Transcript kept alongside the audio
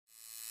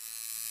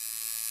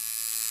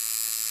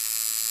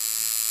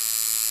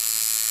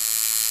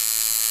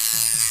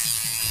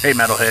Hey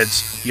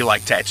metalheads, you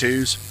like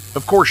tattoos?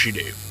 Of course you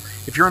do.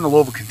 If you're in the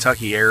Louisville,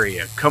 Kentucky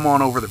area, come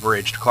on over the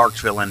bridge to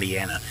Clarksville,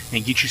 Indiana,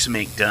 and get you some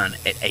ink done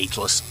at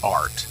Ageless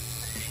Art.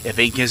 If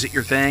ink isn't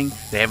your thing,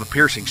 they have a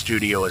piercing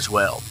studio as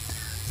well.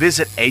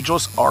 Visit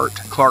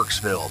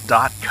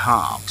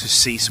agelessartclarksville.com to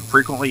see some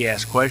frequently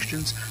asked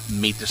questions,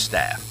 meet the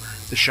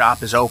staff. The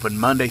shop is open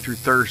Monday through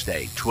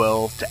Thursday,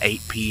 12 to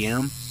 8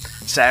 p.m.,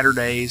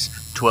 Saturdays,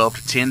 12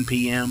 to 10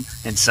 p.m.,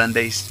 and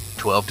Sundays,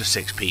 12 to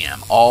 6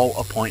 p.m., all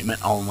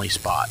appointment-only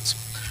spots.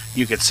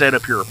 You can set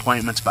up your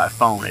appointments by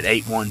phone at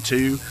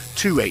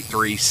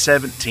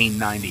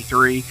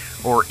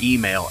 812-283-1793 or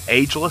email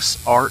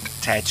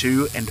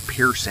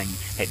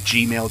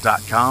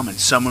agelessarttattooandpiercing@gmail.com and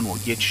someone will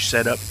get you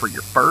set up for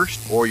your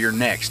first or your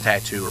next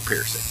tattoo or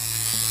piercing.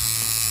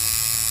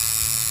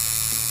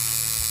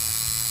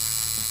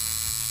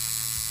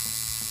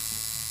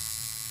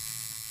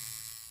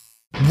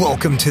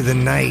 Welcome to the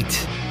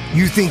night.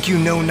 You think you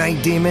know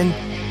Night Demon?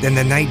 Then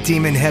the Night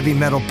Demon Heavy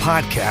Metal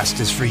Podcast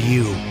is for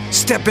you.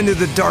 Step into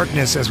the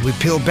darkness as we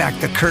peel back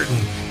the curtain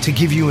to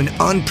give you an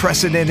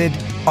unprecedented,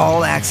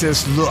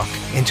 all-access look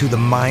into the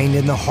mind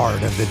and the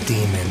heart of the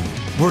demon.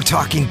 We're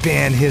talking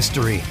band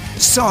history,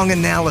 song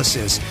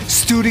analysis,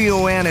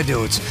 studio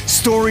anecdotes,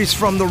 stories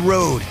from the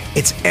road.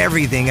 It's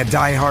everything a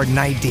diehard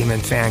Night Demon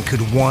fan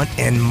could want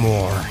and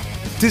more.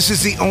 This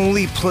is the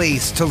only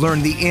place to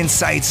learn the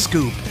inside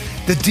scoop,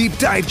 the deep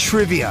dive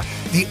trivia,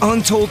 the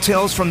untold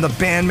tales from the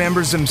band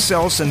members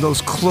themselves and those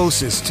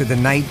closest to the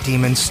Night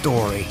Demon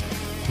story.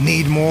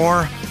 Need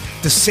more?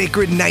 The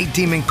Sacred Night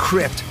Demon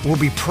Crypt will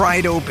be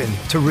pried open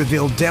to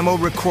reveal demo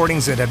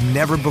recordings that have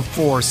never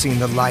before seen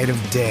the light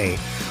of day,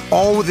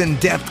 all with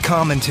in-depth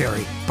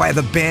commentary by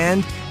the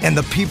band and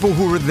the people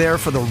who were there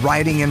for the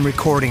writing and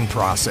recording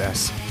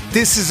process.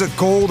 This is a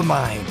gold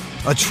mine,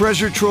 a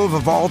treasure trove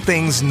of all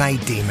things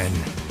Night Demon.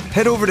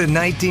 Head over to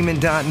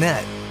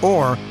nightdemon.net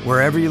or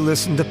wherever you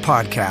listen to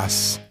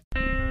podcasts.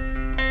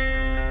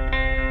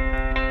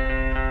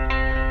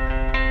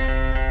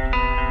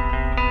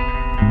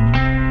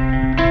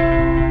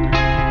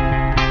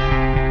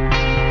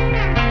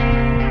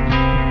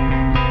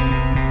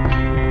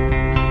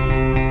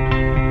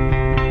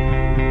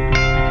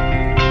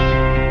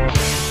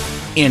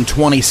 In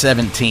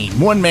 2017,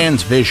 one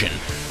man's vision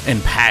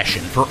and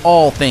passion for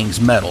all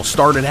things metal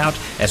started out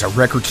as a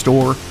record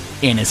store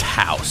in his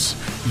house.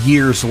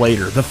 Years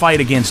later, the fight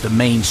against a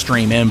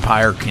mainstream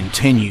empire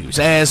continues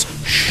as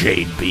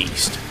Shade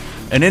Beast.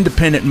 An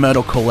independent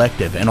metal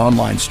collective and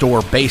online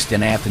store based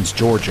in Athens,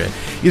 Georgia,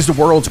 is the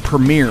world's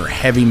premier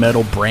heavy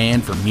metal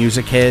brand for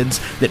music heads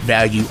that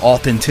value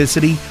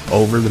authenticity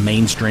over the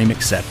mainstream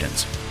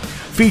acceptance.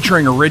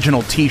 Featuring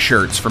original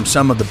t-shirts from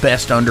some of the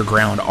best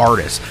underground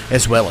artists,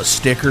 as well as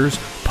stickers,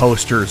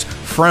 posters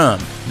from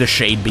the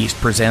Shade Beast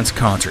Presents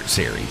concert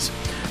series.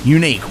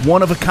 Unique,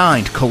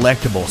 one-of-a-kind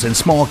collectibles and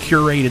small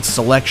curated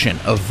selection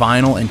of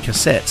vinyl and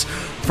cassettes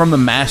from the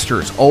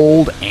masters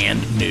old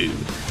and new.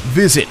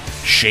 Visit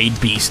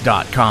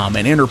shadebeast.com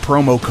and enter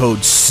promo code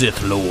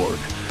SithLord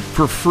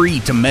for free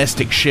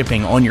domestic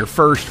shipping on your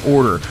first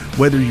order,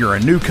 whether you're a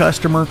new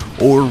customer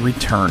or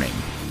returning.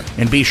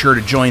 And be sure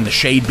to join the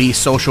Shade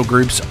Beast social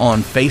groups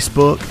on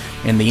Facebook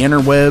and the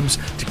interwebs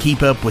to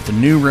keep up with the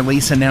new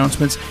release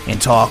announcements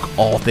and talk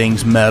all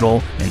things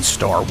metal and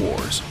Star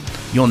Wars.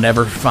 You'll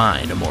never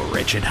find a more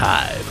wretched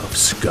hive of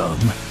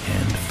scum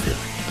and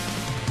filth.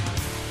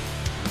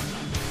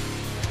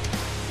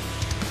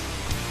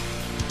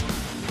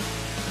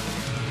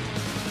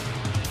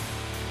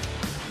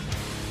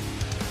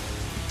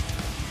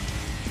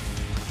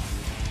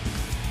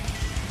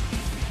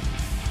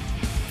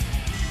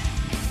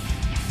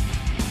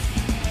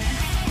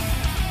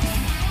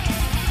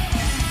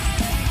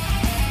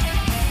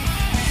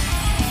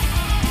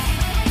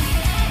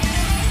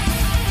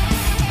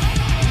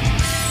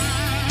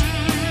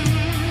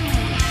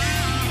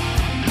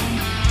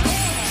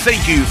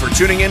 Thank you for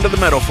tuning into the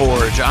Metal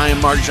Forge. I am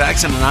Mark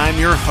Jackson and I am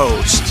your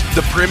host.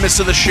 The premise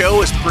of the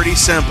show is pretty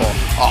simple.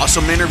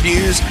 Awesome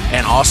interviews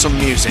and awesome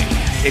music.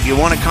 If you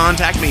want to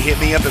contact me, hit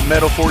me up at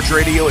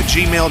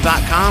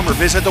metalforgeradio@gmail.com or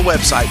visit the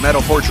website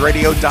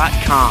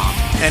metalforgeradio.com.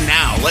 And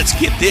now, let's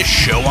get this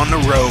show on the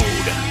road.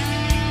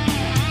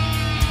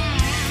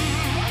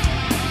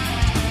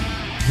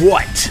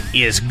 What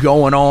is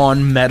going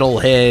on,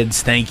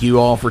 metalheads? Thank you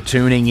all for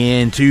tuning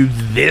in to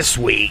this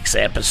week's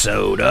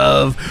episode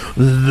of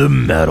The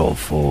Metal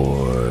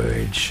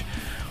Forge.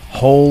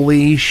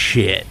 Holy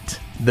shit,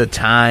 the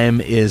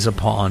time is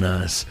upon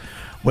us.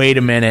 Wait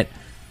a minute,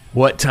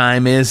 what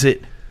time is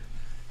it?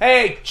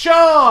 Hey,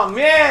 Chong,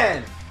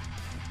 man!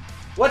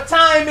 What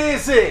time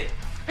is it?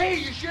 Hey,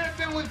 you should have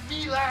been with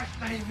me last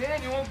night,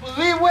 man. You won't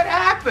believe what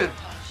happened.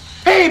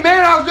 Hey,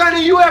 man, I was on a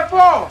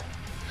UFO.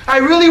 I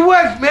really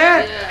was,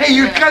 man. Yeah, hey,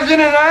 your cousin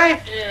and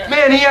I,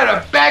 man, he had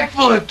a bag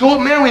full of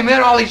dope, man. We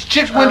met all these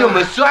chicks, went to a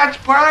massage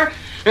parlor,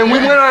 and we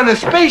went on a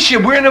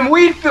spaceship. We're in a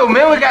weed field,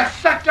 man. We got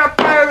sucked up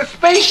by the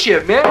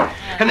spaceship, man.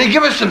 And they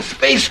give us some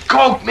space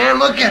coke, man.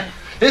 Look at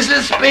this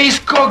is space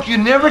coke. You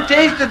never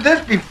tasted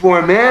this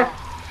before, man.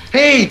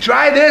 Hey,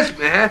 try this,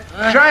 man.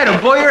 Try it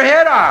and blow your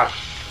head off.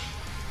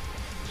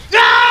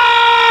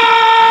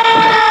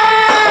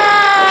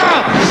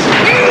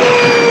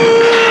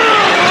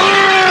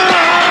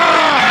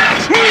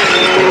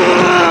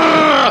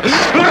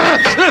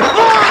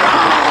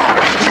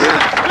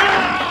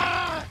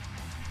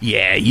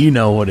 Yeah, you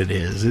know what it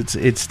is.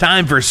 It's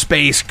time for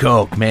Space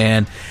Coke,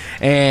 man.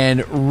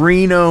 And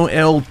Reno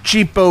El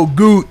Cheapo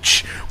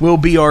Gooch will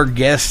be our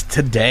guest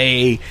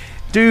today.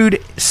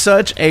 Dude,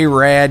 such a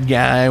rad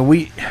guy.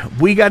 We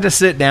got to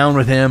sit down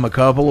with him a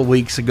couple of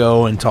weeks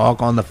ago and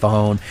talk on the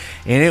phone,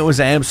 and it was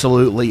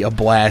absolutely a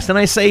blast. And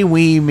I say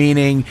we,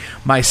 meaning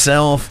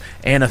myself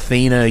and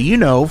Athena, you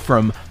know,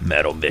 from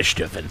Metal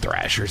Mischief and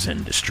Thrashers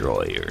and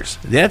Destroyers.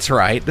 That's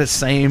right, the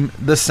same.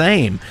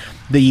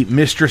 The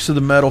Mistress of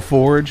the Metal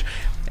Forge.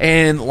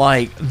 And,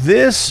 like,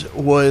 this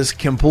was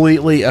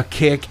completely a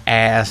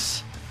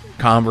kick-ass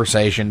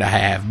conversation to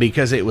have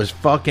because it was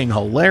fucking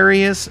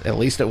hilarious. At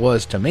least it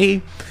was to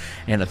me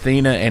and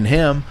Athena and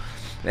him.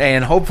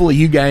 And hopefully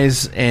you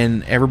guys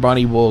and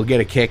everybody will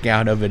get a kick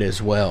out of it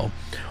as well.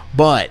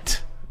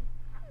 But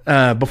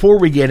before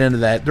we get into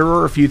that, there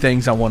are a few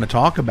things I want to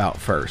talk about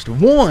first.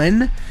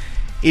 One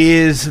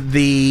is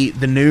the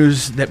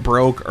news that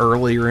broke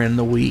earlier in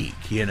the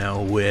week, you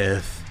know,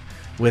 with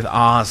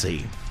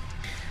Ozzy.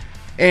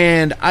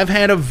 And I've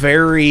had a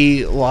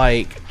very,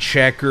 like,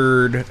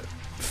 checkered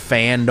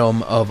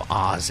fandom of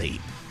Ozzy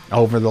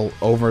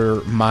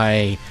over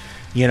my,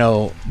 you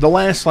know, the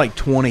last, like,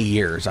 20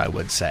 years, I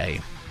would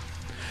say.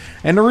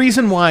 And the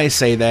reason why I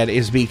say that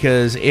is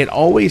because it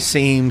always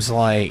seems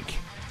like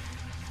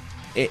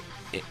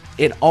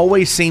it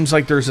always seems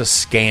like there's a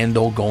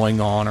scandal going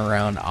on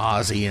around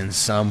Ozzy in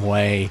some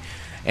way.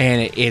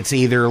 And it's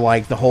either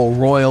like the whole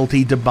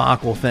royalty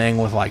debacle thing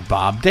with like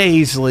Bob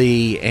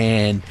Daisley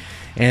and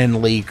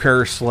Lee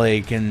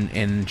Kerslake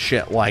and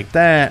shit like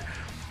that,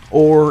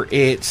 or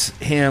it's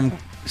him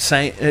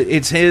saying,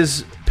 it's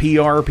his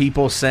PR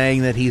people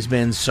saying that he's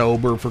been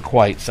sober for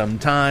quite some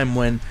time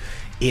when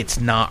it's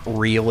not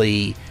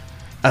really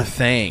a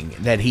thing,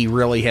 that he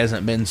really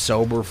hasn't been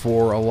sober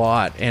for a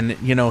lot. And,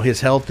 you know,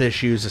 his health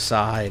issues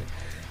aside,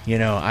 you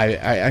know,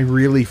 I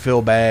really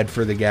feel bad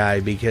for the guy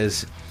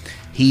because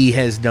he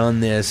has done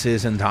this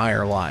his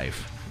entire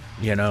life,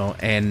 you know,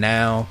 and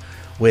now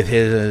with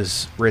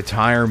his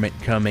retirement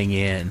coming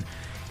in,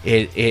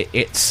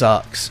 it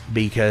sucks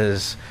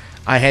because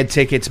I had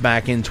tickets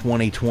back in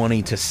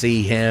 2020 to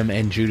see him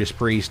and Judas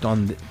Priest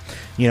on,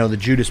 the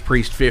Judas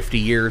Priest 50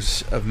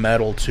 Years of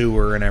Metal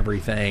tour and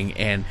everything,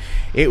 and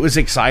it was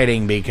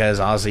exciting because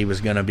Ozzy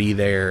was going to be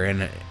there,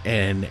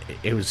 and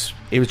it was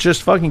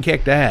just fucking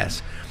kicked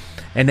ass.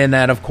 And then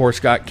that, of course,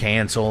 got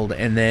canceled,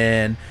 and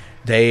then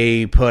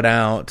they put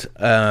out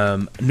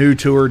new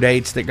tour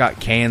dates that got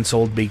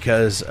canceled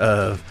because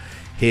of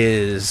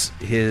his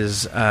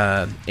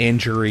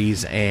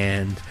injuries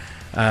and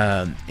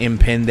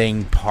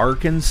impending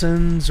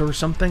Parkinson's or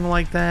something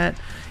like that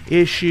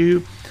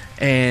issue.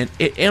 And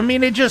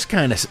it just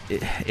kind of,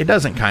 it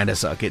doesn't kind of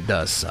suck, it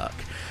does suck,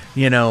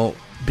 you know,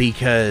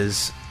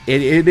 because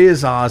it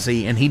is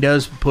Ozzy and he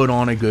does put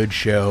on a good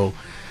show.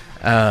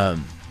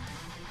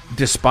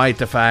 Despite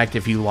the fact,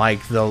 if you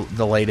like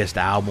the latest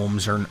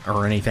albums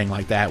or anything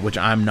like that, which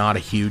I'm not a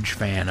huge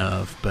fan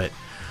of, but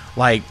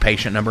like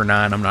Patient Number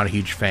 9, I'm not a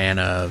huge fan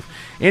of.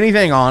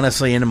 Anything,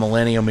 honestly, in the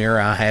Millennium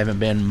Era, I haven't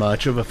been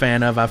much of a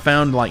fan of. I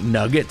found, like,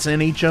 nuggets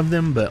in each of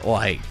them, but,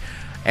 like,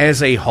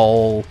 as a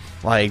whole,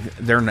 like,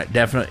 they're not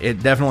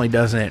it definitely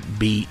doesn't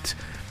beat,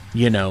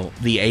 you know,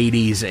 the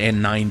 80s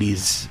and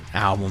 90s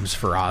albums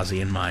for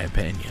Ozzy, in my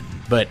opinion.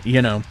 But,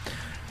 you know,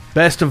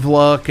 best of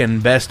luck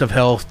and best of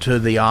health to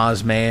the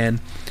Oz man,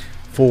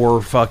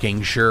 for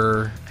fucking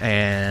sure.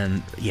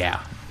 And,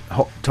 yeah,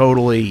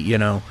 totally, you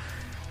know,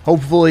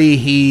 hopefully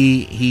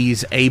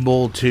he's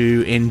able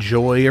to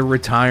enjoy a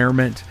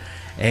retirement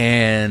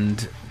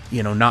and,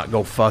 you know, not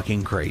go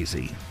fucking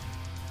crazy.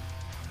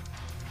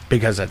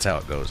 Because that's how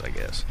it goes, I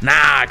guess.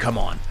 Nah, come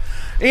on.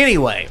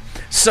 Anyway,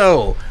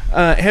 so,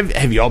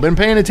 have y'all been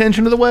paying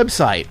attention to the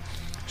website?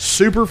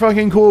 Super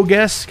fucking cool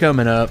guests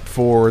coming up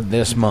for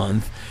this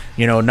month.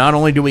 You know, not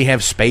only do we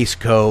have Space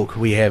Coke,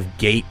 we have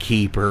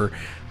Gatekeeper,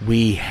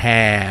 we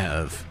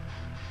have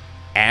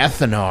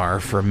Athanar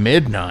from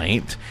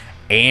Midnight,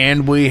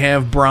 and we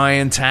have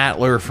Brian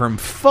Tatler from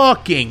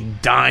fucking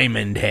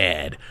Diamond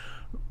Head.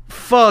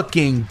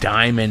 Fucking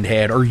Diamond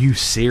Head. Are you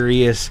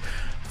serious?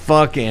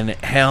 Fucking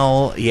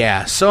hell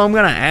yeah. So I'm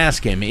going to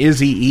ask him, is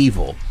he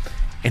evil?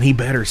 And he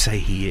better say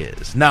he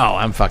is. No,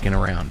 I'm fucking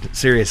around.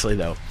 Seriously,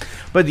 though.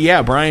 But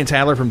yeah, Brian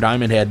Tatler from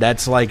Diamond Head,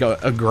 that's like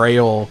a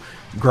grail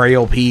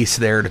piece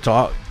there to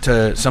talk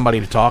to somebody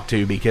to talk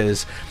to,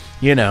 because,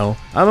 you know,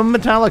 I'm a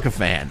Metallica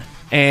fan.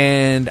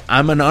 And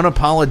I'm an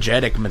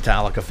unapologetic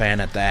Metallica fan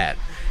at that.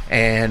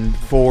 And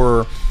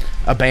for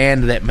a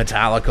band that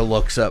Metallica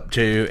looks up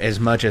to as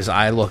much as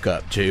I look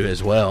up to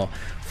as well,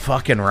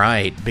 fucking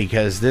right.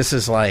 Because this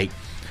is like,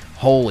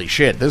 holy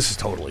shit, this is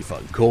totally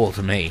fucking cool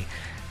to me.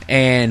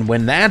 And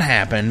when that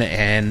happened,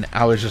 and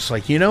I was just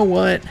like, you know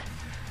what?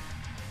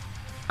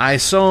 I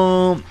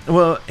saw.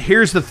 Well,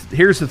 here's the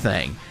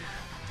thing.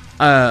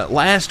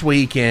 Last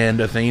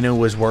weekend, Athena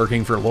was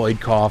working for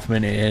Lloyd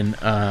Kaufman in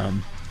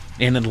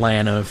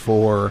Atlanta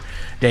for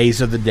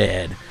Days of the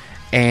Dead,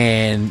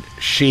 and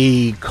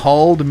she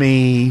called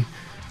me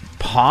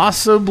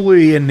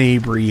possibly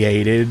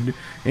inebriated,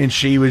 and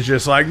she was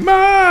just like,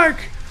 "Mark,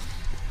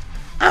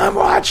 I'm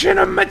watching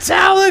a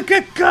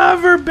Metallica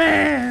cover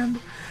band,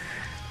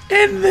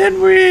 and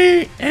then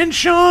we and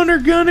Sean are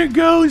gonna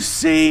go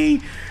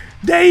see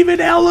David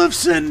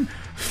Ellefson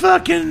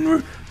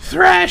fucking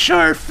thrash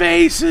our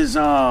faces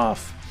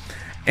off."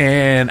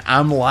 And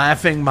I'm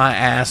laughing my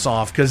ass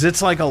off because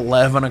it's like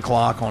 11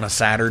 o'clock on a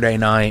Saturday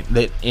night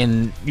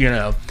and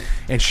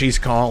she's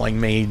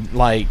calling me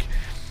like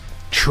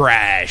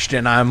trashed,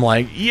 and I'm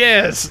like,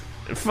 yes,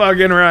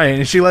 fucking right.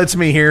 And she lets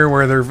me hear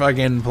where they're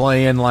fucking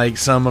playing like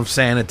some of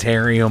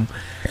Sanitarium,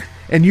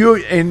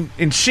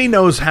 and she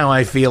knows how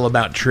I feel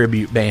about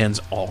tribute bands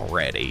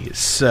already,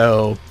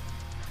 so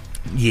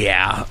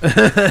yeah.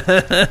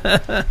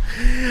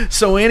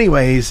 So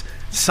anyways,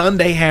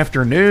 Sunday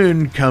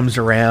afternoon comes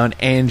around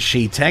and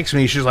she texts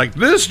me. She's like,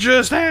 "This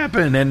just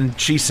happened," and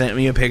she sent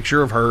me a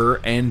picture of her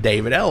and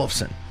David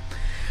Ellefson.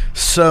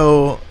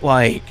 So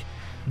like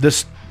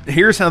this,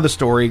 here's how the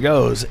story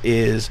goes.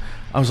 Is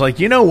I was like,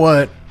 you know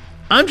what?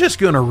 I'm just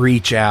gonna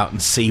reach out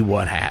and see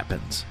what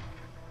happens.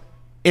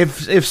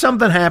 If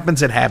something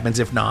happens, it happens.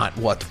 If not,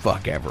 what the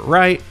fuck ever,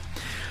 right?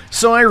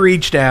 So I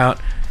reached out.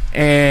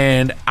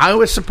 And I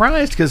was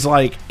surprised because,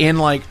 like, in,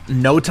 like,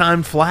 no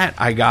time flat,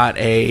 I got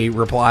a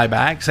reply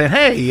back saying,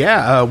 "Hey,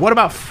 yeah, what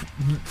about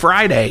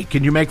Friday?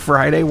 Can you make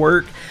Friday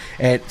work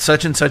at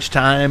such and such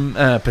time,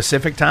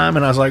 Pacific time?"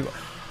 And I was like,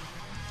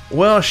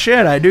 well,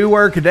 shit, I do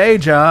work a day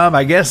job.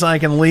 I guess I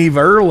can leave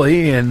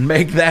early and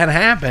make that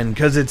happen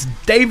because it's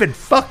David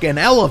fucking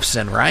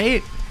Ellefson,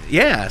 right?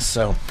 Yeah,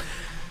 so...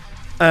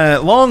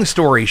 long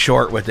story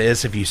short with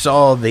this, if you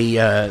saw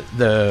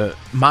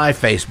my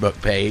Facebook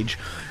page...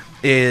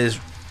 is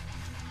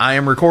I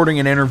am recording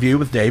an interview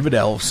with David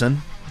Ellefson,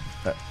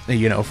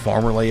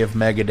 formerly of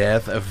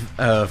Megadeth,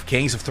 of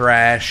Kings of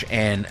Thrash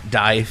and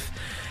Dieth.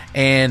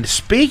 And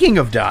speaking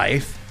of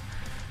Dieth,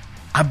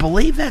 I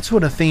believe that's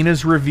what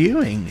Athena's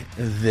reviewing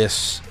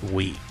this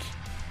week.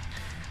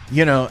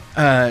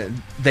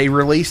 They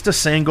released a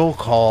single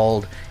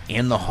called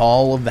In the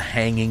Hall of the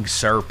Hanging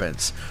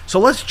Serpents. So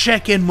let's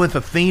check in with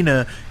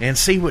Athena and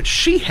see what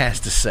she has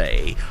to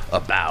say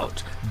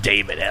about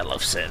David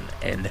Ellefson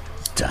and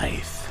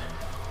Dieth.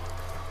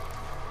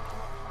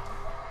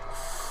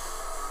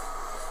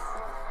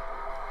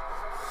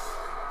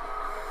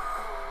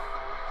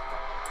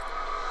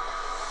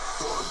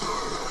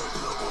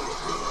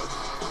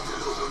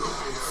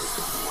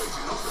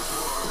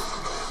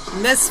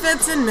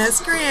 Misfits and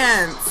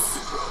miscreants,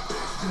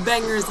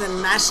 bangers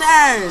and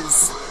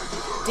mashers,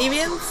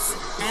 deviants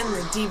and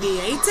the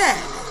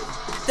deviated,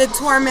 the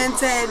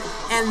tormented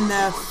and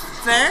the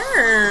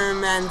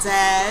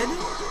fermented,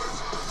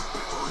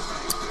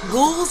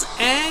 ghouls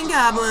and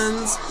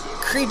goblins,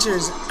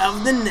 creatures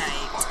of the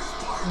night.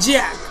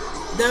 Jack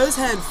those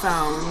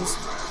headphones,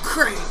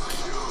 crank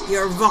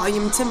your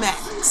volume to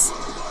max,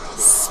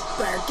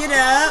 spark it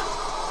up,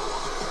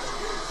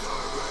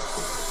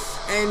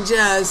 and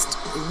just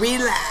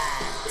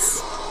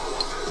relax.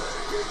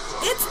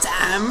 It's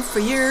time for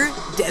your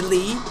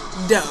deadly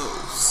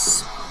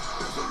dose.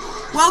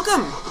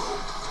 Welcome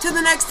to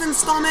the next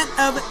installment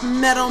of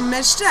Metal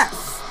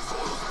Mischief.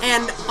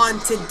 And on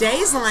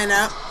today's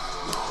lineup,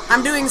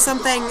 I'm doing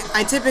something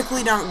I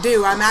typically don't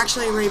do. I'm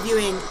actually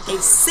reviewing a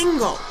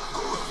single.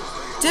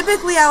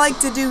 Typically, I like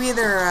to do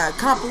either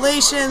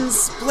compilations,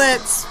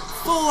 splits,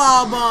 full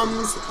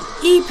albums,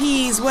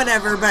 EPs,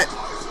 whatever, but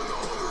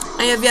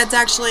I have yet to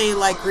actually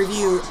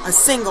review a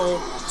single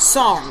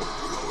song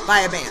by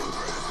a band.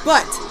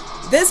 But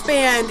this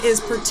band is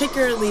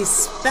particularly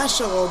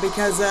special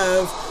because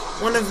of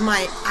one of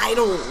my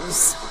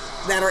idols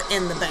that are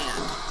in the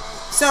band.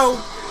 So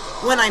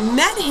when I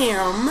met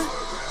him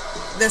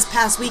this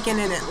past weekend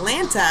in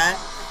Atlanta,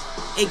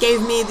 it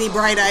gave me the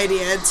bright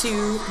idea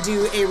to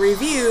do a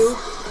review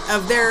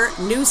of their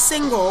new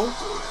single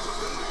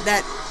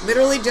that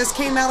literally just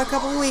came out a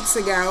couple weeks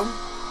ago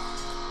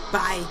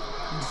by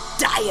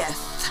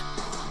Dieth.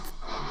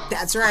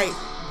 That's right,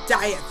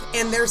 Dieth.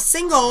 And their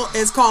single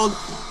is called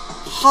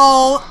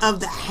Hall of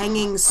the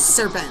Hanging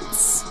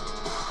Serpents.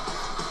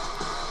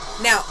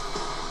 Now,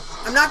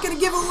 I'm not going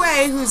to give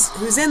away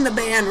who's in the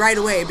band right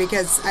away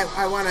because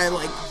I want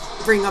to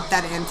bring up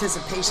that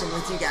anticipation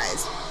with you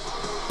guys.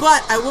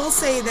 But I will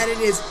say that it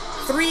is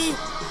three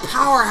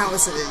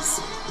powerhouses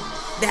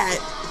that,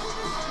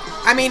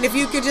 I mean, if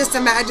you could just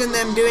imagine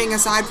them doing a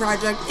side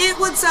project, it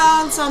would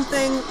sound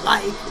something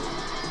like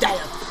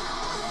Dieth.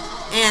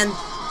 And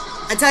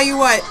I tell you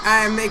what,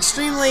 I'm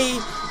extremely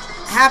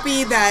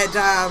happy that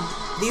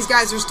these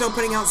guys are still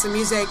putting out some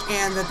music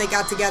and that they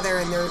got together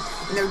and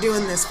they're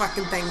doing this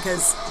fucking thing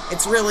because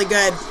it's really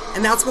good.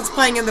 And that's what's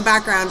playing in the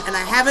background, and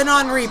I have it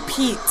on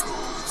repeat.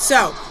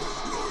 So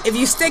if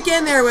you stick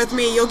in there with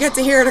me, you'll get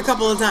to hear it a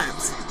couple of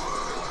times.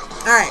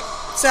 Alright,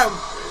 so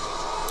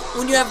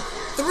when you have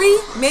three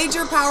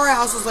major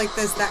powerhouses like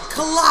this that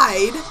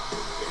collide,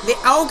 the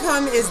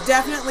outcome is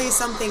definitely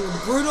something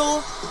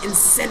brutal and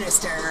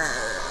sinister.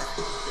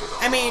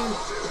 I mean,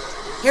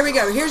 here we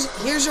go.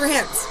 Here's your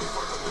hints.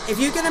 If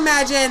you can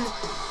imagine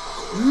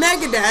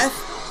Megadeth,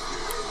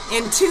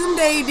 Entombed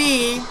AD,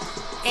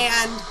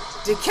 and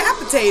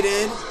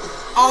Decapitated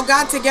all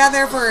got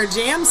together for a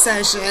jam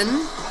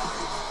session,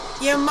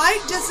 you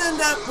might just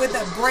end up with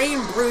a brain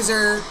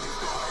bruiser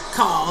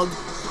called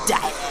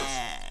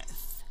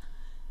Death.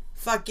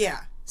 Fuck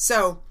yeah.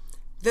 So,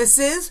 this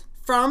is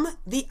from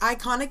the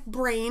iconic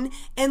Brain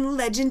and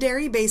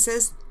legendary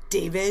bassist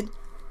David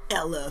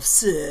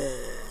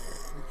Ellefson.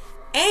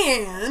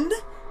 And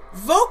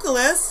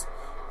vocalist,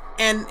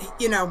 and,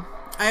 you know,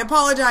 I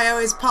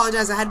always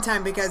apologize ahead of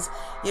time because,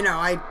 you know,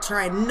 I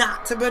try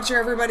not to butcher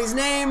everybody's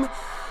name,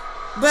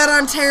 but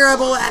I'm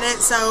terrible at it,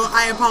 so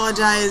I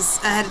apologize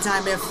ahead of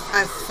time if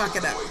I fuck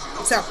it up.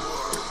 So,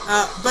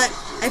 but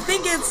I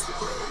think it's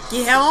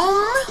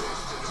Guillaume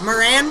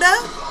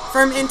Miranda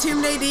from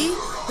Entombed AD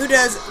who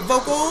does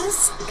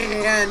vocals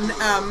and,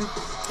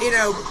 you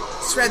know,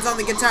 shreds on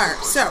the guitar.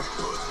 So,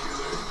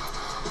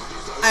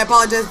 I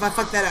apologize if I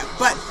fucked that up,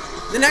 but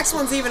the next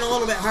one's even a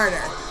little bit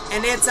harder.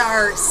 And it's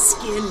our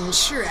skin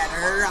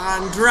shredder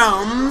on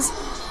drums,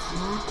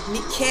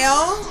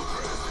 Mikhail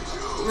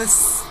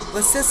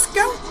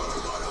Lasisco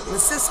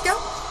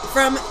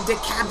from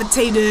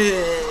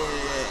Decapitated.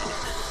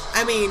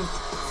 I mean,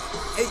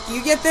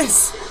 you get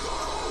this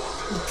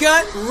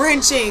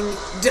gut-wrenching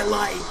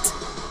delight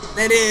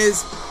that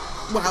is,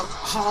 well,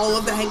 Hall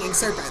of the Hanging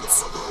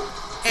Serpents.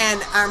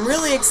 And I'm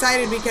really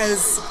excited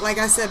because, like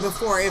I said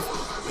before, if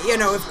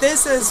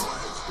this is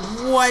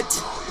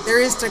what there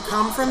is to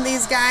come from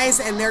these guys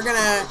and they're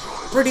gonna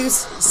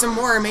produce some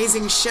more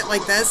amazing shit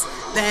like this,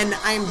 then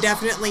I'm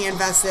definitely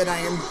invested. I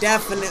am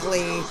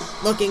definitely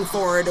looking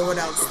forward to what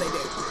else they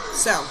do.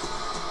 So,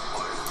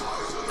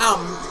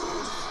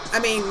 I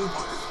mean,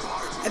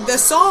 the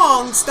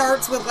song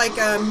starts with like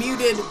a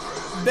muted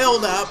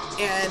build-up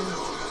and,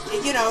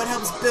 you know, it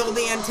helps build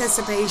the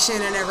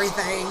anticipation and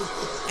everything.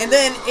 And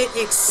then it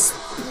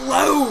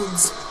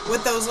explodes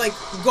with those like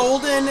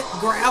golden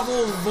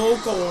gravel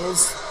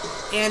vocals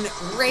and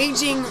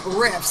raging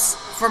riffs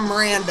from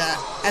Miranda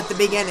at the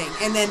beginning.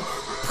 And then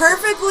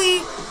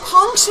perfectly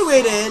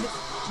punctuated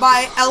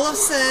by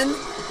Ellefson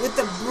with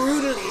the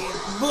brutally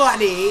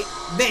bloody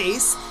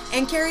bass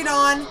and carried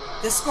on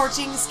the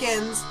scorching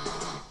skins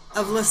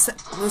of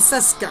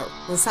Lasisco.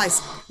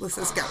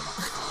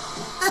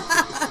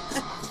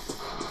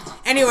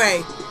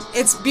 Anyway,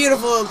 it's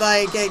beautiful.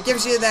 Like, it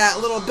gives you that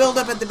little build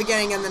up at the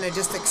beginning and then it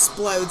just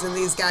explodes and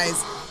these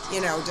guys, you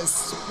know,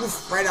 just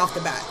woof, right off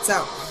the bat.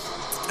 So,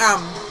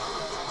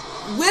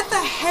 with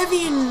a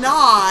heavy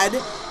nod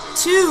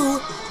to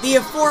the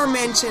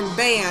aforementioned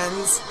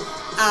bands,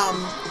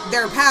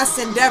 their past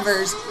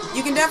endeavors,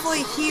 you can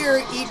definitely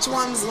hear each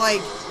one's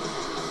like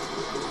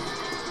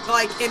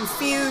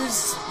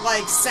infused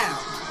like sound,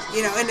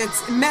 you know, and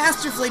it's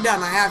masterfully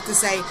done, I have to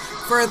say.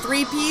 For a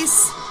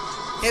three-piece,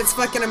 it's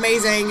fucking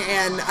amazing,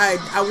 and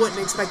I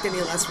wouldn't expect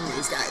any less from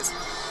these guys.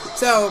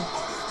 So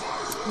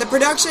the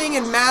production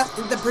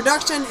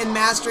and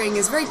mastering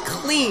is very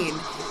clean,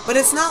 but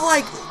it's not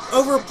like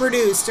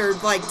overproduced or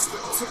like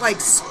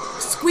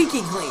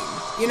squeaky clean.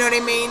 You know what I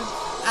mean?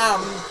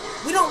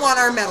 We don't want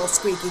our metal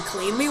squeaky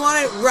clean. We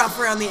want it rough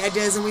around the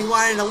edges, and we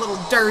want it a little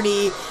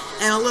dirty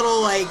and a little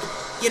like,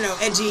 you know,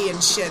 edgy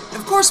and shit.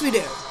 Of course we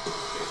do.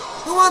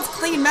 Who wants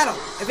clean metal?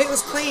 If it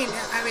was clean,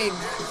 I mean,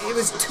 it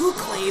was too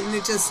clean,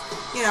 it just,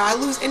 you know, I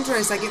lose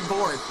interest, I get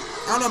bored.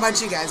 I don't know about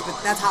you guys, but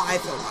that's how I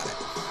feel about it.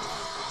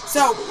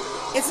 So,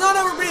 it's not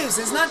overproduced,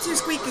 it's not too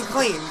squeaky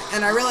clean,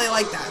 and I really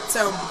like that.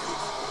 So,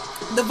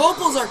 the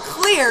vocals are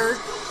clear,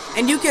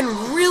 and you can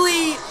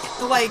really,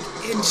 like,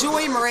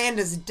 enjoy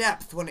Miranda's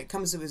depth when it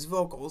comes to his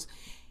vocals.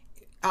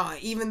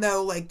 Even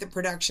though, like, the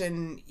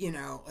production, you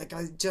know, like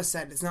I just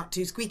said, it's not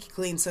too squeaky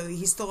clean, so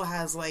he still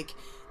has, like,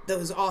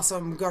 those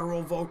awesome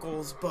guttural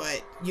vocals,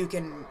 but you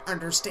can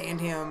understand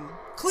him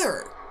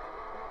clearer.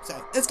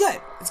 So, it's good.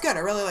 It's good. I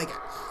really like it.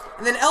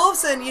 And then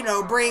Ellefson, you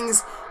know,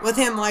 brings with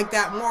him, like,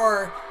 that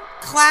more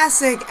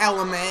classic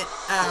element,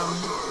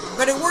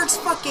 but it works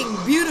fucking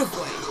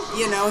beautifully.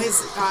 You know, his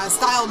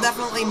style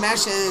definitely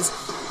meshes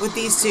with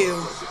these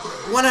two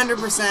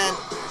 100%.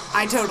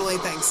 I totally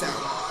think so.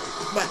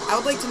 But I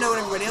would like to know what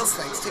everybody else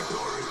thinks, too.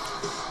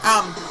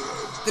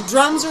 The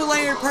drums are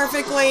layered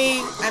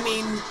perfectly. I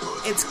mean,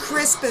 it's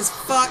crisp as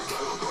fuck.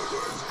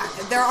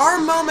 There are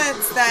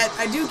moments that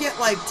I do get,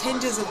 like,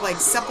 tinges of, like,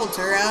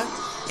 Sepultura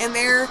in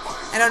there.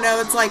 I don't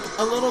know, it's, like,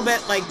 a little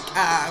bit like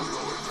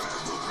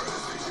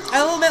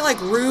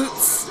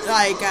Roots,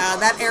 like,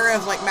 that era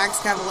of, like, Max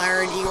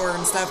Cavalera and Igor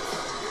and stuff.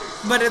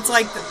 But it's,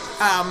 like,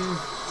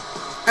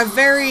 a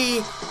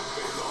very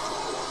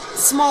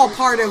small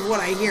part of what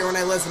I hear when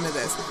I listen to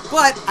this.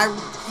 But,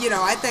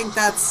 I think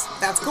that's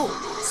cool.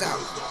 So,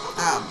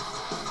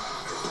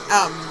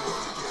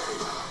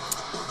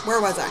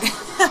 where was I?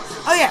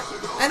 Oh yeah,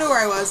 I know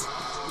where I was.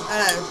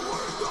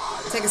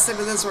 Take a sip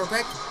of this real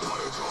quick.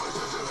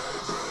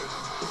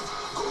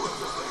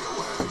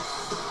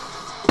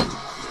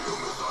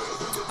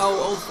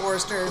 Oh, old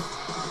Forester.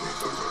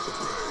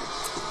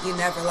 You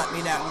never let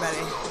me down, buddy.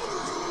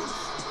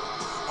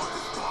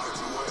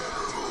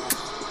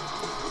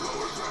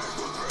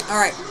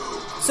 Alright,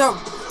 so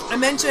I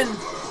mentioned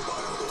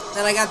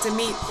that I got to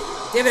meet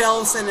David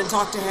Ellefson and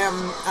talk to him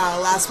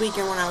last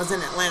weekend when I was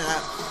in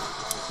Atlanta.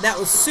 That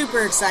was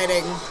super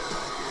exciting.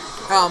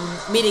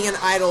 Meeting an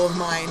idol of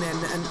mine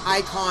and an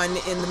icon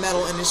in the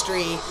metal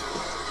industry.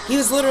 He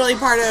was literally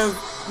part of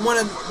one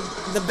of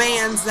the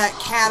bands that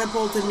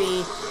catapulted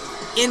me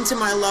into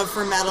my love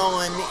for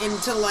metal and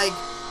into like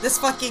this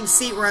fucking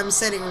seat where I'm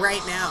sitting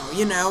right now,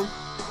 you know?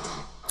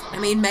 I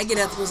mean,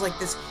 Megadeth was like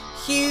this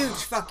huge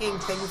fucking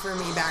thing for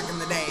me back in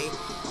the day,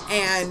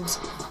 and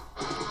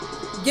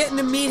getting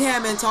to meet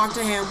him and talk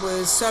to him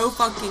was so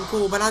fucking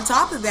cool. But on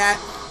top of that,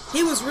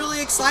 he was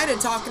really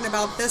excited talking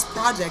about this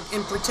project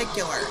in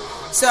particular.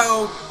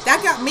 So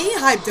that got me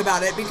hyped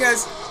about it,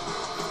 because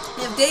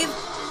if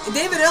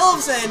David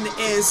Ellefson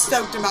is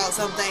stoked about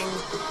something,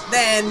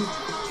 then,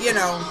 you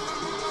know,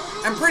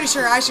 I'm pretty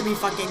sure I should be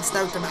fucking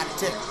stoked about it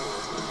too.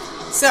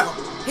 So,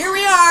 here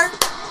we are,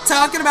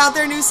 talking about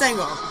their new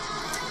single.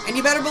 And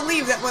you better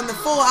believe that when the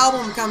full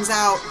album comes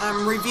out,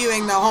 I'm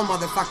reviewing the whole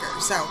motherfucker.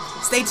 So,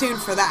 stay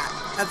tuned for that.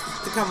 That's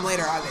to come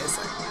later,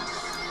 obviously.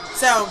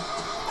 So,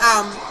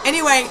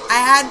 anyway, I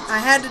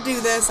had to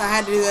do this.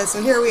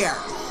 So here we are.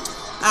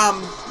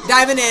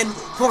 Diving in,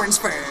 horns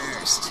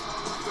first.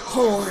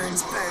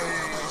 Horns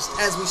first.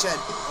 As we should,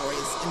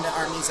 always, into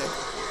our music.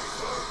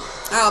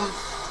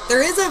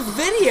 There is a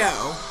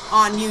video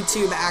on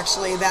YouTube,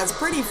 actually, that's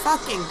pretty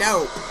fucking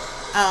dope.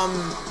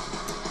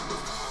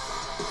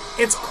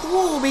 It's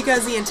cool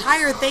because the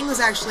entire thing was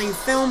actually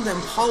filmed in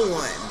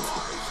Poland.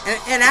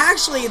 And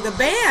actually, the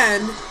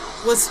band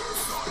was,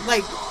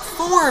 like,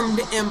 formed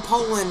in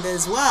Poland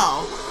as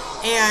well.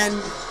 And,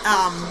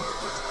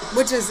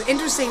 which is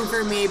interesting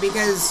for me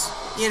because,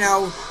 you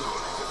know,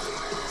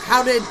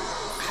 how did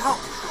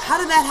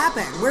that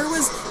happen? Where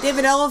was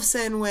David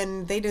Ellefson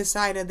when they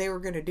decided they were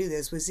going to do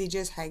this? Was he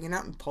just hanging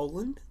out in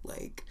Poland?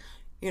 Like,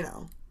 you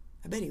know,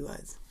 I bet he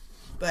was.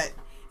 But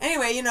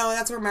anyway, you know,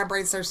 that's where my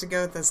brain starts to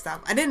go with this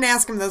stuff. I didn't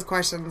ask him those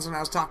questions when I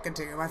was talking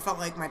to him. I felt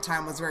like my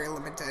time was very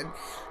limited.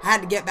 I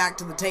had to get back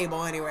to the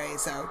table anyway,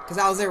 so, because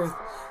I was there with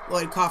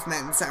Lloyd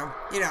Kaufman, so,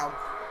 you know,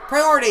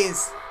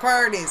 priorities.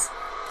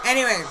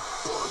 Anyway,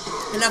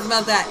 enough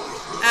about that.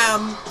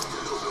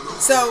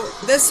 So,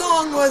 this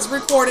song was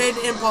recorded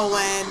in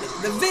Poland.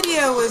 The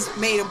video was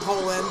made in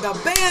Poland. The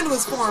band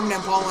was formed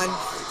in Poland.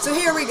 So,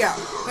 here we go.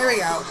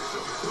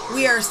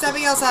 We are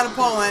stepping outside of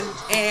Poland,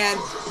 and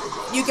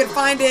you can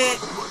find it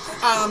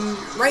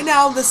right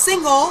now, the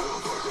single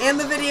and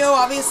the video,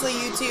 obviously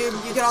YouTube.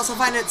 You can also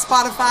find it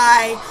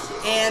Spotify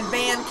and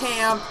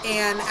Bandcamp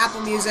and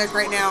Apple Music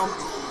right now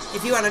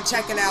if you want to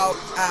check it out,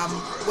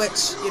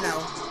 which, you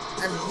know,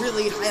 I'm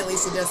really highly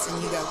suggesting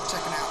you go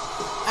check it out.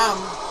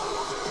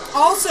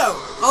 Also,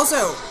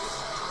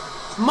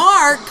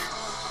 Mark,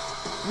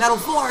 Metal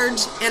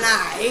Forge, and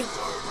I,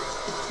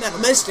 Metal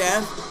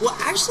Mischief, will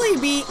actually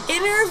be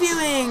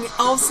interviewing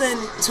Ellefson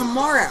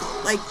tomorrow.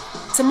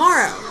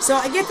 So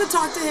I get to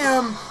talk to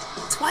him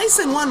twice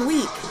in 1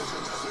 week.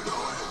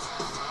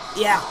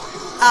 Yeah.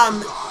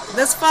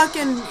 This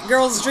fucking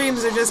girl's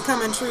dreams are just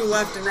coming true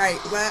left and right.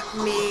 Let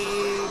me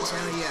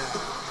tell ya.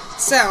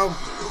 So,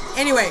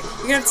 anyway,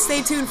 you're gonna have to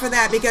stay tuned for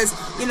that because,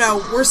 you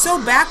know, we're so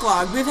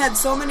backlogged. We've had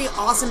so many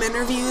awesome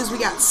interviews. We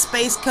got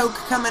Space Coke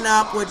coming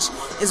up, which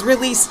is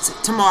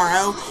released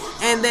tomorrow.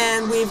 And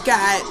then we've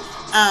got,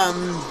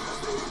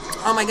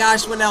 oh my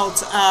gosh, what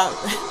else?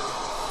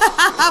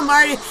 I'm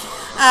already,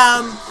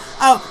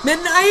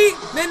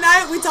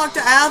 Midnight, we talked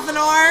to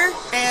Athenor,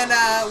 and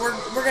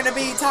we're gonna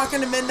be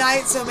talking to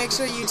Midnight, so make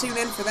sure you tune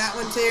in for that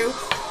one too.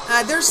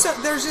 There's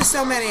just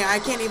so many, I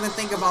can't even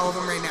think of all of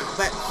them right now,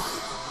 but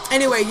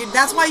anyway,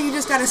 that's why you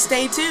just gotta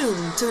stay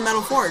tuned to the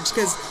Metal Forge,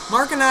 because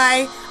Mark and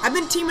I've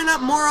been teaming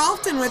up more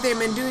often with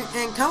him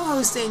and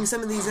co-hosting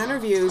some of these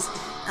interviews,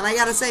 and I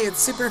gotta say,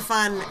 it's super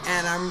fun,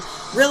 and I'm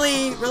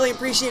really, really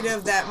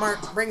appreciative that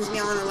Mark brings me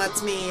on and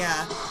lets me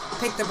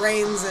pick the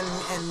brains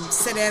and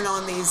sit in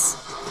on these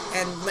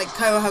and like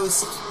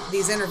co-host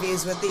these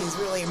interviews with these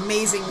really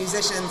amazing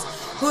musicians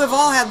who have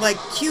all had like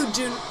huge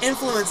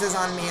influences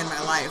on me in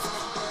my life.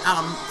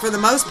 For the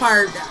most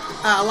part,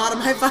 a lot of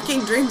my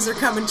fucking dreams are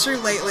coming true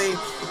lately,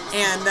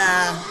 and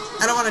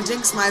I don't want to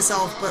jinx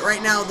myself, but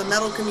right now the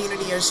metal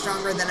community is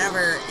stronger than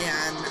ever,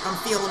 and I'm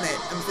feeling it.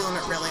 I'm feeling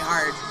it really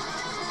hard.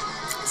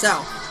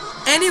 So,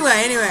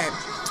 anyway,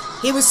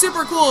 he was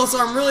super cool, so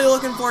I'm really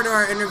looking forward to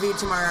our interview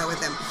tomorrow with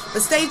him.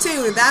 But stay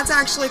tuned. That's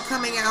actually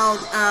coming out,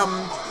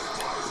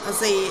 let's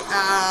see,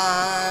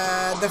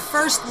 the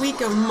first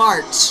week of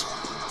March.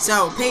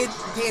 So, pay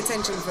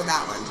attention for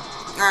that one.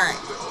 Alright.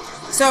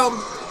 So,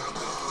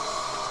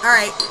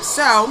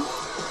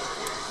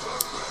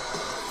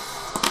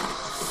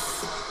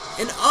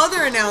 in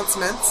other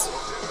announcements,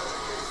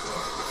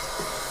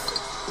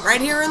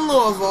 right here in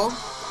Louisville,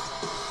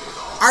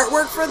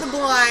 Artwork for the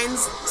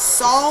Blinds,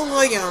 Saul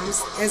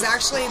Williams has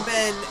actually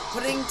been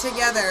putting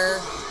together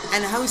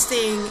and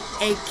hosting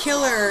a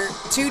killer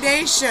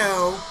 2-day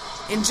show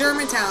in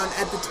Germantown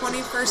at the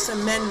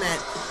 21st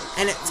Amendment,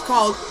 and it's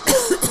called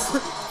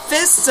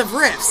Fists of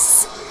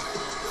Riffs.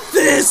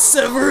 Fists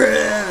of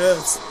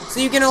Riffs!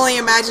 So you can only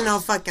imagine how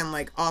fucking,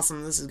 like,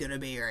 awesome this is gonna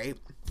be, right?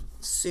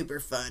 Super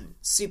fun,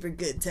 super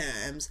good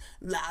times,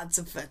 lots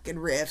of fucking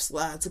riffs,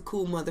 lots of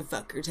cool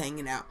motherfuckers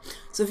hanging out.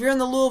 So if you're in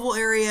the Louisville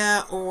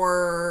area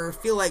or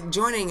feel like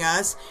joining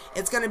us,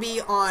 it's going to be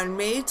on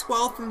May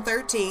 12th and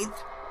 13th,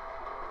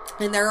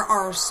 and there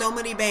are so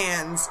many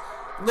bands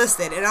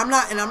listed, and I'm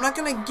not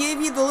going to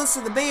give you the list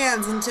of the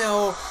bands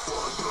until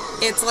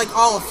it's like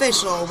all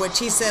official, which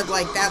he said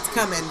like that's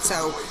coming.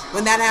 So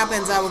when that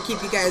happens, I will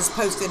keep you guys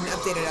posted and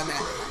updated on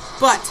that.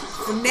 But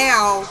for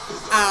now,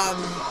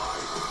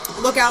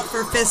 look out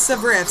for Fists of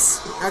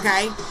Riffs,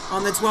 okay,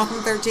 on the 12th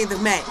and 13th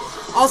of May.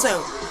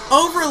 Also,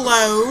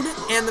 Overload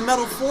and the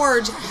Metal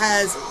Forge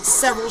has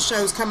several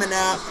shows coming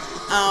up.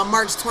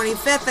 March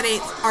 25th at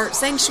 8th Art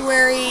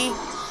Sanctuary.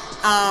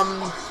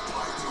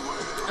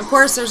 Of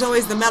course, there's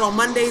always the Metal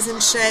Mondays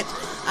and shit.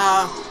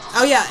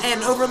 Oh yeah,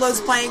 and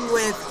Overload's playing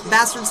with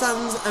Bastard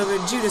Sons of a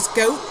Judas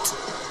Goat.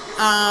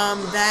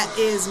 That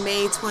is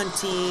May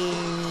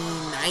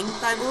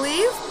 29th, I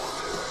believe.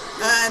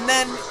 And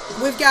then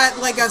we've got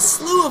like a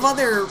slew of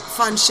other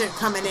fun shit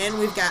coming in.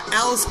 We've got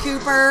Alice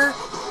Cooper,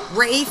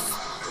 Wraith,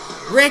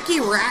 Ricky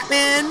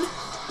Ratman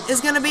is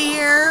going to be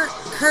here,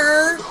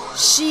 Kerr,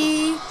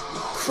 She,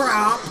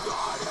 Crop,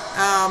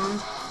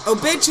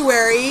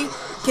 Obituary,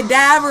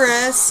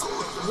 Cadaverous,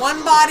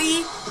 One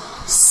Body,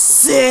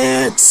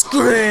 6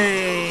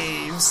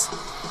 Graves.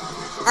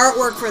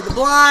 Artwork for the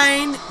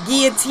Blind,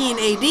 Guillotine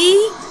AD,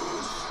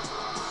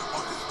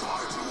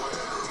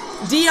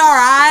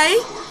 DRI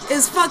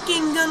is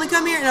fucking gonna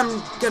come here, and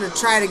I'm gonna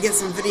try to get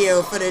some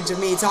video footage of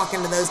me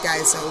talking to those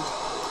guys, so,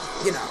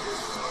 you know,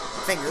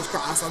 fingers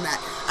crossed on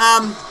that.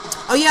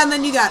 Oh yeah, and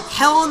then you got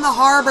Hell in the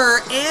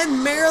Harbor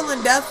and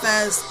Maryland Death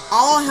Fest,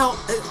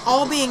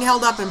 all being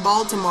held up in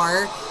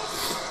Baltimore,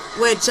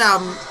 which,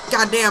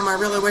 goddamn, I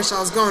really wish I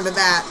was going to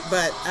that,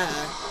 but,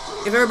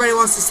 if everybody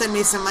wants to send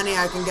me some money,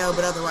 I can go,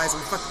 but otherwise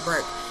I'm fucking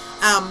broke.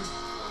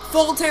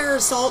 Full Terror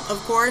Assault,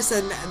 of course,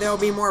 and there'll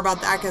be more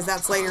about that, because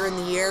that's later in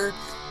the year.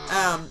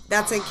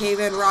 That's in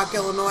Cave-In Rock,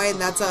 Illinois, and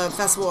that's a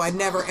festival I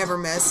never ever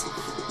miss.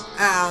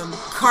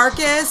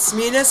 Carcass,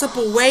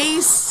 Municipal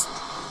Waste,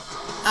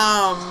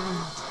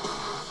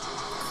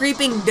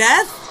 Creeping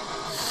Death.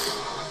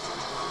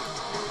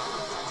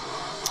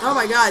 Oh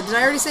my god, did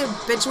I already say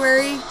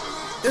Obituary?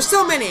 There's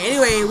so many.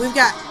 Anyway, we've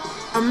got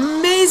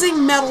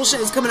amazing metal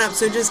shows coming up,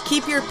 so just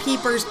keep your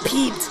peepers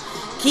peeped.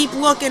 Keep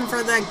looking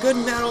for that good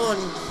metal,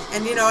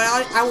 and you know,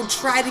 I will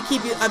try to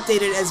keep you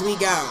updated as we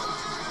go.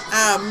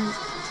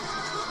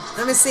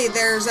 Let me see,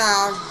 there's,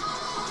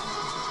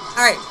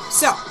 alright,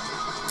 so,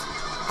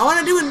 I want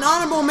to do an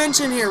honorable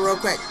mention here real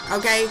quick,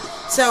 okay?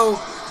 So,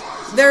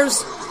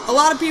 there's a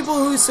lot of people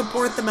who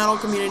support the metal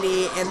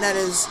community, and that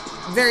is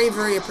very,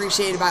 very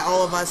appreciated by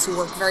all of us who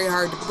work very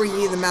hard to bring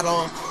you the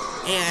metal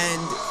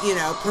and, you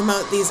know,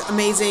 promote these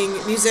amazing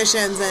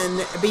musicians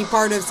and be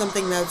part of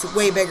something that's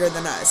way bigger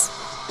than us.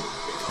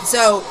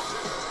 So,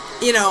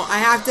 you know, I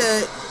have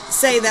to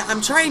say that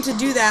I'm trying to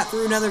do that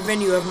through another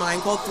venue of mine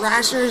called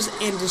Thrashers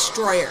and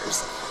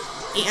Destroyers,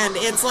 and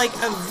it's like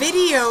a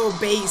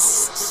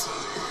video-based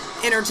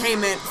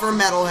entertainment for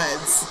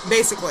metalheads,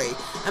 basically.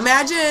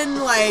 Imagine,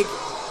 like,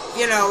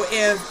 you know,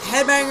 if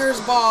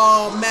Headbangers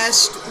Ball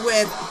meshed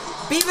with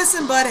Beavis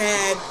and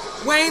Butthead,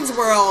 Wayne's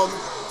World,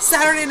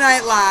 Saturday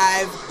Night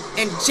Live,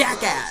 and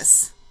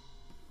Jackass.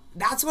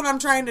 That's what I'm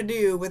trying to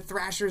do with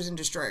Thrashers and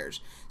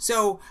Destroyers.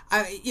 So,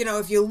 you know,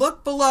 if you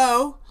look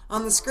below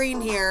on the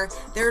screen here,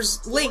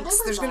 there's links.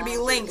 There's going to be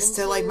links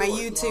to, like, my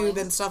YouTube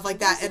and stuff like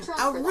that. And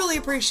I really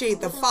appreciate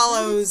the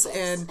follows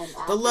and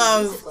the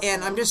love.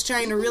 And I'm just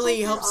trying to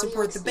really help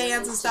support the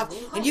bands and stuff.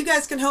 And you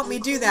guys can help me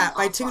do that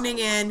by tuning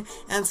in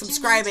and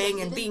subscribing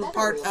and being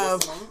part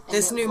of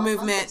this new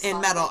movement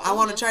in metal. I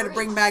want to try to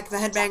bring back the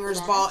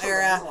Headbangers Ball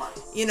era.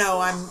 You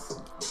know,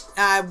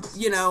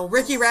 you know,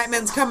 Ricky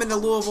Ratman's coming to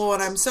Louisville,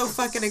 and I'm so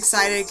fucking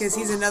excited because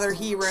he's another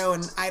hero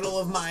and idol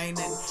of mine,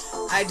 and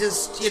I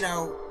just, you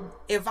know,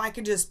 if I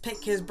could just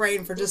pick his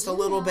brain for just a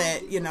little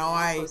bit, you know,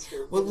 I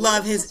would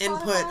love his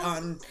input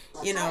on,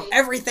 you know,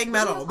 everything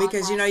metal,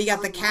 because, you know, you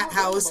got the Cat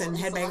House and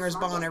Headbangers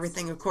Ball and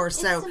everything, of course,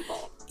 so,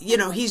 you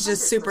know, he's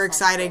just super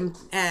exciting,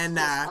 and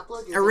I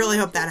really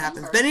hope that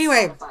happens. But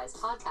anyway,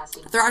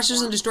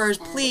 Thrashers and Destroyers,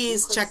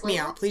 please check me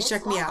out. Please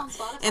check me out.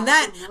 And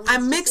that,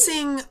 I'm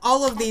mixing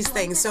all of these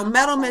things. So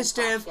Metal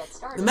Mischief,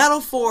 the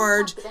Metal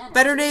Forge,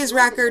 Better Days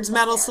Records,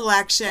 Metal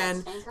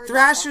Selection,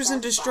 Thrashers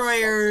and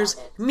Destroyers,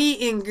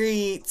 Meet and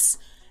Greets.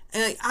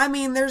 I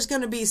mean, there's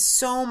going to be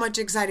so much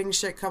exciting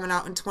shit coming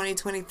out in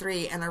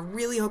 2023, and I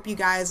really hope you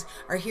guys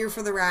are here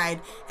for the ride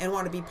and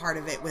want to be part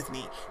of it with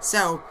me.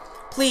 So,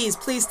 please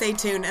stay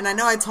tuned. And I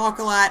know I talk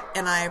a lot,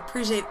 and I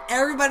appreciate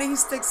everybody who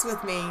sticks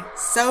with me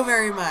so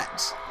very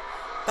much.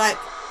 But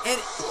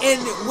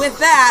And with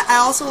that, I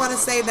also want to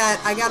say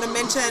that I got to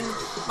mention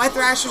my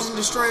Thrashers and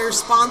Destroyers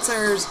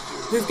sponsors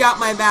who've got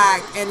my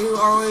back and who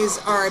always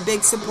are a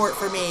big support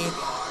for me.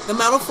 The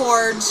Metal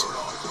Forge,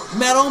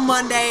 Metal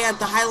Monday at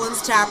the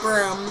Highlands Tap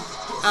Room,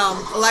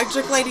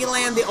 Electric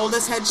Ladyland, the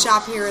oldest head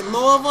shop here in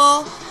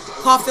Louisville,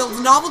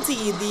 Caulfield's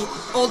Novelty,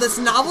 the oldest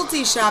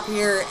novelty shop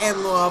here in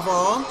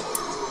Louisville,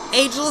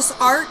 Ageless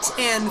Art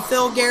and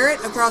Phil Garrett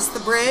across the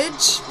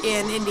bridge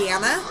in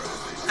Indiana,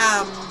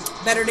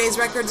 Better Days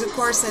Records, of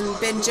course, and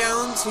Ben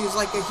Jones, who's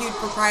like a huge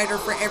proprietor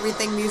for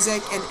everything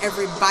music and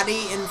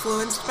everybody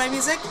influenced by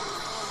music.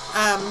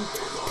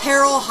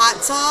 Peril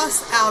Hot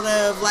Sauce out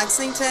of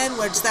Lexington,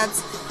 which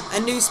that's a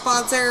new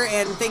sponsor,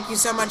 and thank you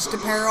so much to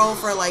Peril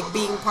for like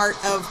being part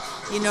of,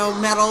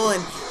 metal,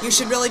 and you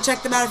should really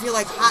check them out if you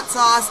like hot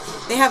sauce.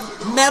 They have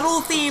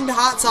metal themed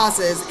hot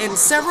sauces, and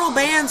several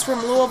bands from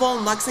Louisville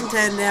and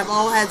Lexington have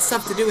all had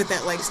stuff to do with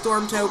it, like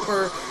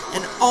Stormtoper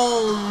and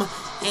Ohm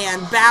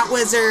and Bat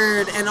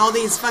Wizard and all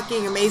these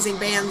fucking amazing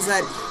bands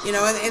that,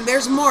 and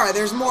there's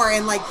more,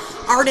 and like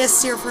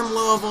artists here from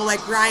Louisville,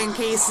 like Ryan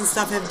Case and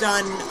stuff, have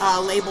done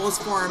labels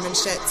for him and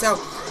shit, so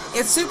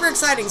it's super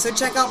exciting. So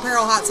check out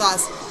Peril Hot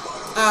Sauce.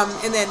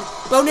 And then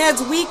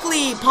Bonehead's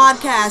Weekly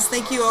podcast,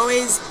 thank you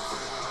always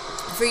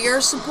for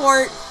your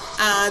support.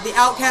 The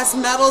Outcast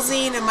Metal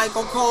Zine and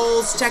Michael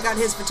Coles, check out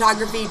his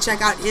photography,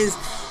 check out his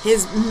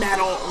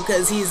metal,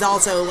 because he's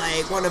also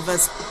like one of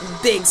us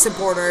big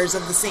supporters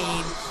of the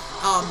scene.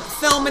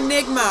 Film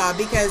Enigma,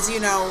 because we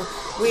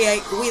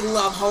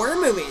love horror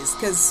movies,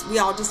 because we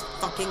all just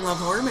fucking love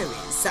horror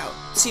movies. So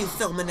to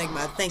Film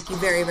Enigma, thank you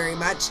very, very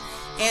much.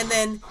 And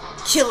then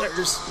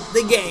Killers,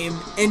 the Game,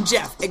 and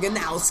Jeff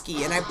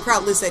Iganowski, and I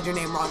probably said your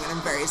name wrong and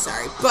I'm very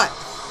sorry, but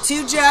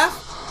to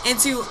Jeff and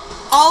to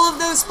all of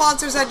those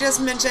sponsors I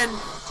just mentioned,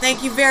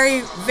 thank you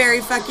very,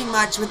 very fucking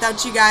much.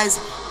 Without you guys,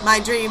 my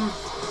dream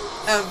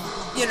of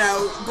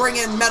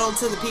bringing metal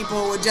to the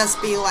people would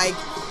just be like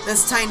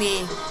this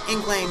tiny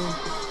inkling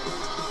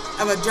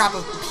of a drop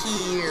of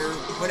pee or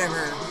whatever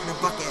in a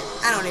bucket.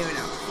 I don't even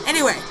know.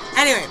 Anyway,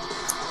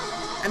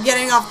 I'm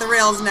getting off the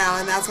rails now,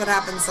 and that's what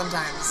happens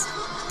sometimes.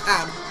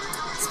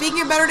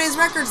 Speaking of Better Days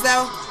Records,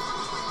 though,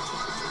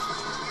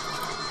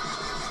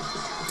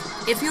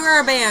 if you are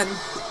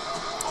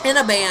in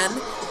a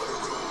band,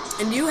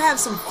 and you have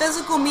some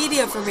physical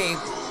media for me,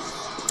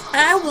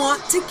 I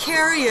want to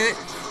carry it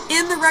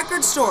in the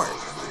record store,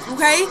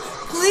 okay?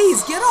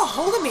 Please get a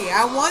hold of me.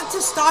 I want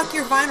to stock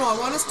your vinyl. I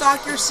want to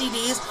stock your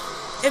CDs.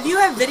 If you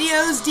have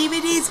videos,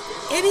 DVDs,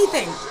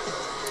 anything,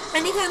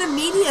 any kind of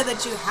media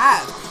that you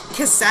have,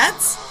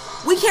 cassettes,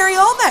 we carry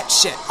all that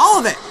shit, all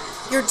of it.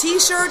 Your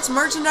t-shirts,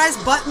 merchandise,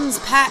 buttons,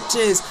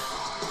 patches,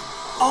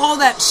 all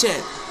that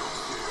shit.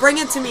 Bring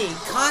it to me.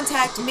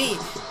 Contact me.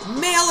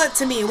 Mail it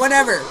to me.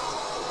 Whatever.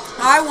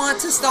 I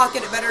want to stock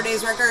it at Better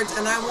Days Records,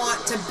 and I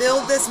want to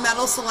build this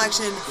metal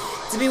selection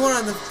to be one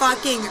of the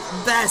fucking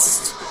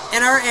best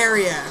in our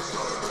area.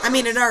 I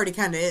mean, it already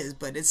kind of is,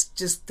 but it's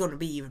just going to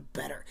be even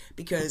better.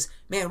 Because,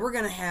 man, we're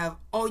going to have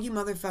all you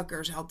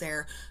motherfuckers out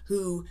there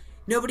who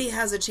nobody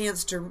has a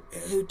chance to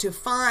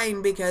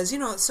find, because,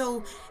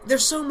 so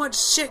there's so much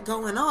shit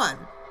going on.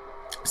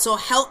 So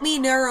help me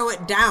narrow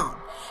it down.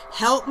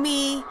 Help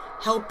me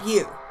help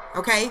you.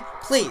 Okay?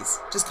 Please,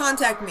 just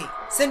contact me.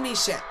 Send me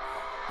shit.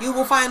 You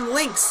will find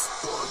links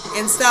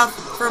and stuff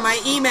for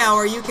my email,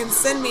 or you can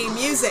send me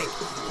music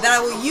that I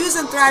will use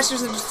in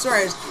Thrashers and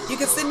Destroyers. You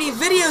can send me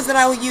videos that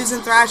I will use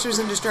in Thrashers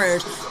and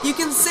Destroyers. You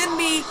can send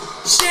me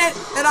shit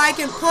that I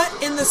can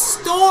put in the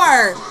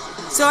store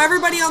so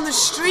everybody on the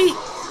street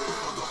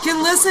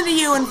can listen to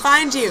you and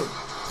find you.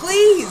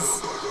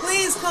 Please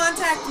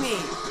contact me.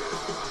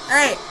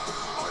 Alright,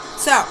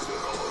 so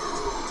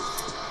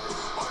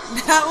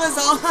that was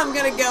all I'm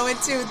going to go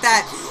into with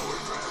that.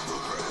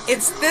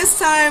 It's this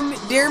time,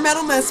 dear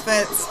Metal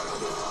Misfits,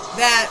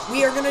 that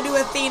we are going to do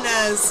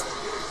Athena's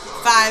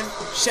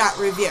 5-shot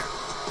review.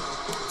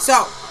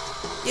 So,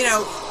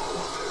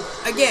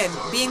 again,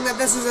 being that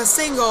this is a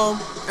single,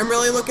 I'm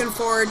really looking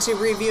forward to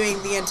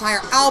reviewing the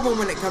entire album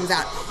when it comes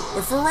out.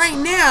 But for right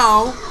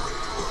now,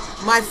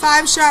 my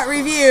 5-shot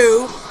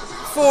review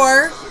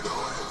for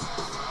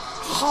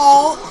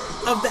Hall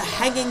of the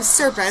Hanging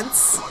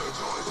Serpents.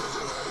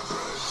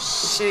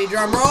 Shitty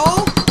drum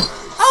roll.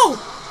 Oh,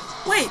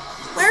 wait.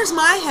 Where's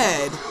my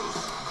head?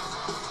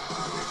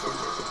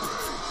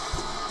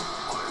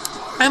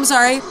 I'm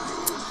sorry.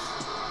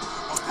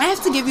 I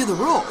have to give you the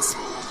rules.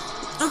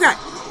 Okay.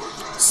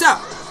 So,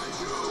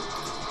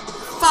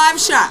 5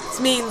 shots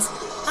means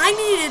I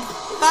needed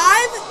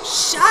 5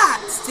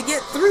 shots to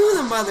get through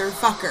the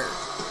motherfucker.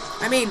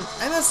 I mean,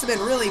 I must have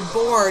been really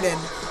bored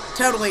and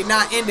totally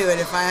not into it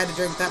if I had to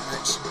drink that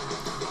much.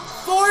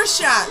 4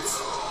 shots.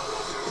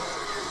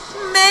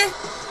 Meh.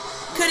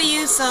 Could've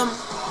used some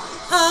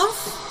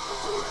oomph.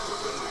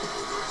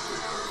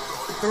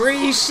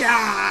 3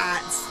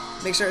 shots.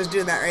 Make sure I was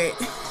doing that right.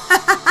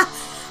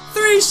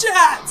 3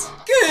 shots.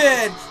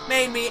 Good.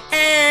 Made me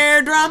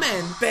air drum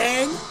and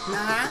bang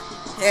my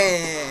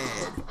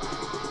head.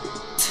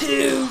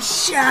 2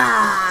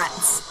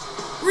 shots.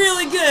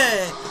 Really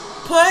good.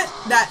 put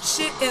that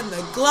shit in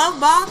the glove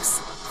box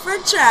for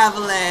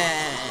traveling.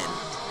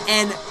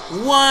 And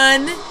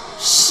one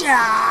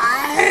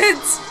shot.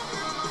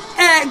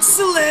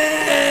 Excellent.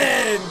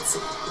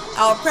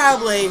 I'll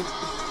probably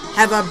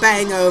have a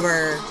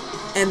bangover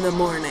in the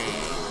morning.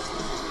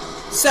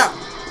 So,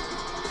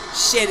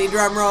 shitty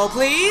drum roll,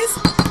 please.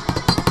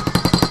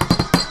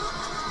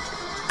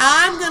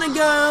 I'm gonna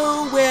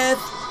go with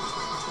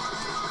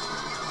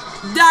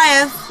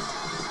Dieth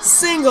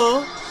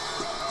single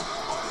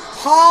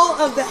Hall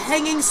of the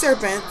Hanging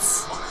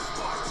Serpents.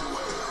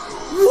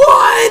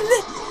 One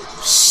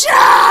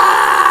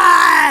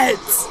shot!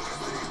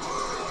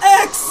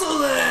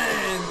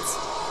 Excellent!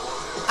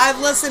 I've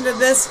listened to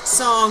this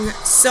song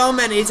so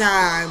many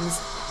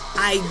times.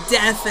 I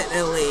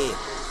definitely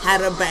had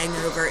a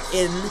bangover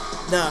in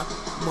the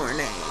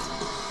morning.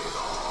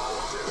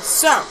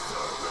 So,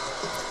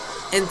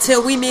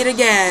 until we meet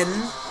again,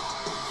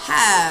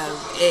 have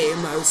a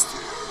most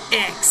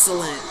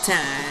excellent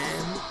time.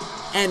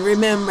 And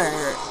remember,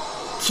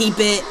 keep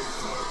it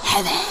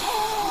heavy.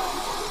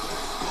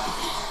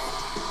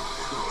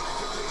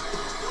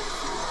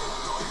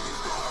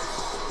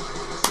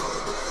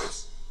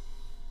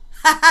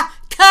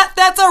 Cut,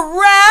 that's a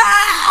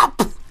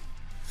wrap!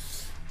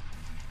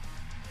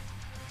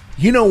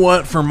 You know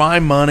what? For my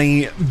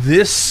money,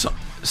 this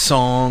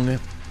song,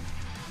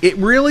 it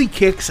really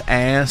kicks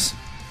ass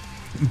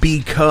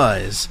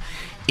because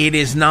it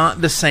is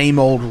not the same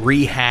old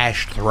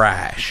rehashed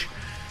thrash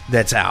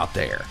that's out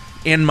there,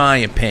 in my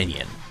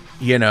opinion.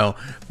 You know,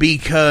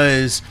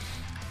 because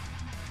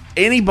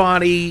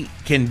anybody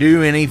can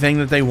do anything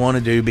that they want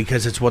to do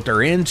because it's what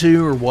they're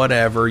into or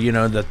whatever. You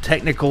know, the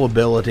technical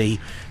ability,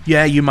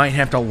 yeah, you might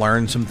have to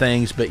learn some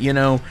things, but you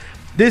know,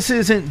 this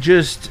isn't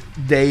just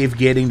Dave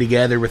getting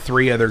together with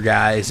three other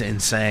guys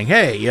and saying,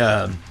 hey,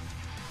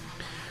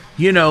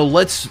 you know,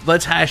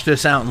 let's hash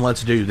this out and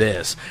let's do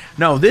this.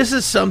 No, this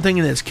is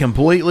something that's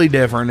completely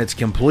different. It's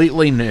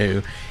completely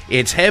new.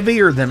 It's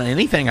heavier than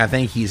anything I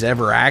think he's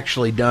ever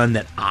actually done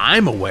that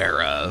I'm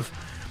aware of.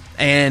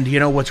 And, you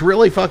know, what's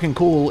really fucking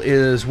cool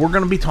is we're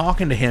going to be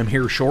talking to him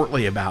here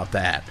shortly about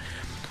that.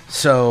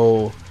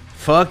 So,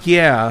 fuck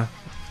yeah.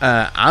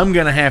 I'm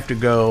going to have to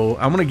go.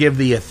 I'm going to give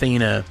the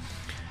Athena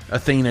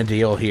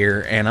deal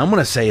here, and I'm going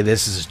to say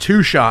this is a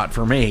 2-shot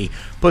for me.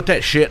 Put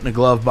that shit in the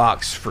glove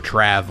box for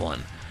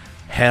traveling.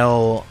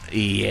 Hell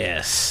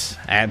yes.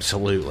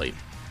 Absolutely.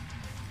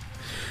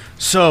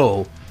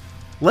 So,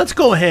 let's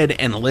go ahead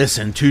and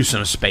listen to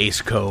some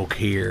Space Coke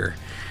here.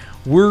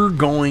 We're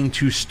going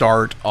to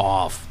start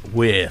off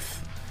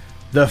with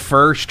the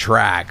first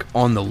track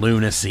on the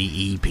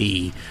Lunacy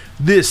EP.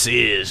 This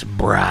is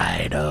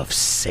Bride of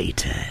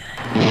Satan.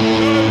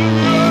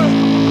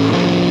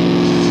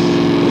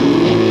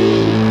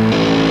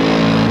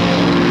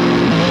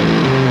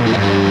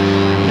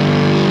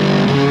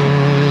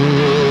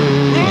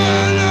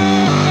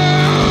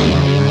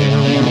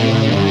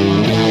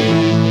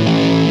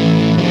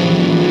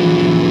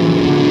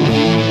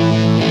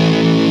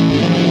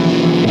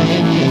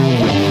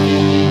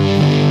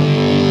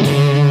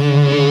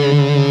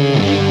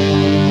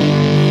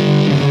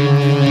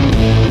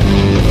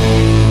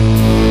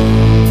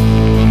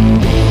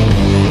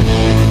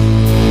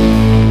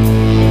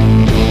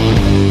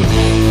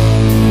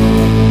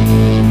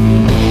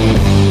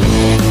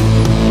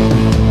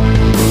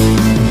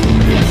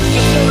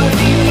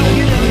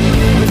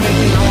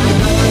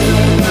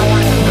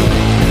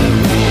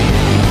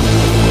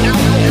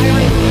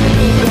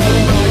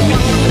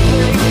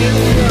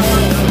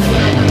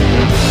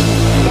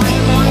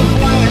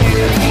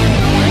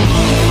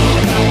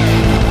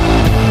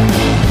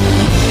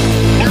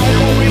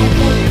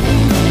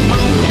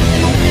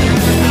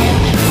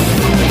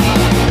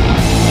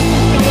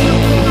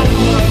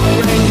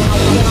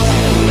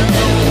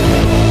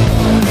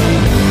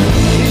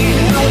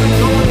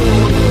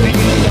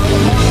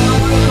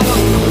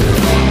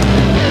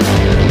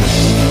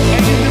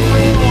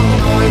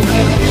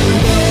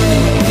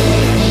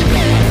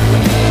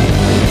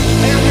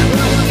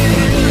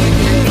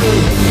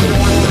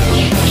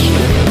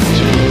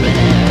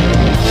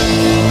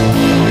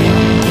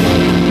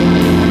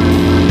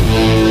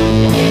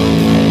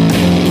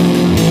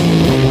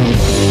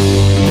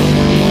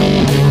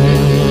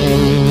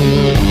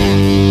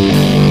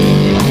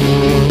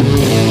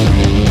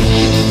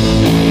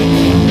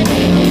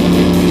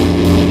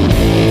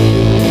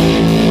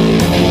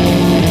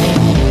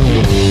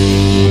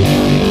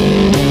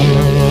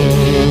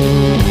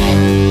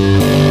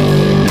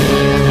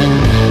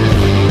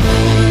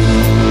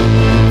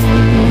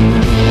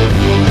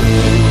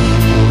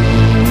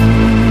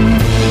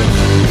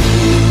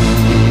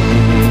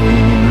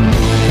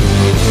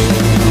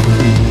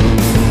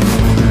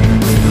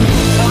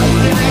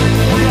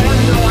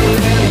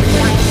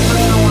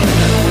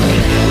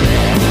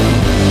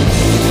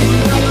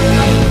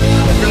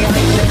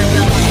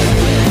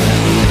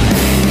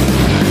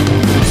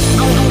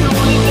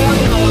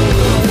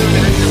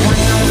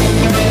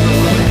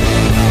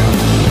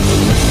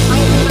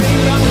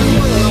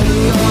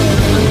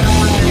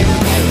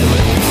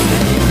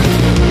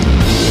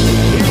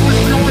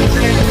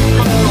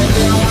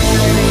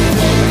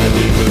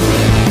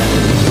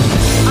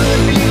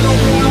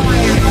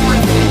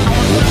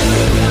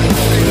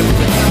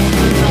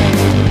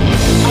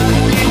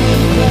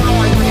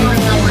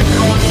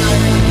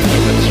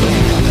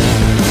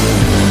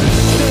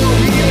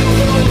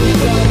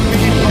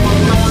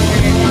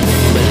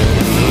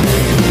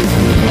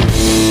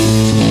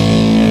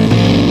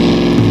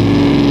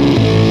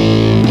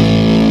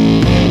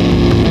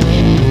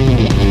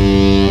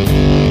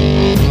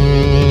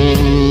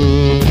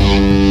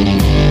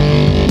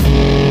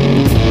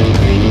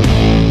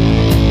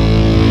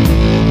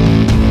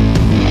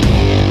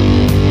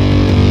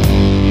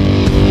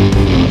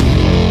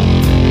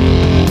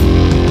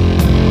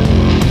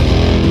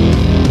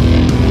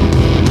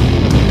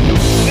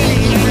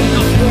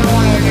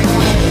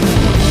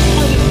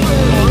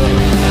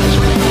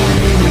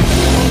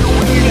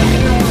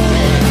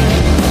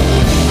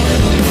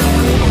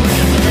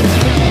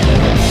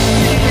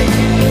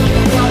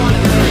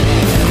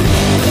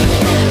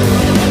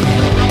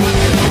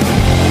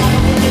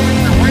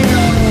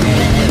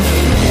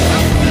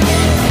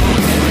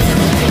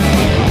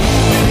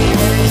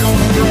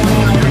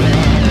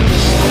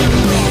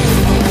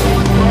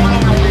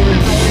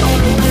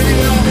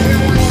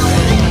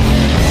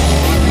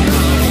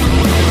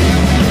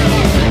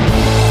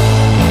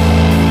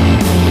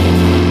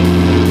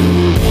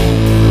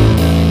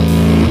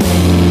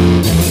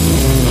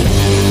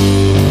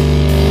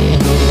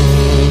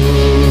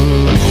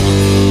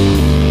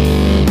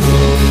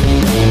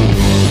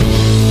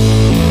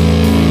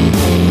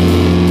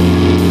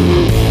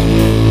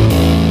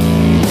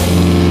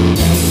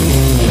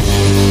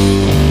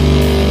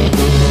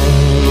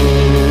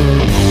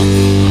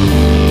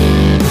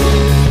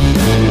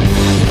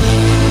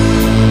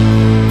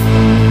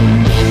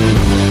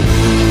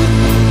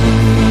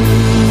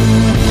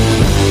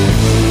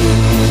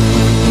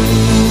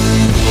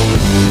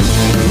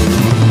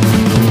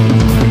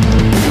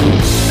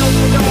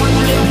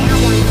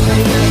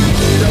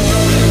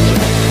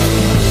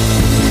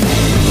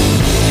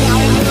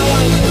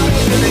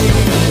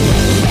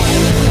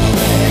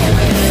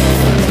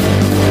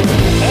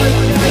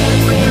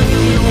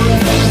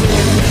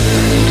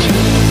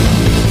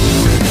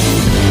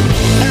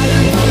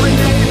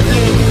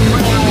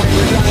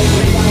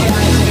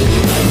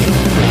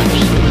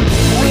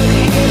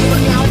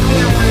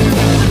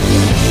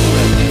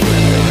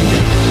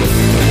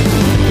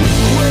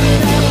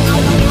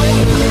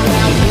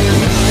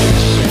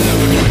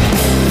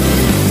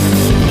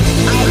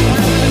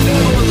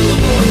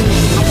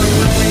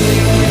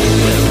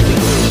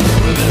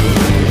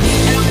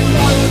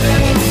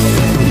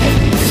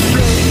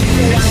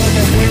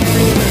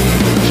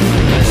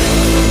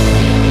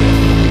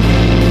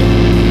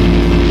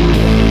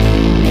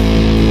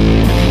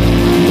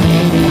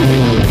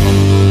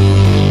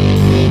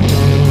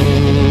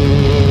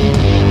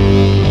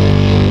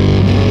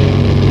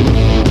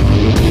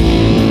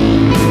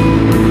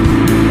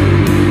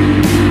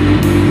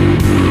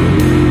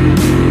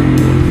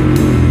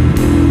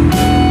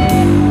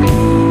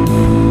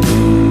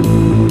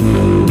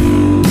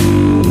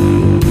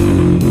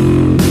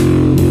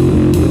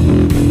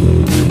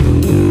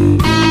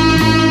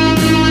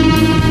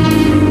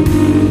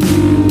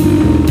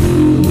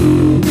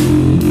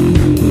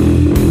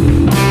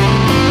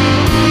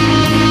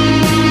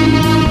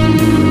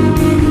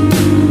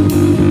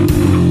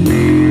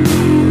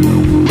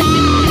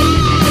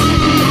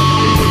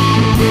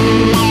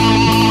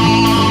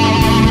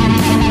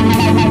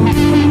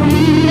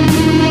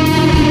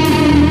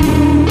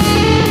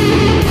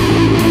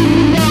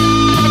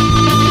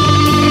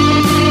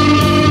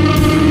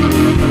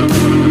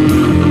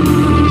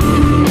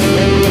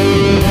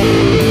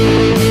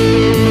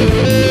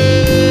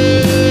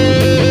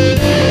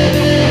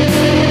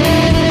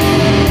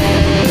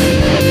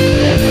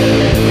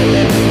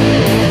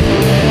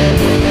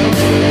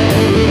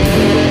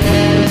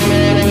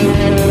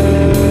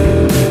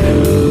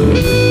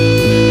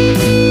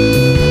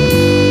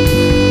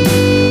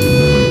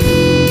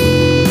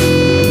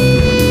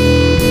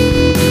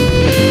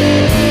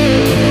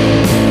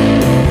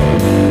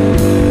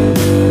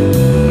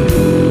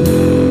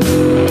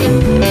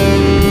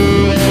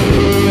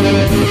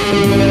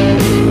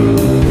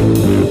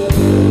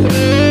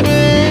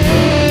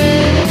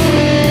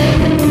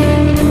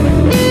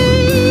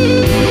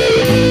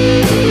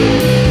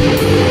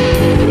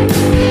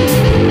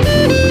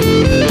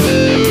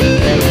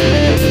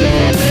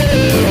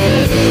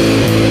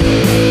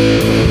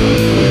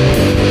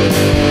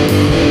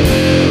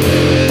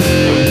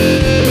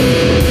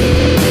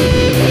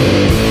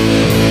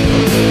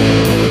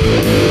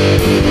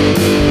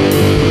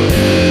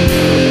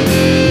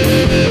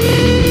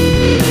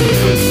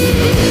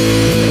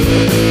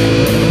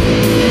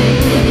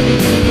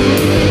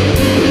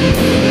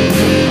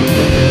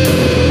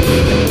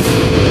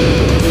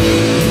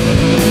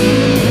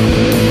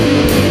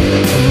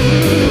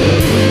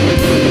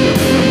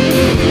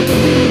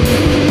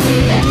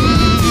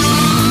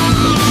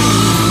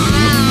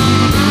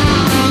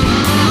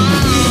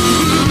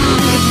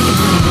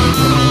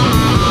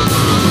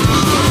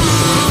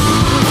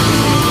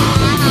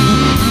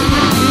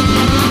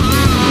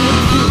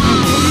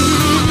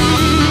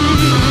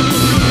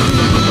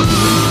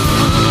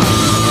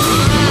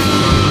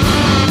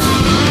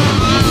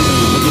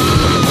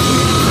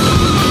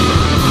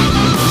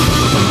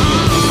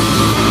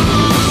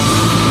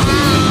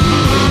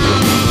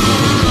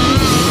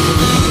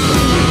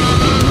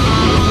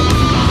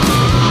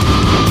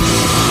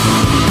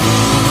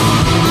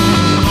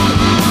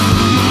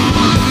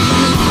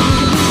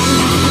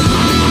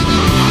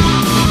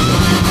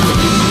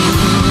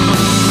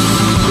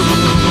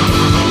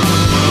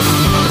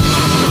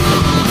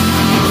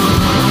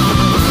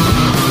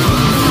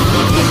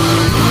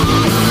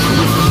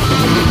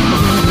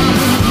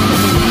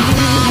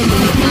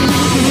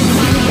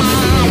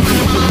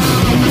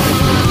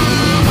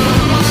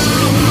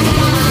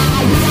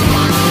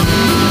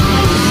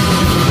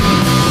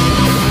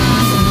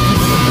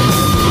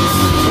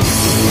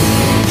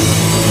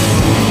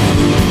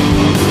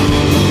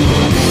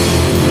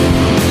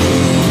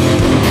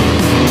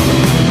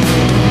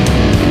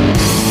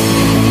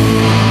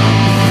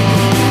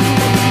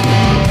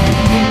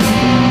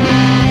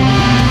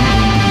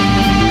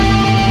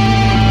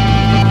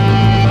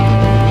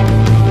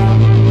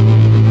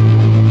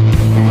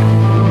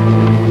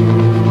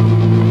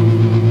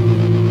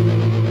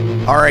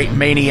 right,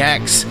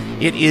 Maniacs,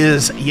 it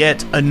is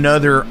yet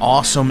another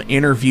awesome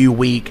interview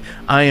week.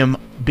 I am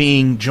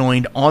being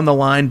joined on the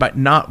line by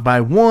not by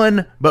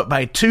one, but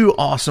by two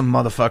awesome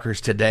motherfuckers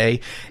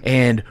today,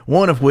 and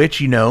one of which,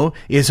 you know,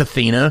 is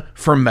Athena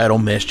from Metal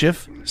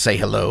Mischief. Say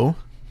hello.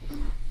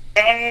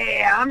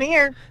 Hey, I'm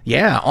here.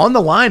 Yeah, on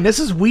the line. This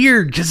is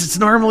weird because it's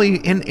normally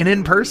an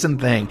in-person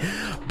thing,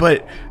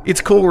 but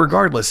it's cool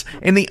regardless.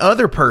 And the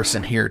other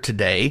person here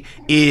today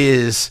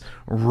is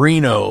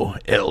Reno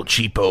El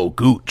Cheapo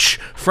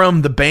Gooch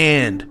from the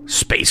band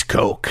Space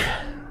Coke.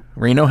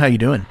 Reno, how you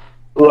doing?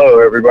 Hello,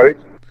 everybody.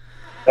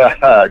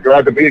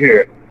 Glad to be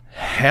here.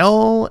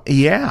 Hell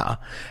yeah.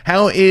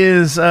 How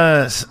is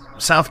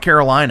South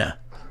Carolina?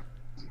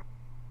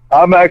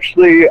 I'm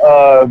actually,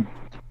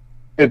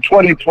 in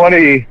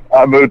 2020,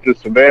 I moved to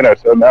Savannah,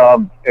 so now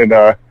I'm in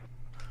the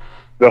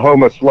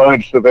home of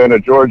sludge, Savannah,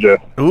 Georgia.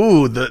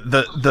 Ooh,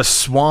 the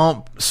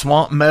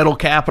swamp metal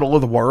capital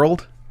of the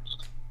world?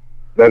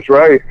 That's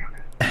right.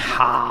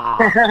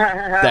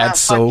 That's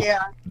so...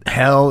 Yeah.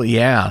 Hell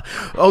yeah.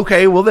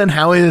 Okay, well then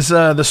how is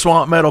the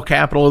swamp metal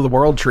capital of the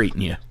world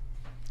treating you?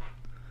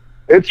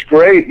 It's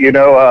great. You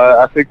know,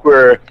 I think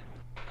we're,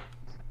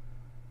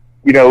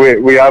 you know,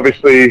 we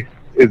obviously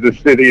is a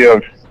city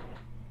of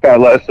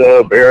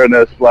Palessa,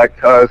 Baroness, Black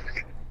Tusk,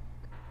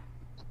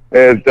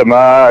 and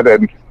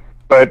Damad,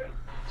 but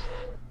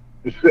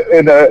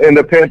in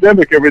the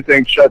pandemic,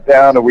 everything shut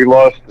down, and we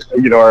lost,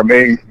 you know, our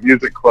main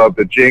music club,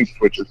 the Jinx,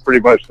 which is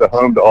pretty much the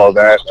home to all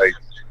that. Like,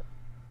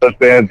 those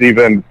bands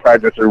even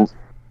practice to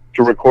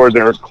record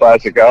their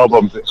classic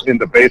albums in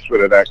the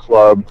basement of that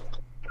club.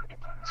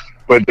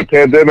 But the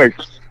pandemic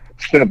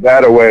sent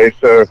that away,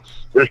 so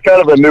there's kind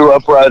of a new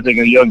uprising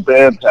of young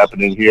bands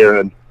happening here,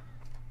 and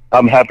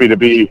I'm happy to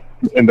be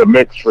in the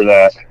mix for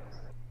that.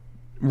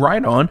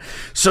 Right on.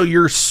 So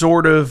you're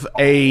sort of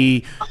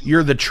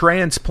you're the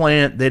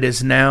transplant that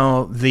is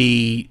now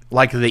the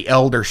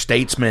elder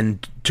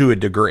statesman to a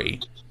degree.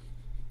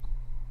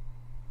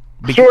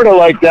 Sort of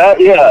like that,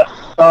 yeah.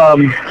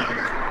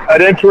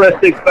 An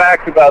interesting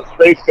fact about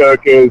Space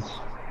Coke is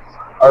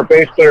our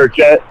bass player,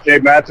 Jay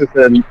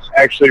Matheson,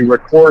 actually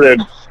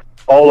recorded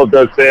all of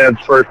those bands'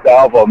 first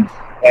albums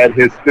at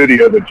his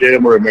studio, the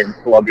Jam Room in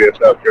Columbia,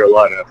 South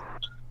Carolina.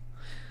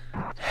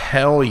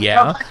 Hell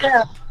yeah. Oh,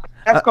 yeah.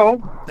 That's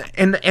cool.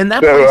 And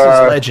that place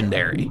is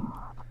legendary.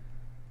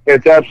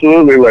 It's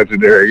absolutely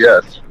legendary,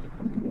 yes.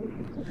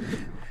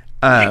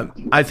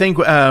 I think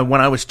when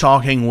I was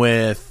talking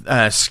with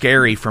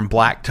Scary from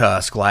Black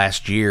Tusk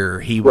last year,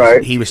 he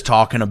was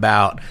talking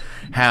about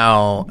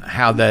how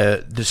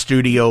the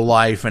studio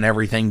life and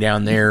everything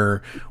down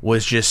there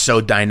was just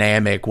so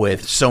dynamic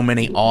with so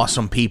many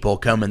awesome people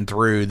coming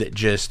through that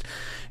just,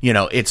 you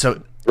know, it's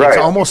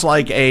almost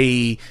like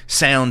a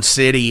Sound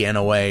City in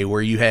a way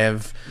where you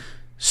have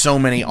so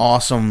many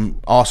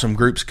awesome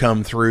groups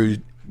come through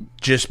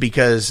just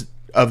because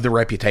of the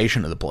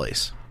reputation of the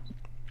place.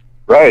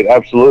 Right,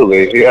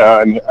 absolutely.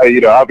 Yeah, and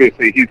you know,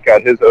 obviously he's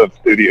got his own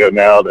studio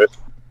now that's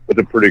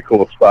a pretty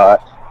cool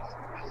spot.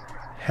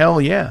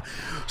 Hell yeah.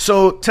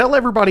 So tell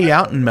everybody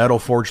out in Metal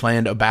Forge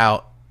Land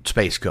about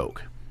Space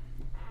Coke.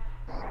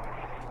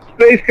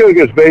 Space Coke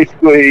is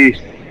basically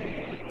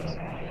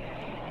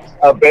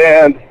a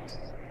band.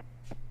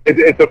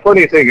 It's a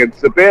funny thing.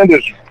 The band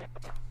is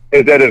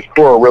at its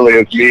core really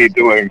is me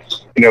doing,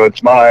 you know,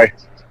 it's my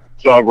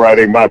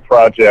songwriting, my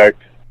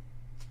project.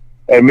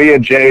 And me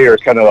and Jay are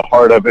kind of the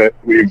heart of it.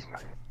 We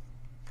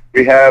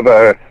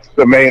have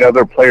some main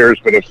other players,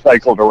 but have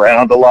cycled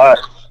around a lot,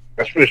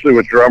 especially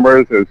with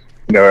drummers, as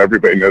you know,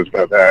 everybody knows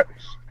about that.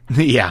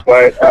 Yeah.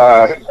 But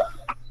I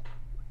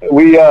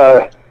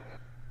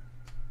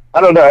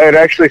don't know. It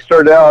actually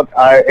started out,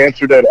 I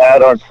answered an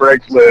ad on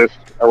Craigslist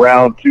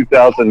around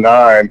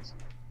 2009,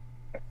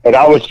 and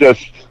I was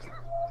just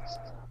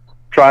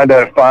trying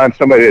to find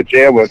somebody to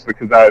jam with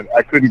because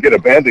I couldn't get a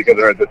band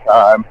together at the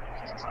time.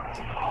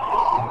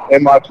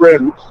 And my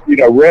friend, you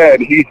know, Red,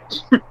 he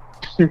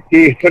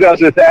put out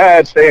this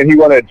ad saying he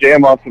wanted to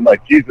jam on some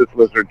like Jesus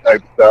Lizard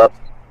type stuff.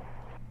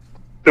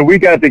 So we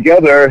got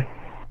together,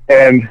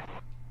 and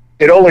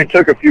it only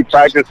took a few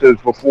practices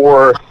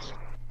before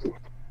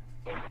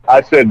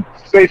I said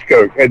Space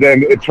Coke, and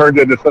then it turned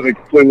into something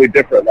completely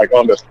different, like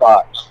on the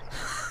spot.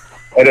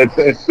 And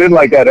it's been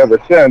like that ever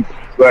since.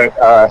 But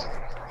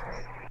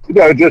you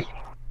know, just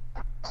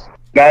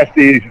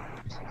nasty,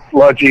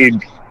 sludgy,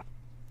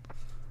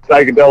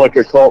 psychedelic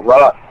occult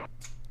rock.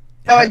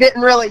 So it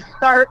didn't really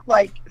start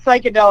like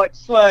psychedelic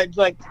sludge,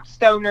 like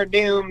stoner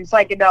doom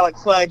psychedelic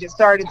sludge. It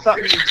started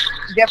something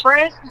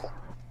different.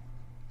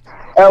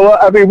 Well,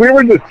 I mean, we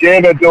were just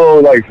jamming to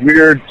like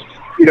weird,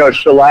 you know,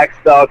 shellac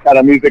style kind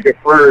of music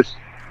at first,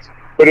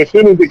 but as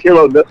soon as it came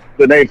out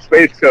the name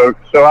Space Coke,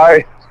 so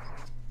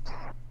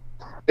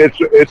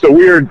it's a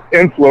weird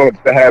influence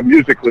to have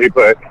musically,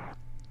 but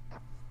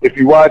if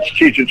you watch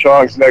Cheech and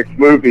Chong's next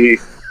movie.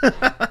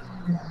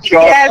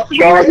 Yes, we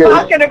were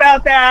talking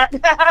about that.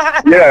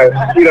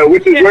 Yeah, you know,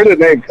 which is where the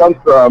name comes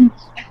from.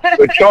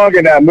 But Chong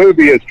in that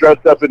movie is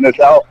dressed up in this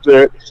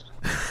outfit,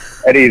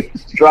 and he's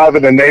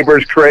driving the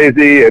neighbors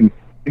crazy, and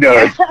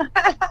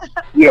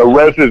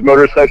revs his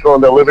motorcycle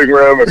in the living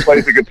room and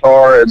plays the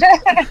guitar and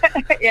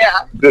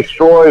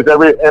destroys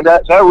and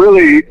that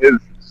really is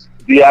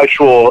the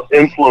actual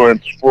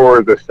influence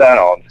for the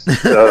sound.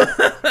 So,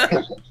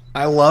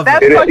 I love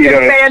That's it. fucking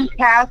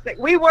fantastic.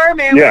 We were,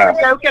 man. We were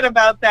joking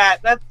about that.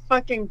 That's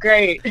fucking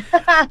great.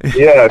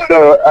 Yeah,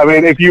 so, I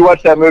mean, if you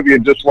watch that movie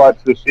and just watch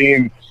the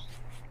scene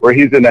where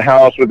he's in the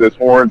house with his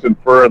horns and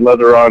fur and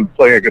leather on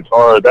playing a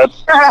guitar,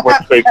 that's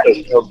what Space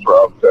Ghost comes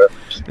from. So.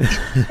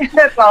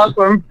 That's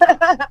awesome.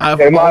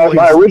 And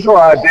my original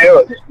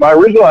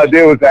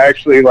idea was to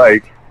actually,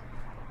 like,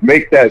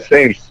 make that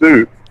same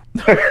suit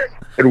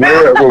and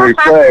wear it when we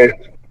play.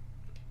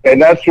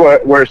 And that's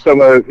where some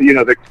of,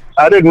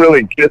 I didn't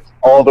really get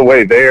all the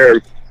way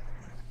there,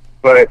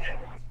 but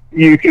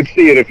you could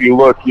see it if you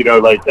look,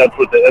 like that's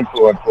what the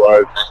influence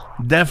was.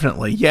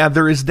 Definitely. Yeah,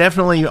 there is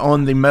definitely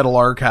on the Metal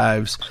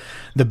Archives,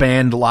 the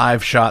band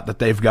live shot that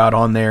they've got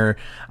on there.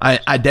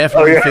 I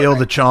definitely feel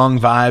the Chong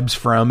vibes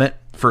from it,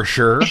 for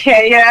sure.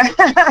 Yeah.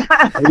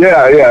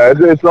 Yeah,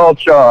 it's all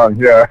Chong,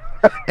 yeah.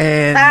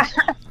 And,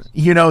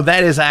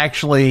 that is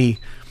actually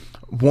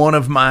one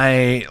of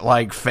my,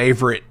 like,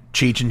 favorite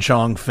Cheech and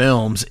Chong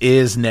films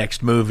is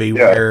Next Movie,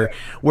 where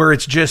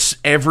it's just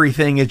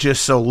everything is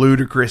just so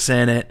ludicrous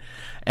in it,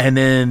 and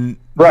then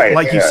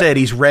you said,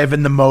 he's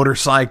revving the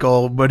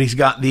motorcycle, but he's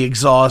got the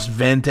exhaust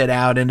vented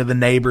out into the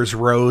neighbor's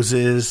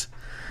roses,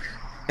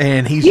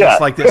 and he's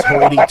just like this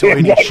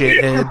hoity-toity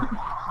shithead.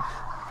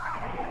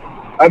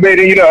 I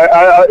mean,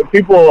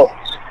 people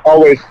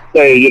always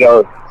say,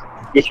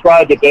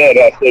 describe the band.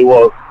 I say,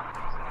 well,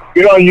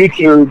 get on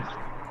YouTube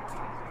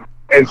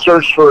and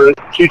search for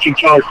Cheech and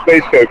Chong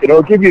Space Coke, and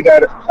it'll give you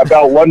that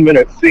about 1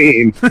 minute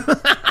scene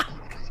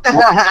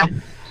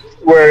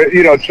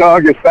where,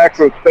 Chong gets back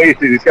from space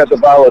and he's got the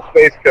bottle of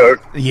Space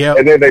Coke,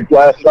 and then they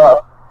blast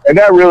off. And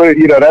that really,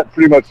 that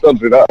pretty much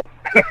sums it up.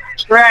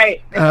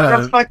 Right.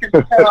 That's fucking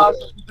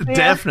awesome.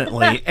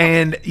 Definitely.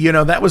 And,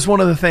 that was one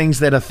of the things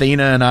that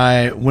Athena and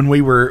I, when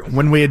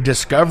we had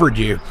discovered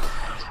you,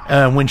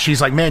 when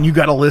she's like, man, you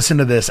got to listen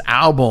to this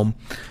album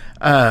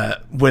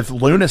with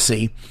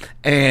Lunacy,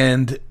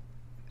 and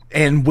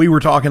we were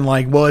talking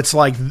like, well, it's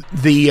like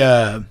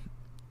the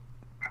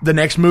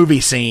Next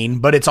Movie scene,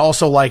 but it's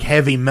also like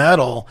heavy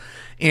metal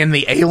in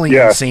the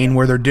Alien scene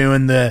where they're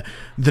doing the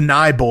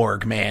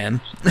Nyborg,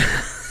 man.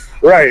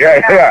 Right,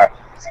 yeah.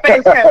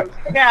 Space Coast,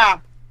 yeah.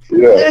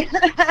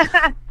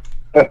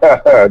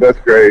 That's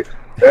great.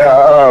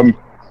 Yeah,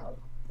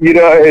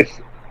 it's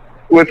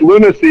with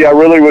Lunacy, I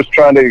really was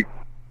trying to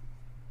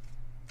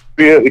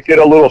get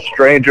a little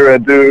stranger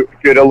and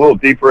get a little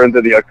deeper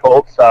into the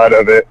occult side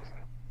of it.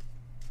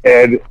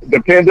 And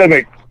the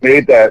pandemic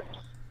made that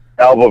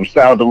album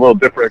sound a little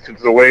different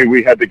because the way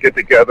we had to get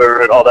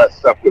together and all that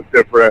stuff was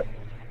different.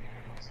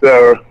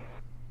 So,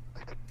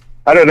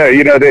 I don't know,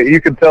 that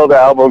you can tell the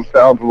album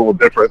sounds a little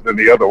different than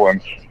the other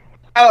ones.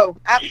 Oh,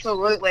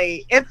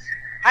 absolutely.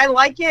 I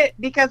like it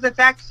because it's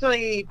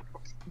actually,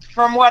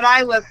 from what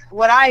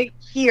I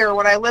hear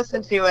when I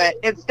listen to it,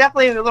 it's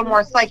definitely a little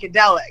more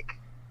psychedelic.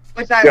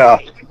 Which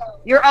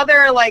your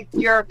other, like,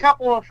 your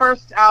couple of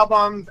first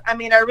albums, I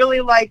mean, I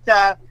really liked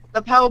The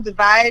Pale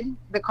Divide,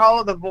 The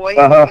Call of the Void.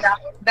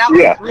 That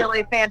was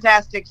really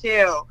fantastic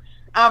too.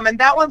 And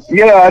that one's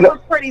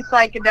pretty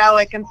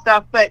psychedelic and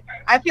stuff, but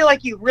I feel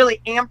like you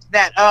really amped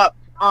that up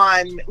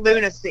on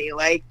Lunacy.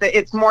 Like,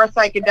 it's more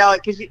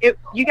psychedelic because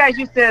you guys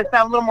used to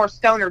sound a little more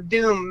stoner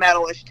doom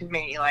metalish to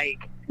me.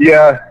 Like,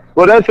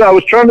 well, I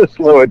was trying to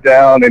slow it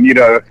down, and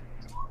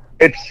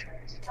it's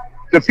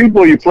the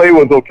people you play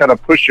with will kind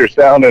of push your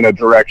sound in a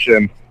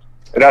direction,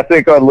 and I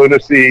think on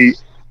Lunacy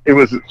it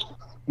was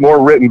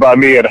more written by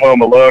me at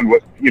home alone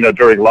with,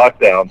 during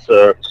lockdown.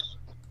 So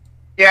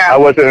I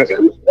wasn't,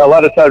 a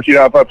lot of times,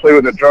 if I play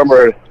with a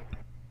drummer,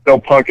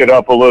 they'll punk it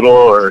up a little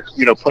or,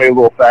 play a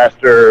little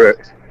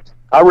faster.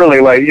 I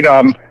really like,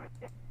 I'm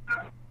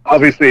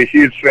obviously a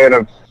huge fan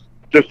of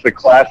just the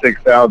classic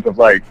sounds of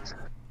like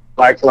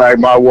Black Flag,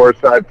 My War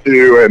Side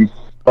 2 and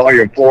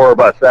Volume 4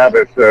 by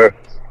Sabbath. So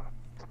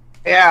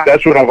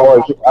that's what I've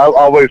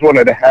always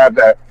wanted to have,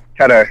 that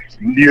kind of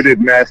muted,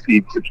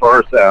 nasty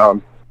guitar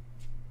sound.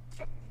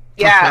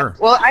 Yeah, sure.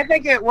 Well, I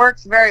think it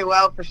works very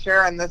well for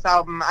sure in this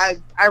album.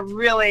 I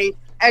really,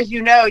 as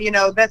you know,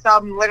 this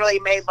album literally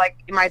made like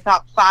my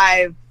top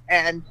 5,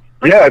 and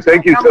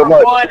thank you so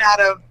much. 1 out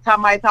of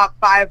my top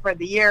 5 for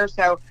the year.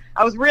 So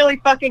I was really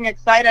fucking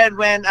excited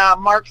when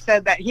Mark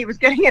said that he was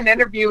getting an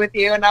interview with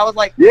you, and I was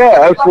like,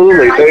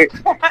 absolutely.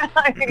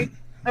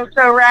 That's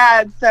so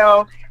rad.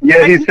 So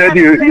he said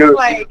you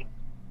like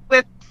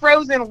with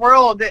Frozen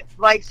World,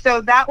 like,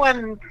 so that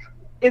one.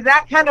 Is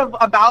that kind of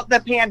about the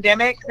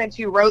pandemic, since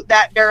you wrote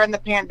that during the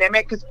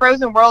pandemic? Because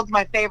Frozen World's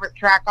my favorite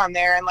track on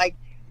there. And, like,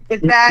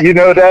 is that...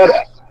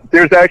 that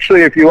there's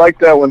actually, if you like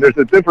that one, there's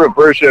a different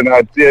version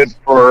I did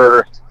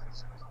for...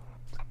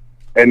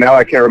 And now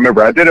I can't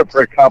remember. I did it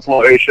for a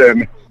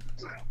compilation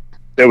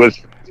that was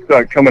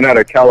coming out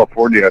of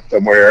California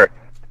somewhere.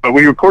 But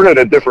we recorded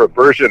a different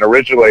version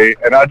originally,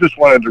 and I just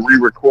wanted to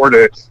re-record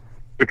it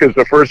because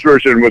the first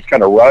version was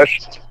kind of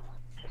rushed.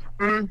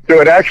 So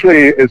it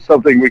actually is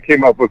something we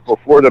came up with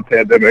before the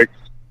pandemic.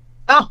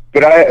 Oh.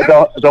 But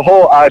the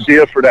whole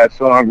idea for that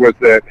song was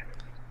that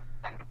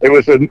it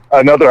was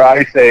another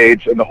ice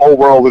age, and the whole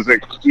world was,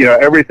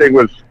 everything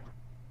was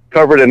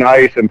covered in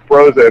ice and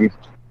frozen,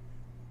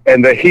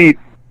 and the heat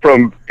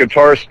from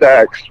guitar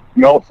stacks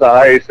melts the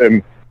ice,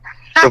 and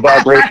the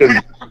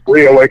vibrations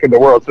reawaken the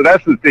world. So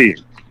that's the theme.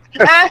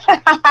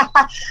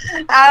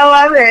 I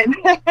love it.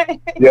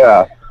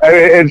 Yeah.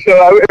 And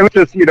so it was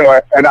just,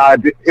 an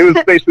idea. It was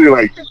basically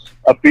like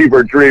a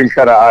fever dream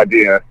kind of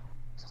idea.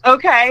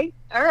 Okay.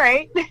 All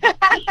right.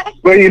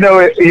 But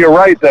you're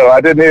right though. I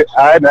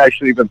hadn't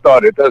actually even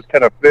thought it does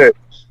kind of fit,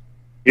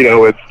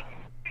 with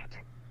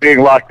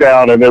being locked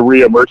down and then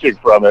re-emerging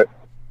from it.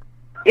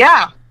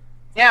 Yeah.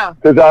 Yeah.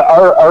 Because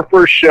our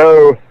first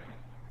show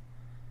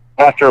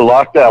after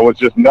lockdown was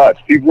just nuts.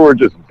 People were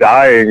just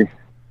dying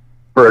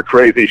for a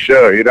crazy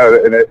show, and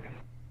the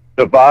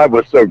vibe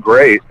was so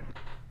great.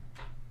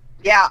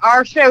 Yeah,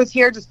 our shows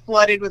here just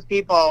flooded with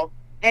people.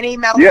 Any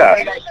metal show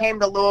that came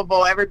to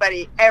Louisville,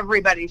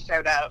 everybody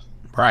showed up.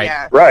 Right.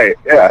 Yeah. Right.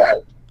 Yeah.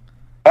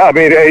 I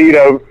mean,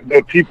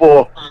 the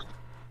people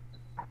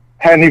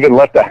hadn't even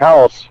left the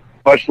house,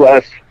 much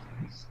less,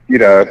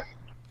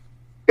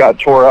 got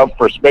tore up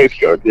for Space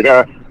Coke.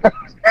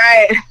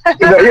 Right.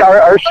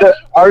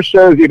 Our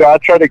shows, I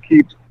try to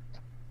keep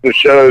the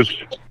shows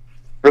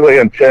really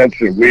intense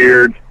and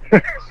weird.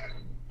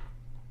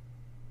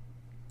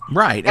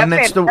 Right, and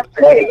that's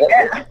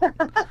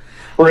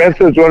For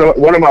instance,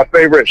 one of my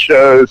favorite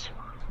shows,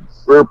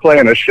 we were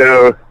playing a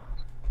show,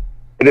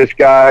 and this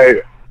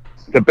guy,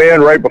 the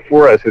band right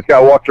before us, this guy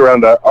walked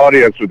around the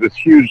audience with this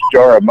huge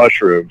jar of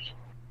mushrooms,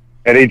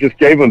 and he just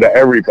gave them to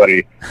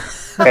everybody.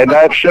 And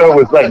that show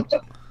was like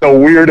the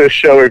weirdest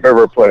show we've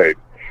ever played.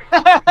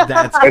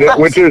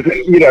 Which is,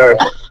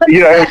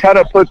 it kind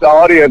of puts the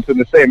audience in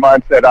the same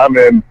mindset I'm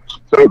in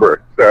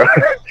sober. So.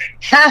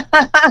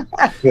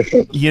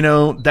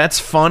 That's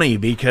funny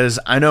because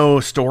I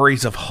know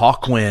stories of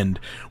Hawkwind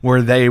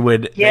where they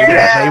would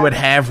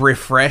have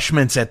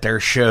refreshments at their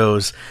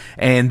shows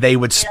and they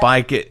would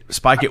spike it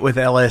with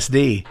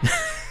LSD.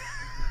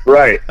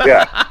 Right.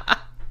 Yeah.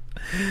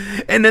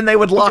 And then they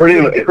would lock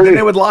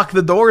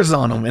the doors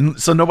on them, and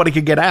so nobody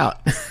could get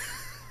out.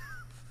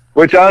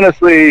 Which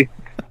honestly,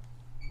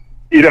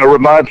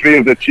 reminds me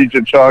of the Cheech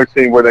and Chong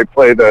scene where they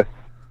play the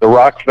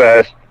rock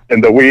fest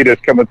and the weed is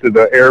coming through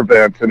the air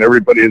vents and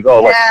everybody is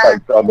all like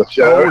psyched on the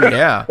show. Oh,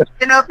 yeah.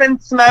 And up in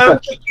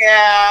smoke.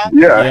 Yeah.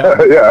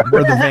 Yeah.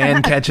 Where the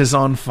van catches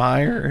on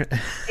fire.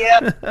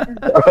 Yep.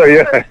 Oh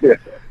yeah.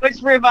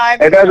 Which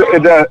revives. And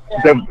the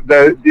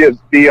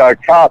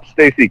cop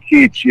Stacy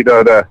Keach,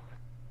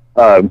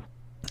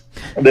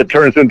 that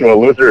turns into a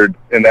lizard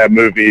in that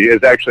movie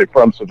is actually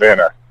from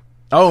Savannah.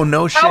 Oh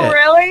no shit! Oh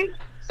really?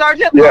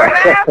 Sergeant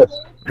Lardass?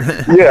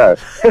 Yeah.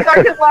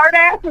 Sergeant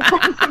Lardass?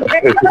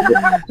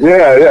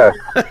 Yeah.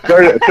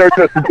 Sergeant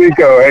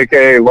Cinco,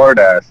 a.k.a.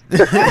 Lardass.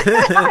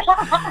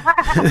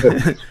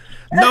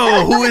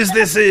 No, who is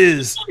this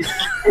is?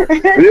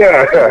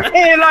 Yeah.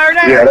 Hey,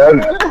 Lardass.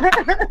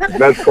 Yeah,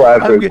 that's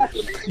classic.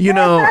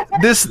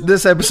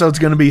 This episode's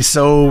gonna be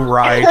so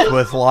ripe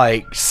with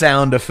like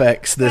sound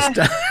effects this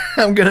time.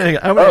 I'm gonna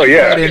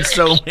add in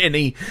so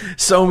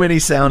many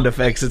sound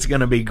effects. It's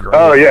gonna be great.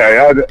 Oh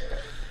yeah,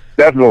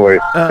 definitely.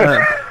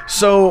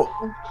 So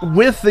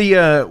with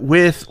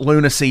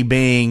Lunacy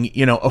being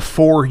a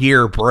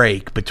 4-year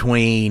break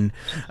between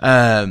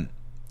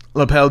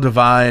Lapel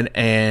Divide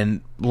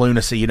and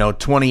Lunacy,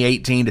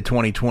 2018 to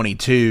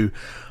 2022.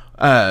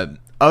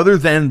 Other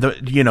than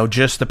the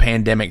just the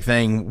pandemic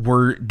thing,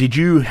 did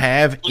you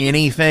have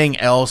anything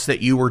else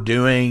that you were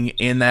doing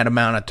in that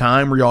amount of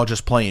time? Were y'all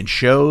just playing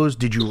shows?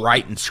 Did you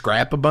write and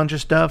scrap a bunch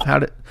of stuff?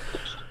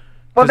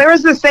 Well, there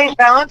was the St.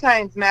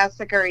 Valentine's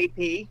Massacre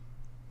EP.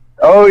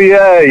 Oh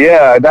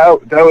yeah,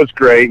 that was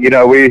great.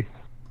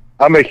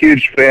 I'm a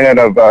huge fan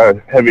of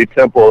Heavy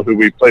Temple, who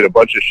we played a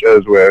bunch of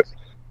shows with,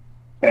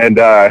 and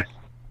I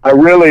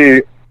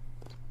really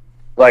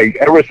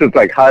ever since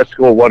high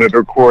school wanted to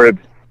record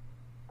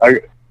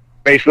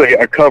basically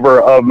a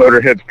cover of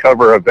Motorhead's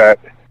cover of that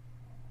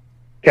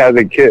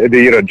Johnny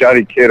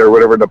Kidd or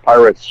whatever, the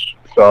Pirates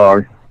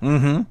song.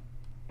 Mm-hmm.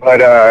 But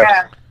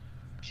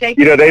they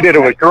did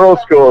it with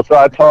Girls School, so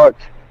I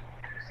talked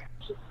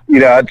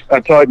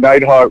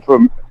Nighthawk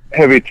from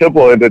Heavy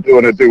Temple into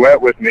doing a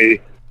duet with me,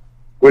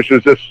 which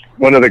was just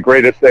one of the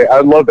greatest things.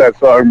 I love that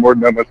song more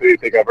than almost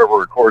anything I've ever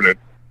recorded.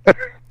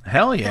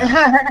 Hell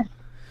yeah.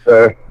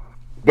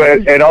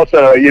 And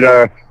also,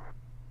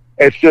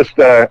 it's just,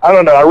 I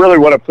don't know, I really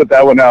want to put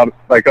that one out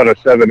on a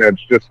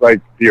 7-inch, just like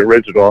the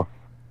original.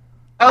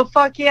 Oh,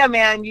 fuck yeah,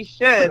 man, you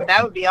should.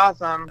 That would be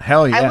awesome.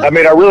 Hell yeah. I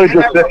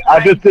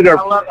just did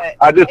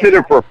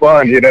it for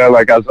fun, I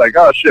was like,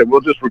 oh shit,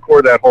 we'll just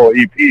record that whole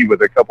EP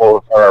with a couple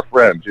of our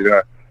friends,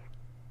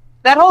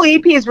 That whole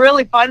EP is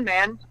really fun,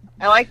 man.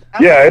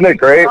 Isn't it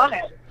great?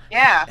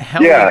 Yeah.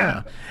 Hell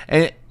yeah.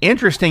 And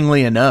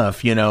interestingly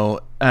enough, the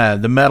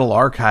Metal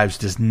Archives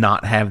does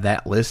not have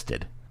that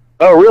listed.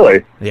 Oh,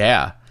 really?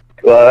 Yeah.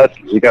 Well,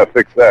 you got to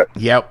fix that.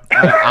 Yep,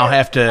 I'll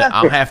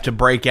have to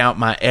break out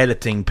my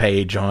editing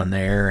page on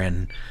there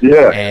and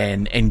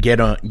get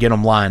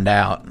them lined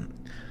out.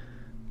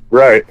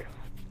 Right.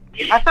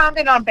 I found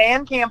it on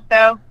Bandcamp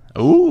though.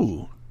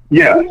 Ooh.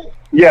 Yeah,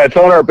 it's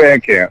on our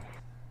Bandcamp.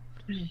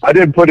 I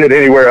didn't put it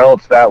anywhere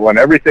else. That one,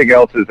 everything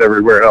else is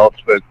everywhere else,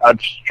 but I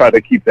just try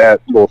to keep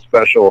that a little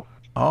special.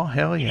 Oh,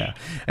 hell yeah.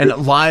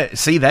 And live,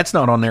 see, that's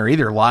not on there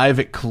either. Live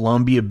at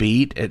Columbia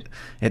Beat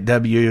at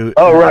W.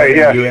 Oh, right,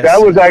 yeah. That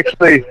was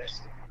actually,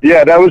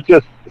 that was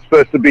just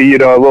supposed to be, a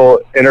little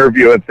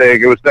interview and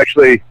thing. It was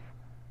actually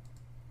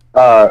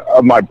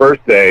on my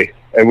birthday,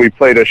 and we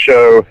played a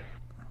show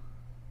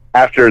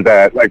after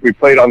that. Like, we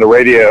played on the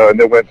radio and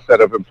then went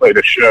set up and played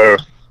a show.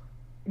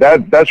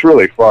 That's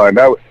really fun.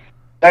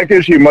 That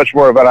gives you much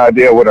more of an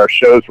idea what our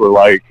shows were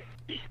like.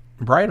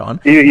 Right on.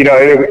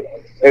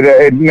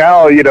 And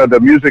now, the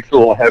music's a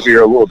little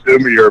heavier, a little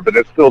doomier, but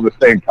it's still the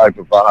same type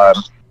of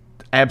vibe.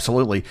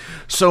 Absolutely.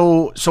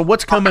 So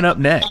what's coming up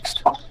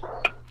next?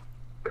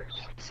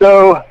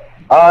 So,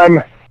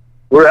 I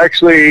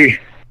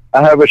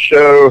have a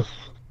show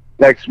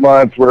next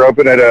month. We're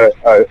opening a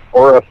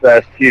Aura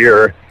Fest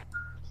here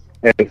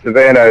in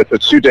Savannah. It's a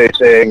 2-day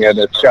thing, and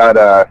it's got,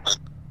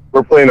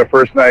 we're playing the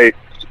first night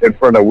in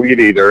front of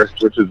Weed Eater,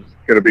 which is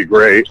going to be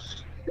great.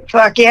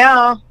 Fuck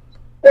yeah.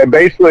 And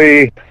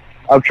basically,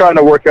 I'm trying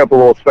to work up a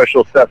little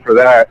special set for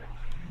that.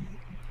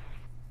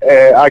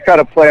 And I kind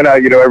of plan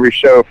out, every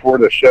show for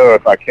the show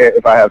if I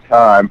have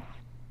time.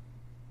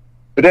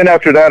 But then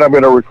after that, I'm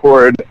going to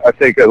record, I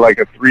think, a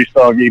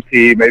 3-song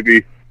EP,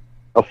 maybe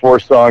a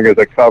 4-song as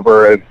a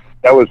cover. And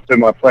that was been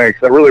my plan,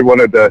 because I really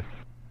wanted to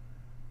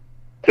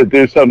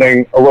do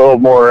something a little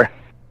more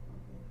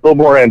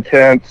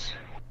intense,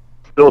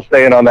 still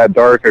staying on that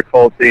dark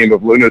occult theme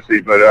of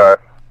lunacy, but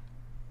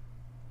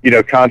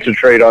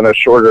concentrate on a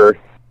shorter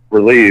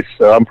release.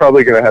 So I'm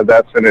probably going to have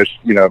that finished,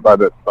 by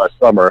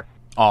summer.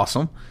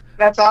 Awesome.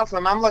 That's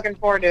awesome. I'm looking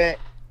forward to it.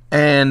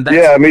 And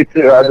yeah, me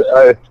too.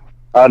 I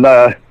don't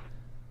know.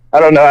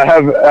 I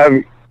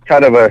have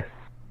kind of what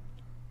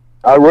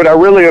I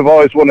really have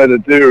always wanted to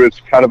do is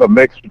kind of a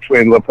mix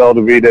between Lapel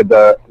de Vida and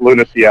the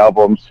Lunacy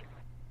albums.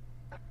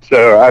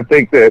 So I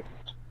think that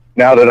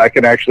now that I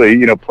can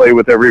actually, play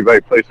with everybody,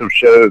 play some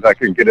shows, I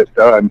can get it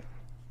done.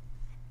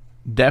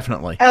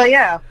 Definitely. Hell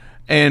yeah.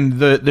 And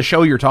the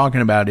show you're talking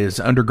about is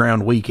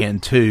Underground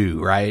Weekend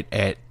 2, right?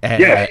 At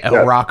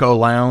El Rocco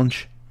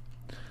Lounge.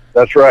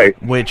 That's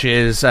right. Which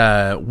is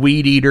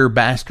Weed Eater,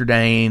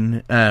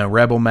 Bastardane,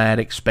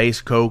 Rebelmatic,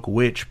 Space Coke,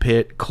 Witch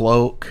Pit,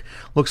 Cloak.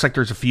 Looks like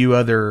there's a few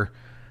other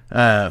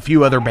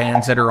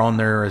bands that are on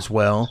there as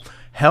well.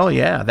 Hell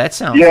yeah, that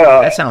sounds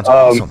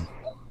awesome.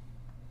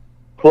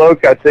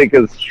 Cloak, I think,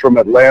 is from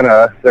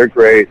Atlanta. They're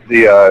great.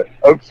 The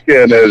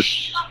Oakskin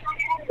is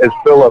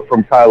Philip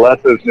from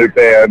Kylessa's new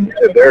band,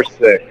 and they're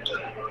sick.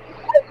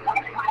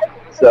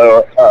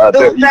 So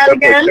you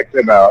definitely check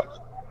them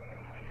out.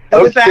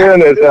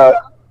 Oakskin is.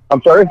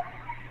 I'm sorry?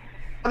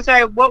 I'm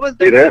sorry, what was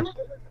the name?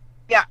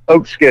 Yeah.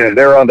 Oakskin.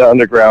 They're on the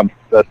Underground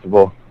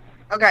Festival.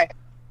 Okay.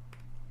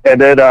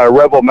 And then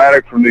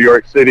Rebelmatic from New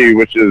York City,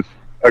 which is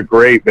a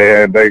great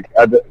band. They're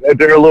a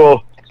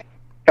little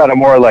kind of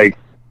more like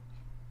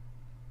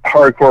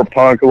hardcore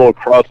punk, a little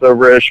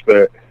crossover-ish,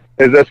 but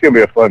that's going to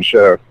be a fun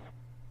show.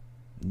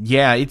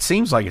 Yeah, it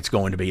seems like it's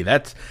going to be.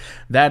 That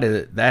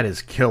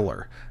is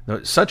killer.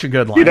 Such a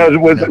good line. With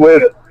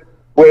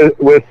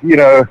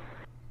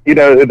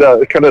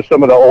the kind of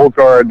some of the old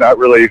guard not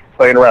really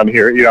playing around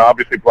here.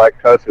 Obviously Black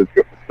Tusk is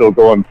still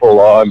going full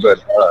on, but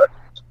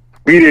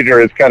Weed Eater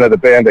is kind of the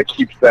band that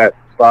keeps that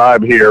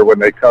vibe here when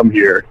they come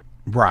here.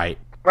 Right.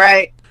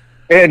 Right.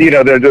 And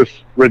they're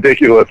just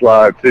ridiculous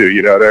live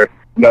too. They're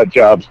nut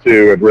jobs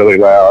too and really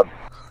loud.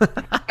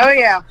 Oh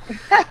yeah.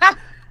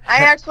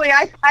 I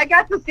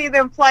got to see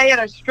them play at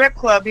a strip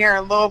club here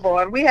in Louisville,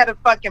 and we had a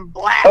fucking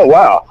blast. Oh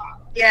wow.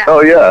 Yeah.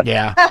 Oh yeah.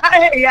 Yeah.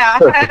 Yeah.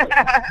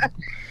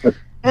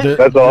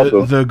 That's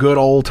awesome. The good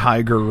old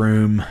Tiger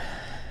Room.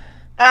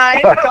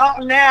 It's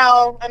gone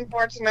now,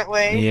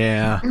 unfortunately.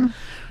 Yeah.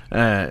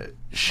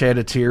 Shed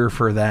a tear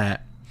for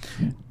that.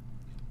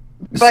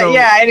 But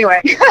yeah,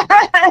 anyway.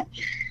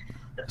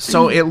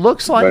 So it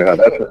looks like...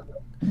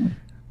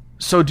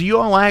 So do you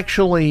all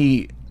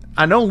actually...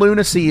 I know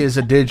Lunacy is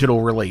a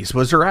digital release.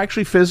 Was there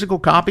actually physical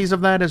copies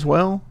of that as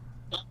well?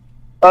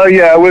 Oh,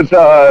 yeah. It was...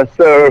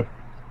 So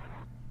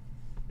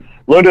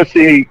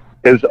Lunacy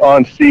is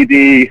on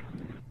CD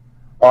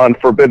on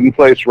Forbidden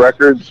Place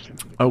Records,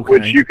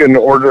 which you can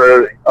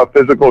order a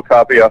physical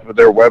copy off of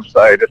their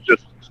website. It's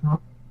just,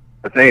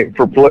 I think,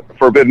 for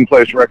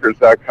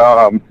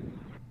forbiddenplacerecords.com.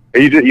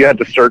 You had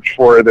to search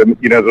for it, and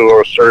the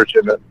little search,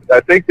 and I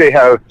think they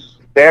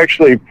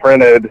actually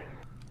printed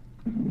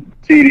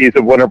CDs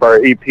of one of our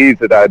EPs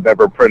that I'd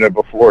never printed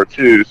before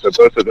too. So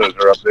both of those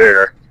are up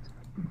there.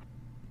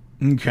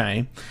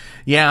 Okay.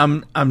 Yeah,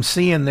 I'm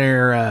seeing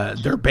their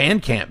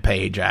Bandcamp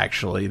page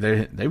actually.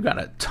 They've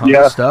got a ton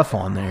of stuff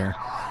on there,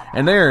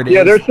 and there it is.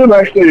 Yeah, there's some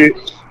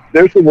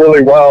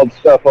really wild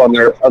stuff on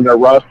their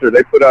roster.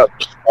 They put up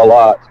a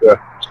lot. So.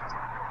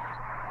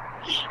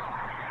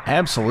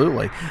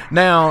 Absolutely.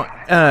 Now,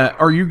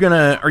 are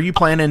you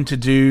planning to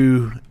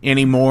do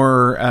any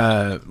more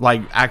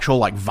actual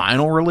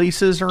vinyl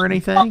releases or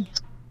anything?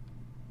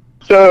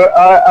 So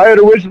I had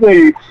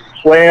originally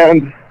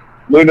planned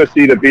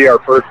Lunacy to be our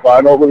first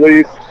vinyl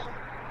release,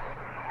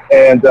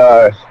 and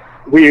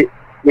we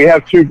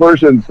have two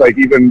versions,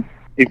 even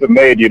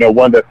made.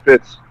 One that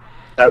fits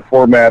that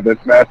format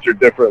that's mastered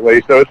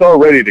differently, so it's all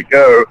ready to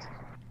go.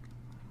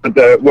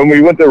 But when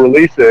we went to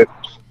release it,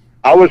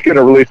 I was going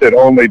to release it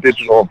only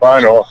digital and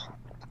vinyl,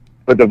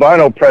 but the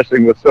vinyl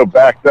pressing was so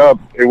backed up,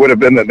 it would have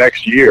been the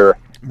next year.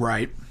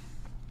 Right.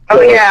 Oh,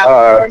 so,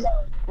 yeah.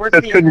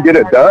 Just couldn't get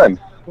it done.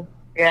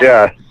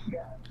 Yeah.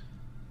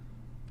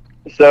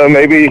 So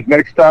maybe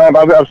next time,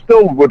 I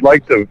still would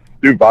like to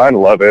do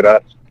vinyl of it.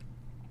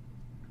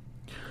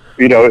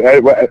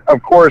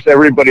 Of course,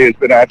 everybody has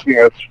been asking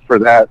us for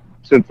that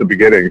since the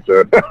beginning.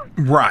 So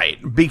right,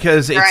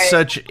 because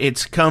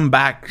it's come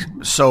back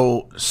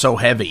so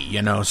heavy,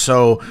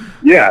 So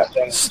yeah,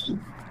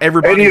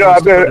 everybody. And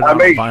I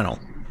make vinyl.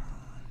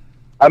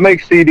 I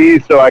make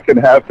CDs so I can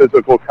have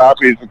physical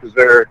copies because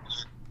they're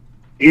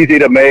easy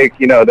to make.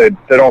 They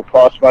don't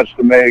cost much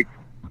to make,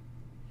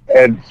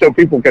 and so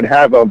people can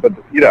have them. But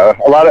a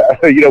lot of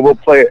we'll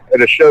play it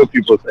at a show.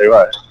 People say,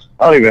 "Well,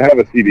 I don't even have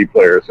a CD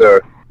player," so.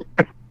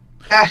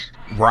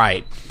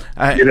 Right.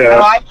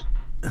 I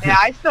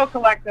still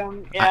collect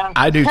them. Yeah,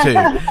 I do too,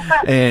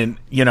 and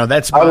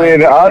that's.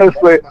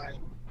 Honestly,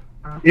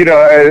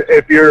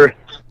 if you're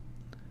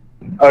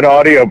an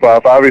audio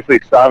buff, obviously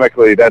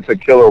sonically, that's a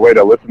killer way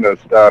to listen to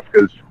stuff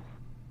because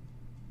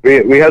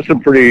we have some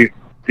pretty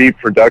deep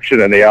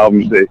production in the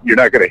albums that you're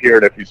not going to hear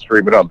it if you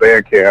stream it on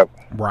Bandcamp.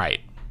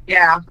 Right.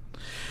 Yeah.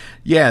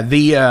 Yeah.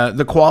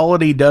 The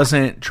quality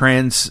doesn't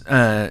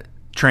transcend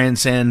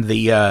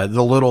the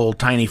little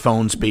tiny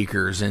phone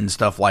speakers and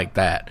stuff like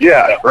that.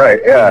 Yeah, right.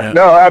 Yeah.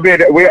 No,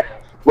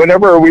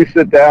 whenever we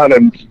sit down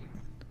and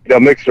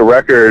mix a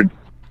record,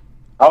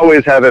 I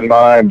always have in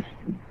mind,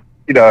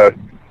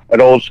 an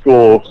old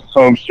school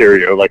home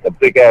stereo, like a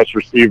big ass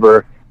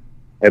receiver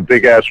and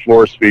big ass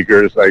floor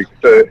speakers. I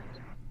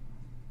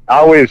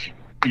always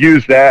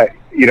use that.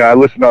 I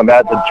listen on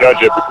that to judge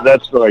it because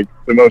that's the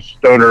most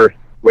stoner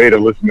way to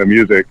listen to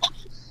music,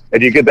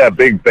 and you get that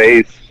big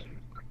bass.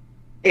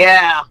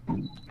 Yeah.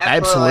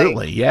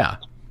 Absolutely. Yeah.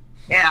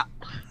 Yeah.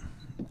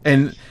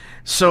 And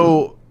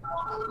so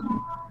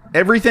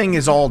everything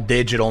is all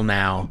digital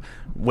now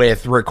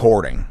with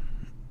recording.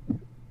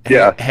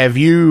 Yeah. Have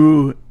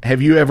you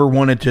ever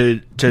wanted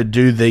to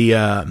do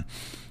the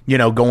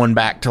going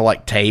back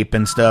to tape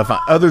and stuff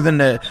other than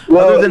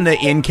the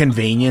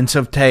inconvenience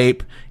of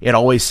tape? It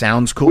always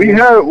sounds cool.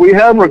 We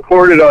have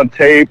recorded on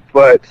tape,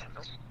 but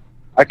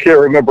I can't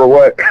remember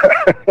what.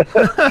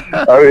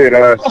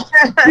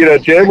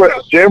 Jam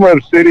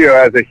Room Studio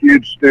has a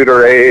huge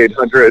Studer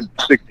A800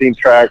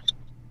 16-track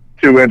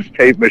 2-inch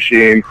tape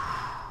machine.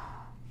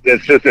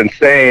 It's just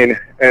insane,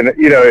 and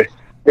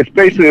it's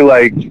basically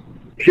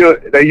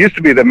that used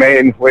to be the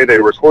main way they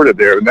recorded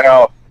there.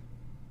 Now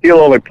he'll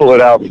only pull it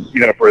out,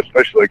 for a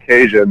special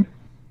occasion.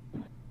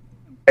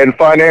 And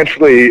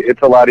financially,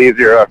 it's a lot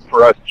easier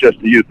for us just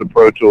to use the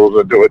Pro Tools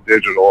and do it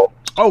digital.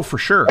 Oh, for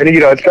sure. And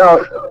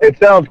it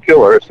sounds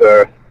killer.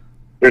 So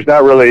you're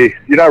not really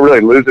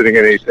losing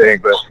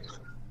anything, but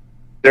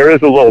there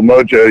is a little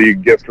mojo you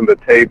can get from the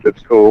tape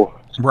that's cool.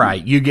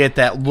 Right, you get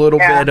that little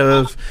bit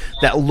of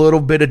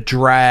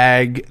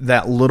drag,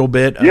 that little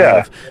bit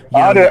of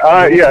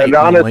and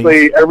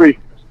honestly,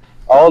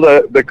 all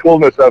the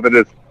coolness of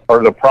it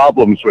are the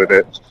problems with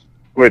it,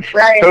 which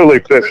totally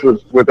fits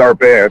with our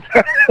band.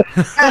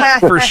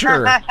 For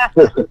sure.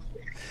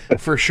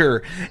 For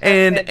sure.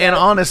 And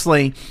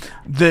honestly,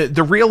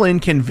 the real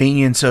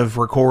inconvenience of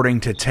recording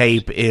to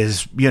tape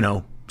is,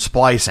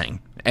 splicing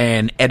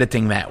and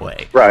editing that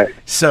way. Right.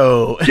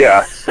 So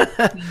yeah.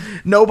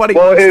 Nobody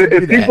wants to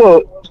do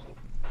that.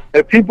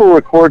 If people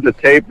record the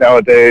tape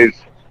nowadays,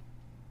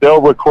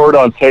 they'll record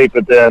on tape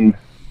and then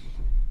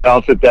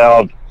bounce it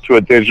down to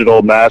a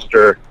digital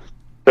master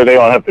so they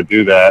don't have to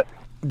do that.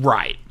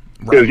 Right.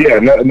 Because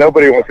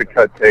nobody wants to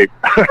cut tape.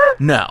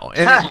 No,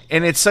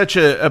 and it's such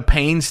a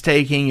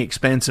painstaking,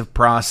 expensive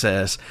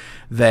process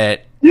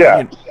that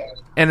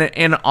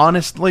and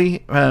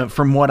honestly,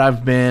 from what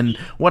I've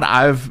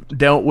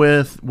dealt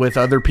with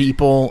other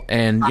people,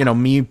 and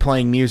me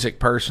playing music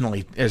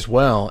personally as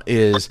well,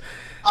 is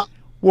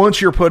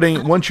once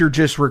you're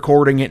just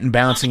recording it and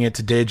bouncing it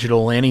to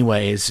digital,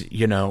 anyways,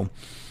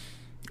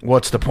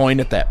 what's the point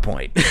at that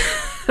point?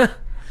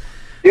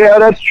 Yeah,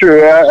 that's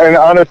true. And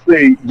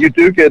honestly, you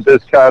do get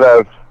this kind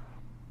of,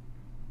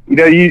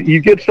 you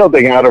get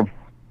something out of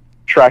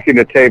tracking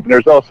the tape. And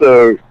there's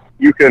also,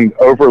 you can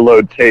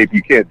overload tape.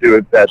 You can't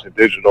do that to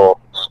digital.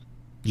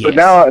 Yes.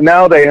 But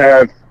now they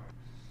have,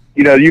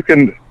 you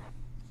can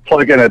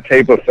plug in a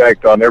tape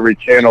effect on every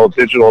channel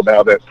digital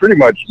now that pretty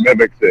much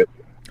mimics it.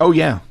 Oh,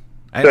 yeah.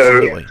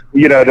 Absolutely. So,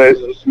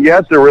 you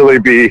have to really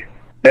be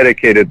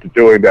dedicated to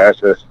doing that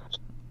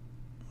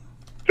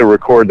to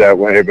record that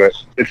way, but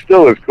it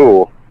still is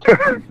cool.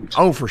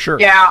 Oh, for sure.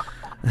 Yeah.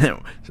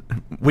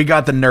 We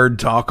got the nerd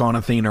talk on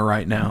Athena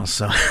right now,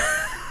 so.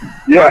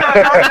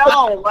 Yeah.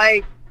 No,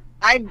 like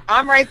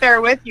I'm right there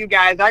with you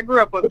guys. I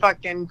grew up with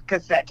fucking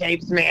cassette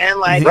tapes, man.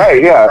 Like,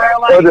 Right, yeah.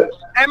 like,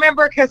 I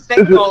remember cassette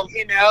singles,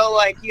 you know,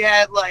 like you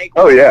had like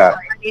Oh, yeah.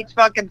 on each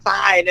fucking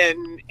side,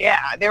 and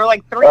yeah, they were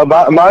like three.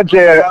 My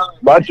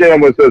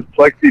jam was those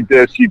flexi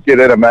discs you'd get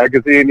in a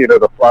magazine, you know,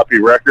 the floppy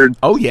record.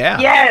 Oh, yeah.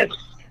 Yes.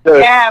 So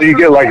Yeah. you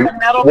get like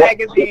metal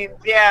magazines.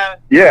 Yeah.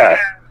 Yeah,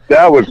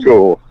 that was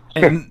cool.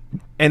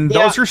 And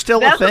those are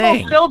still a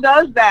thing. Decibel still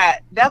does that.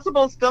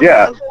 Decibel still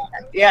Yeah. does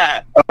that.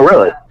 Yeah. Oh,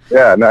 really?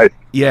 Yeah, nice.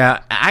 Yeah,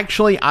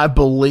 actually, I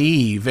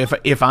believe,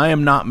 if I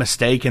am not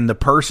mistaken, the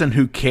person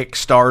who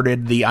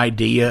kick-started the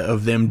idea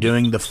of them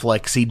doing the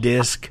flexi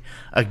disc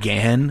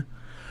again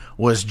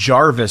was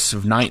Jarvis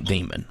of Night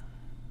Demon.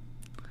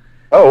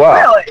 Oh,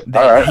 wow. Really?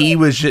 All right.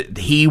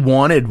 He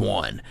wanted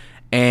one.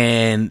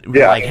 And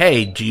we're like,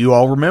 hey, do you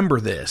all remember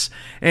this?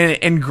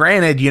 And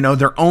granted, you know,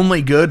 they're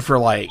only good for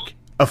like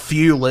a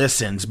few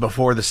listens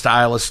before the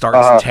stylus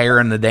starts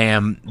tearing the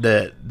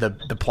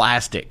the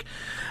plastic.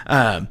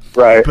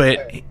 Right.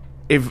 But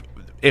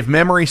if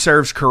memory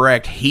serves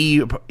correct,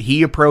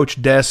 he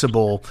approached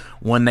Decibel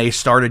when they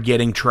started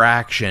getting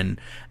traction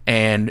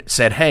and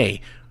said,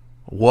 hey,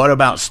 what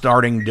about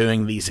starting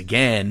doing these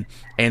again?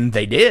 And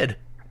they did.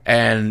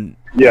 And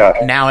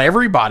now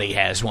everybody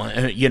has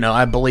one. You know,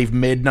 I believe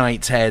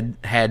Midnight's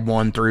had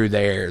one through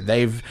there.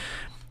 They've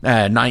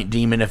Night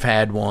Demon have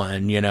had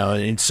one, you know,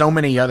 and so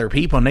many other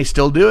people, and they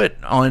still do it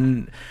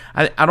on.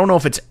 I don't know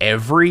if it's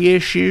every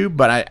issue,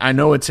 but I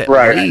know it's at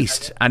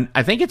least.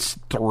 I think it's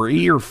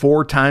 3 or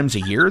 4 times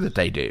a year that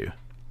they do.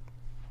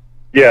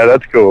 Yeah,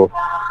 that's cool.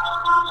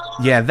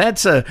 Yeah,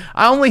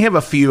 I only have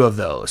a few of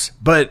those,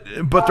 but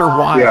they're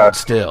wild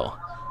still.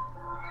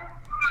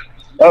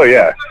 Oh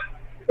yeah.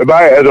 As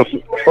a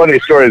funny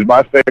story, is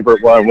my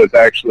favorite one was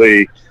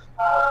actually.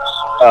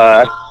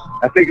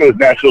 I think it was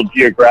National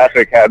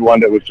Geographic had one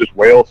that was just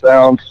whale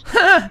sounds,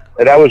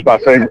 and that was my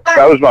favorite.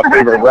 That was my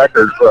favorite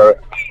record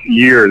for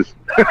years.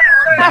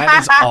 That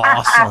is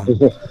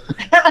awesome.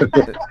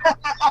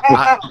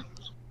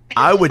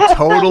 I would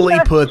totally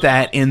put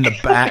that in the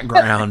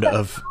background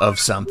of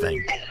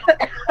something.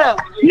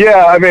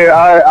 Yeah, I mean,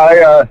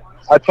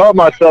 I taught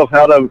myself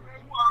how to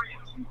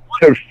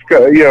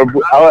you know,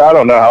 I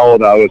don't know how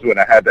old I was when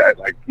I had that,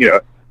 like, you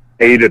know,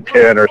 8 or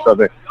 10 or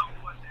something.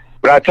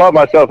 But I taught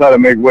myself how to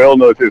make whale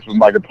noises with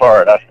my guitar,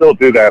 and I still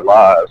do that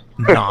live.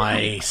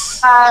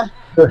 Nice.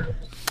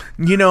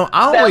 You know,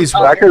 I always...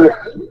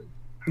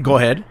 Go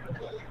ahead.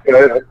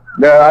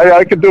 No,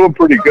 I can do them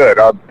pretty good.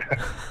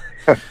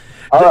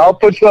 I'll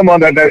put some on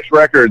that next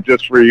record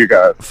just for you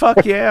guys.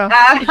 Fuck yeah.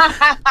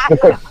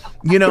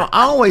 You know,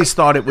 I always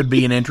thought it would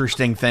be an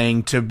interesting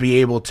thing to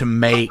be able to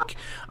make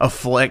a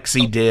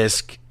flexi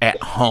disc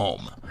at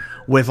home.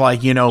 With,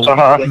 like, you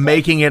know,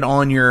 making it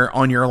on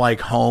your like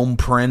home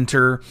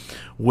printer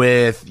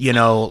with, you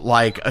know,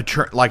 like a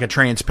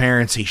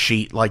transparency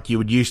sheet like you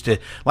would used to,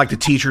 like the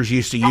teachers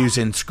used to use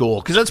in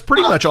school, because that's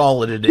pretty much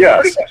all it is.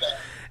 Yeah.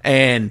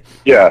 And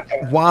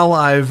while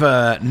I've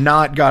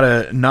not got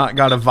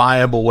a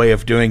viable way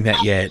of doing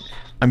that yet,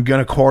 I'm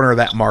gonna corner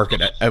that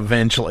market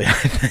eventually, I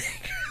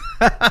think.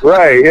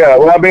 Right. Yeah.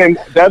 Well, I mean,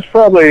 that's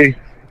probably,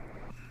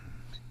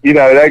 you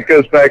know, that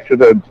goes back to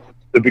the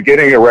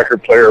beginning of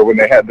record player when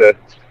they had the,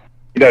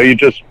 you know, you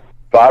just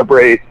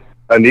vibrate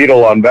a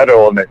needle on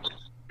metal and it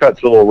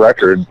cuts a little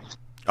record.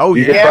 Oh,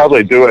 you could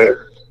probably do it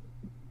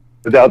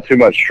without too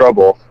much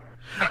trouble.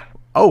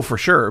 Oh, for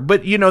sure.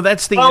 But, you know,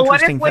 that's the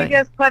interesting thing. What if we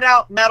just put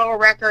out metal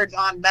records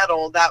on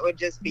metal? That would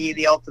just be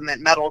the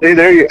ultimate metal. See,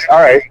 all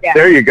right. Yeah.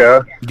 There you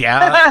go.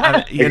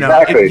 Yeah. You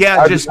exactly. know,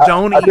 yeah, just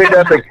don't. I think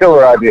that's a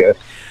killer idea.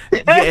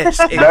 Yes,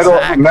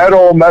 exactly.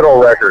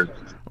 Metal records.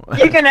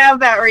 You can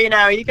have that,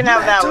 Reno. You can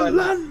have that one.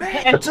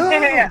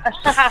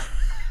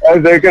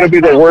 They're going to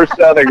be the worst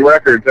sounding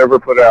records ever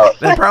put out.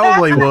 They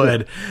probably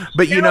would.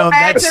 But, you know,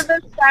 that's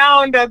the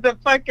sound of the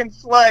fucking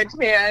sludge,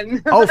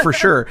 man. Oh, for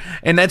sure.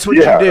 And that's what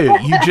you do.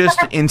 You just,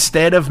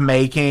 instead of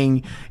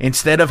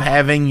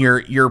having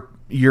your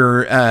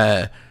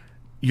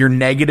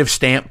negative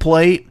stamp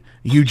plate,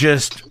 you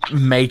just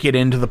make it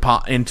into the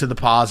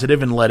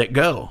positive and let it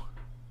go.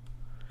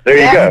 There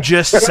you go. You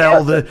just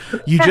sell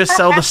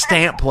the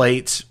stamp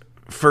plates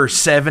for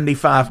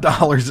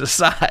 $75 a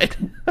side.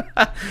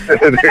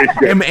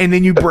 and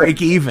then you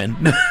break even.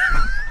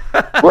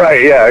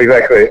 Right, yeah,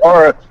 exactly.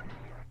 Or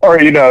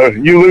you know,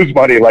 you lose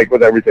money like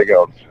with everything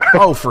else.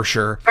 Oh, for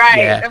sure. Right,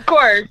 yeah. of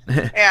course.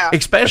 Yeah.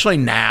 Especially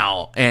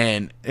now.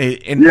 And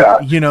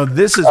you know,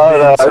 this has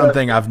been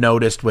something I've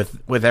noticed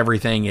with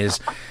everything is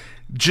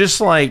just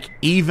like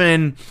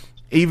even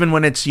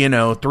when it's, you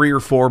know, 3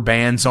 or 4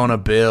 bands on a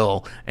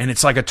bill and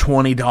it's like a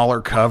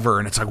 $20 cover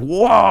and it's like,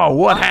 whoa,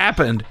 what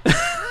happened?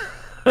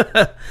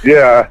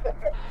 Yeah.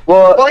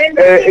 Well,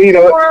 you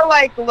know, more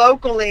like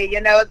locally,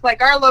 you know, it's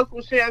like our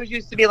local shows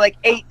used to be like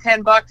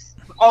 $8-10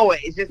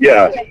 always, just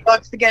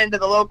 $10 to get into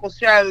the local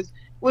shows,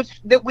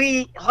 which that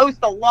we host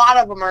a lot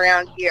of them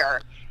around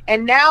here.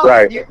 And now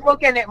you're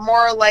looking at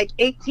more like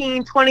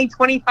 $18, $20,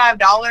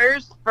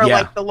 $25 for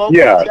like the local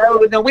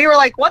shows. And we were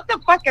like, what the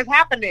fuck is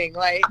happening?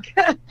 Like,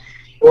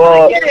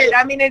 well, I get it.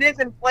 I mean, it is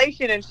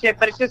inflation and shit,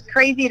 but it's just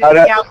crazy to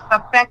see how it's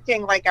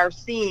affecting like our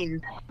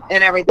scene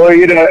and everything. Well,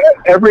 you know,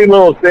 every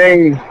little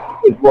thing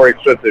is more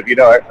expensive. You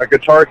know, a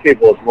guitar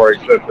cable is more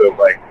expensive.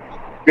 Like,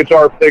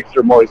 guitar picks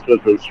are more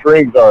expensive.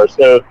 Strings are.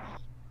 So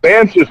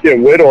bands just get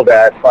whittled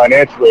at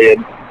financially.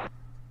 And,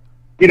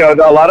 you know,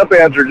 a lot of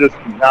bands are just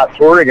not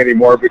touring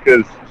anymore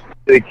because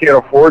they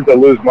can't afford to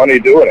lose money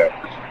doing it.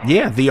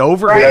 Yeah, the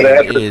overhead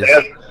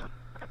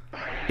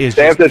is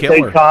they have to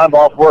killer. take time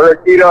off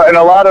work, you know, and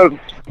a lot of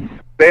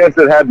bands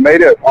that had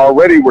made it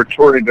already were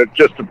touring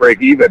just to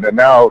break even, and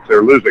now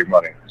they're losing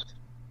money.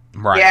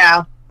 Right.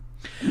 Yeah.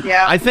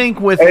 Yeah. I think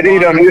with... And, you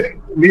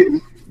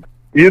know,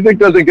 music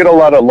doesn't get a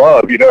lot of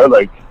love, you know,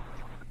 like,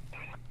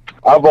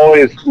 I've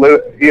always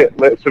lived... Yeah,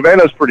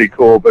 Savannah's pretty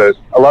cool, but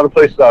a lot of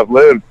places I've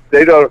lived,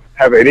 they don't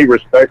have any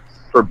respect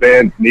for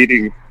bands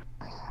needing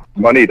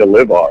money to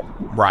live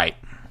on. Right.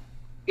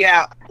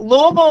 Yeah,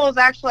 Louisville is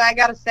actually, I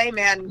gotta say,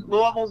 man,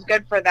 Louisville's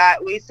good for that.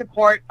 We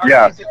support our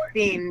music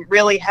scene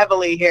really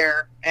heavily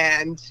here,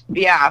 and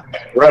make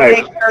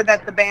sure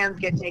that the bands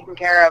get taken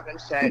care of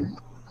and shit.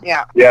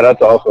 Yeah. Yeah,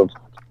 that's awesome.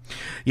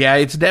 Yeah,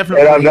 it's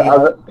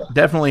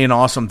definitely an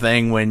awesome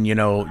thing when, you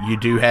know, you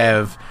do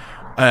have,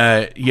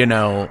 you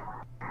know,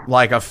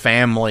 like a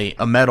family,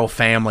 a metal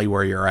family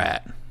where you're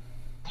at.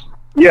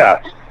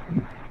 Yeah.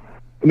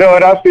 No,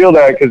 and I feel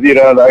that because, you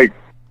know, like,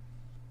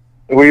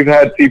 we've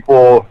had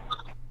people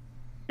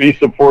be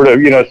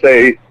supportive, you know,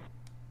 say,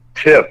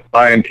 tip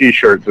buying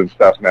T-shirts and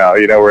stuff now,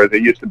 you know, where they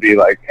used to be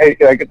like, hey,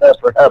 can I get that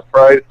for half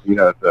price? You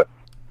know,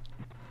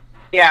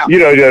 you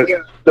know,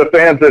 just the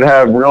fans that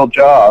have real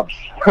jobs.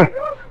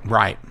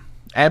 Right.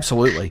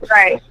 Absolutely.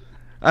 Right.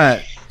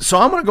 So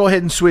I'm going to go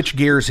ahead and switch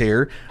gears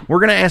here. We're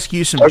going to ask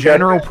you some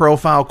general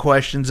profile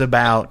questions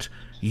about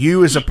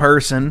you as a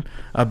person,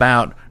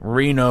 about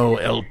Reno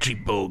El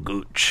Cheapo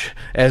Gooch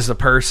as a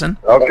person.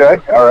 Okay.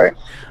 All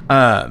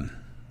right.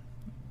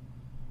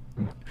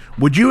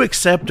 Would you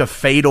accept a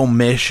fatal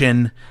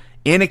mission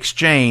in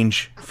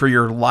exchange for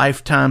your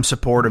lifetime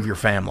support of your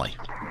family?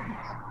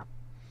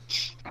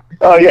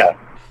 Oh, yeah.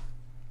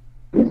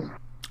 You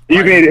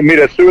mean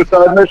a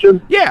suicide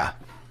mission? Yeah.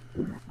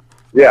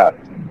 Yeah.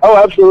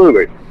 Oh,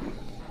 absolutely.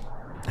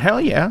 Hell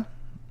yeah.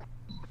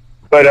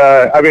 But,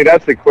 I mean,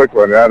 that's a quick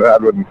one. I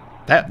wouldn't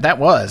that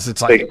was.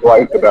 It's like... think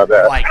twice about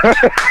that. Like,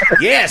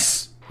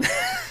 yes!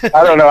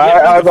 I don't know.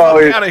 I've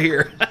always... out of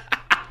here.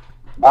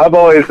 I've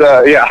always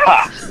been,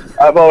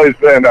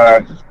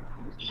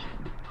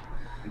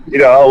 you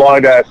know,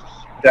 along that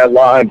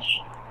line,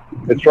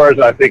 as far as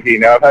I'm thinking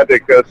now, I've had to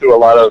go through a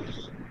lot of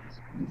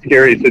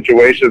scary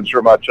situations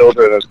for my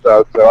children and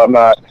stuff, so I'm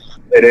not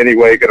in any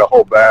way going to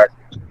hold back.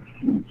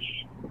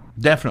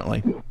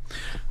 Definitely.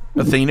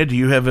 Athena, do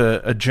you have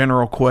a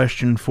general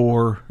question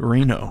for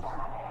Reno?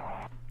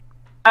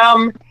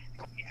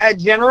 A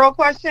general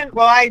question?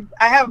 Well, I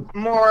have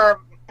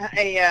more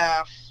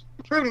a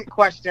prudent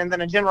question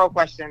than a general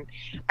question.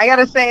 I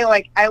gotta say,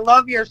 like, I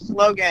love your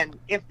slogan,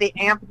 if the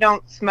amp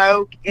don't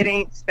smoke, it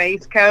ain't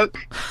space coke.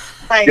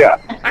 Like, yeah.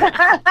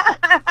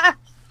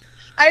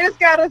 I just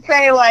gotta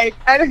say, like,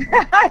 it's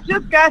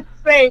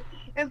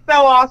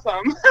so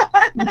awesome.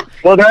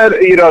 Well,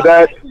 that, you know,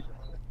 that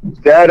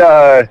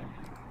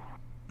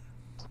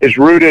is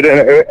rooted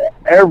in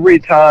every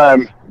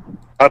time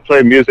I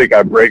play music,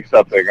 I break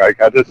something.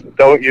 Like, I just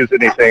don't use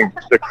anything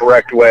the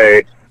correct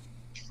way.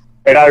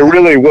 And I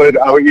really would,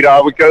 I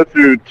would go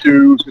through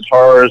 2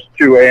 guitars,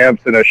 2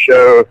 amps in a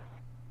show,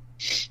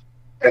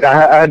 and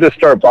I had to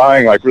start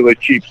buying like really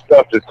cheap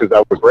stuff just because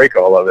I would break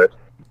all of it.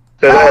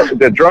 So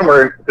the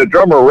drummer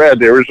Red,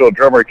 the original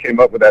drummer,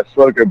 came up with that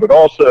slogan, but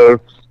also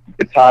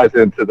it ties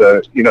into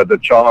the, you know, the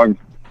Chong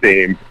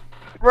theme.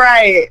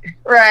 Right.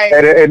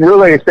 And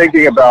really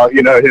thinking about,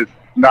 you know, his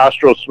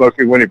nostrils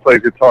smoking when he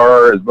plays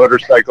guitar, his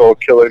motorcycle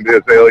killing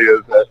the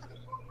azaleas.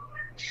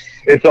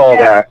 It's all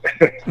that.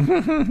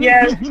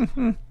 Yes.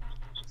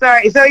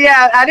 Sorry. So,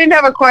 yeah, I didn't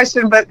have a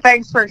question, but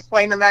thanks for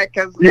explaining that.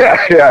 Cause,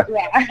 yeah.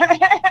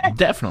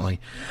 Definitely.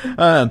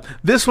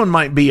 This one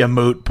might be a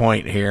moot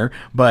point here,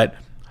 but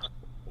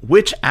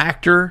which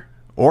actor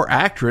or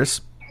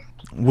actress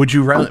would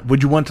you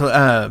want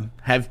to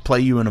have play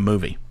you in a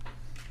movie?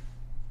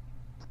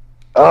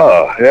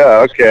 Oh, yeah,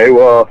 okay.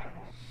 Well,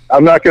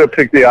 I'm not going to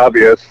pick the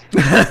obvious.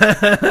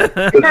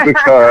 Just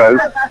because.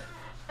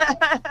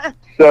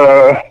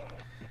 So...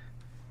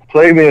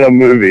 play me in a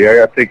movie. I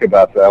got to think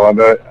about that one.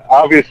 But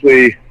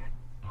obviously,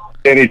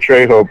 Danny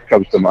Trejo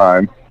comes to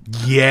mind.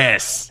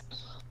 Yes.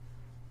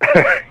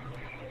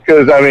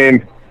 Because, I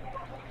mean,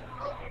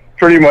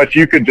 pretty much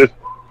you could just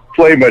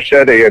play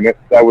Machete and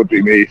that would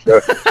be me. So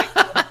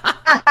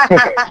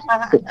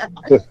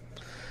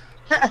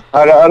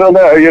I don't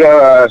know. You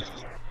know,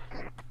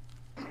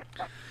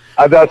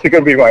 that's going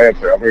to be my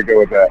answer. I'm going to go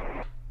with that.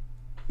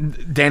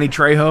 Danny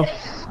Trejo?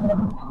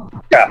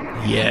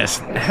 Yeah. Yes.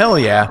 Hell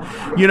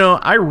yeah. You know,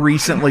 I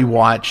recently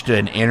watched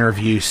an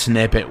interview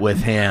snippet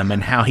with him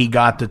and how he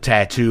got the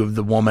tattoo of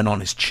the woman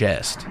on his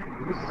chest.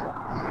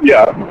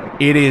 Yeah.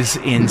 It is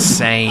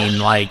insane.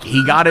 Like,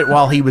 he got it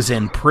while he was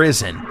in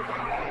prison.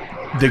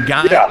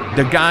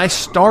 The guy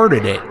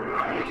started it.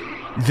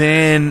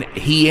 Then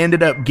he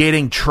ended up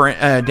getting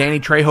Danny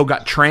Trejo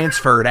got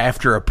transferred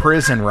after a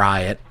prison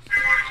riot.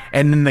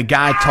 And then the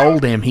guy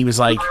told him, he was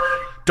like,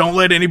 "Don't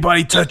let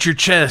anybody touch your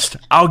chest.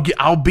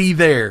 I'll be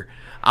there.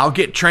 I'll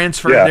get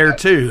transferred there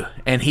too."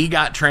 And he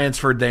got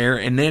transferred there,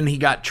 and then he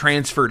got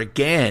transferred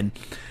again.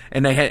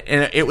 And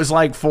it was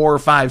like 4 or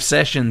 5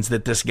 sessions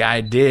that this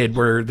guy did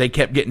where they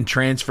kept getting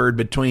transferred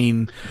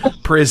between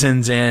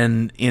prisons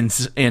in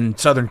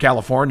Southern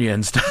California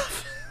and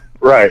stuff.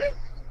 Right.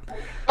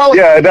 Oh.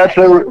 Yeah, that's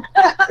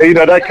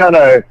that kind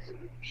of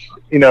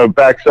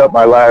backs up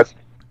my last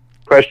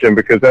question,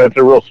 because that's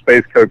a real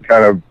space coke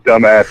kind of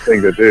dumbass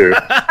thing to do.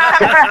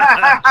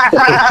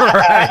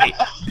 Right.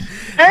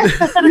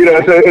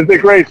 It's a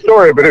great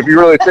story, but if you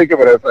really think of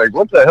it, it's like,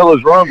 what the hell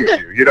is wrong with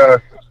you?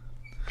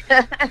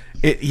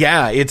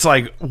 It's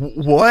like,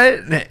 what?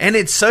 And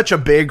it's such a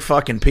big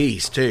fucking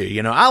piece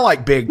too. I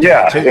like big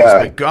tattoos,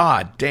 but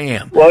god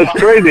damn. Well, it's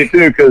crazy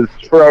too, because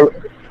for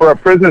a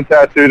prison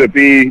tattoo to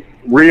be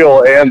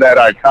real and that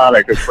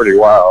iconic is pretty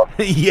wild.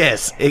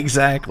 Yes,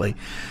 exactly.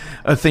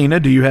 Athena,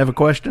 do you have a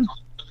question?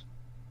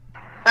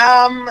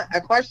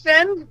 A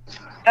question?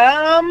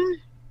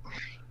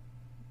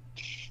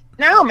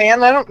 No,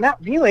 man, I don't. Not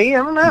really.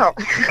 I don't know.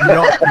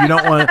 You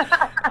don't want.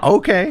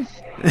 Okay.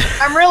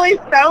 I'm really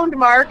stoned,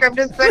 Mark. I'm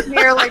just sitting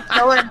here like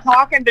chilling and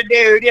talking to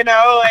dude.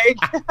 Like.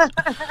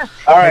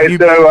 All right.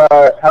 So,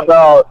 how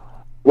about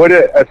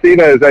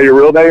Athena? Is that your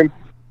real name?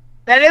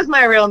 That is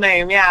my real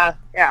name. Yeah.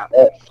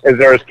 Is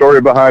there a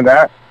story behind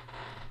that?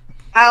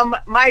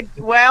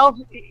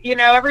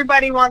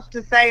 Everybody wants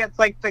to say it's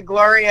like the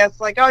glorious,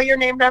 like, oh, you're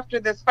named after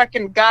this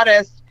fucking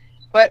goddess.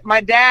 But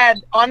my dad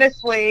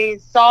honestly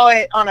saw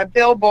it on a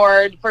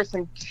billboard for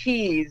some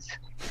cheese.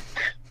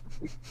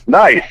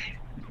 Nice.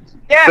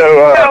 Yeah.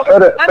 So,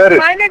 I'm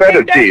kind of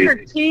named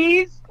after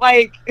cheese.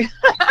 Like,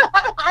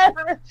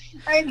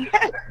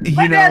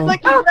 my dad's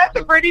like, oh, that's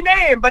a pretty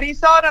name. But he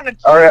saw it on a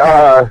cheese. All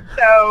right.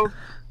 So,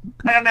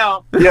 I don't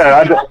know.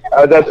 Yeah,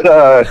 that's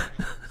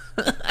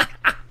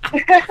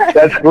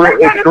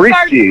great. It's Greek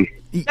cheese.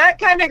 That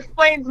kind of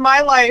explains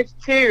my life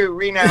too,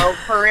 Reno,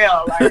 for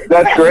real. Like.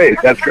 That's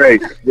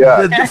great.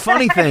 Yeah. The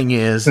funny thing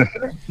is,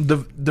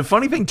 the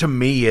funny thing to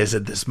me is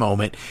at this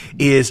moment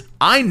is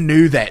I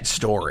knew that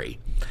story.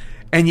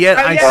 And yet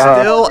I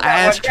still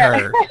asked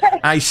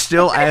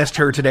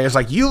her today. I was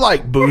like, "You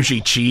like bougie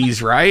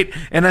cheese, right?"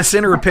 And I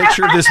sent her a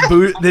picture of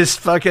this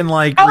fucking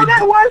like. Oh,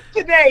 that was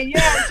today.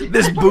 Yeah.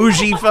 This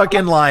bougie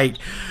fucking like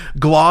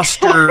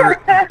Gloucester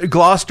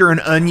and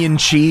onion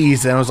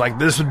cheese, and I was like,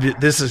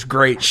 "This is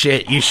great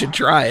shit. You should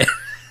try it."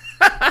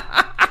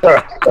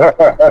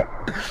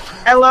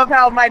 I love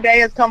how my day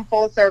has come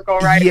full circle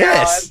right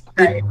yes.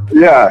 now.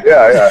 Yes.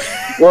 Yeah.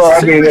 Well,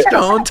 I mean,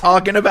 Stone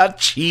talking about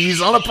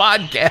cheese on a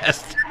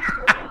podcast.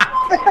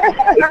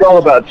 It's all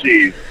about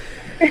cheese.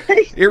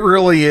 It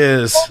really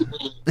is.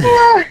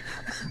 I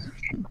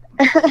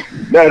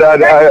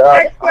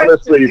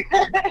honestly.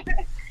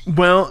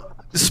 Well,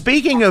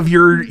 speaking of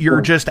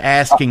you're just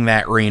asking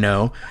that,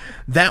 Reno,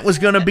 that was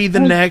going to be the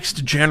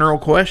next general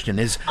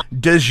question: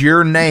 does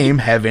your name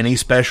have any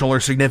special or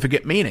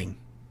significant meaning?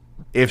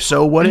 If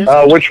so, what is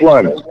it? Which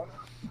one?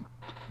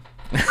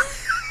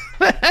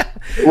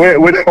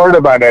 Which part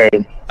of my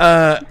name?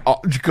 Go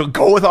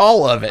with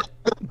all of it.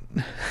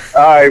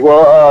 All right.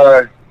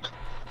 Well,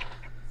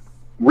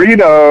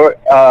 Reno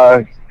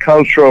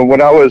comes from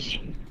when I was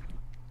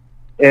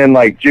in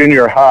like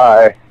junior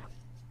high.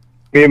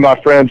 Me and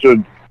my friends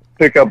would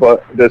pick up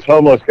this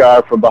homeless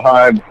guy from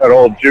behind an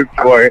old juke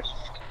joint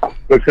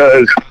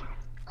because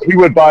he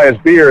would buy us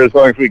beer as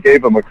long as we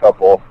gave him a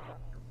couple,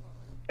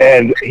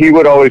 and he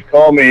would always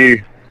call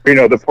me,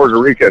 the Puerto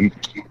Rican.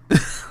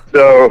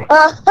 So,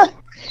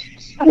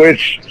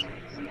 which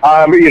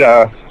I'm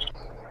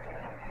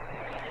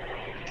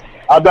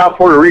not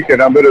Puerto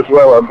Rican, I'm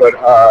Venezuelan, but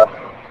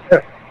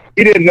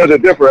he didn't know the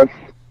difference.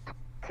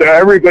 So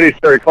everybody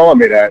started calling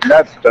me that, and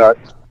that stuck.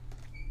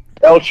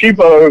 El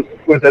Cheapo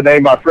was the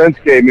name my friends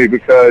gave me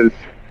because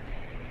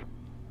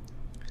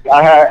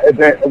I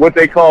had what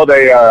they called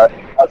a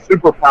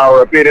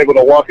superpower of being able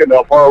to walk into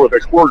a bar with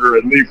a quarter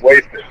and leave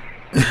wasted.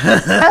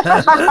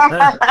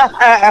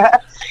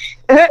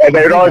 And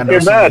they'd always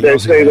get mad.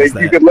 They'd say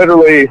you could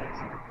literally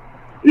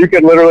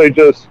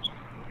just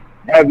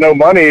have no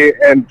money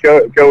and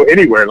go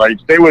anywhere. Like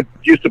they would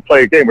used to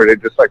play a game where they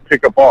just like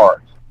pick a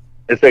bar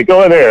and say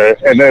go in there,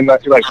 and then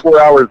like 4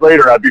 hours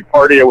later I'd be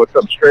partying with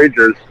some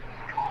strangers,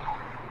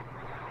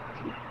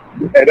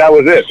 and that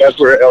was it. That's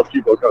where El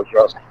Cheapo comes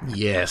from.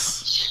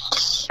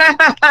 Yes.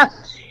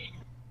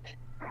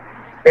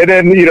 And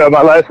then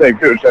my last name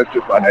Gooch. That's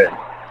just my name.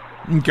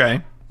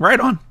 Okay, right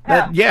on.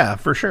 Yeah,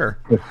 for sure.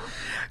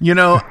 You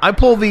know, I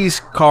pull these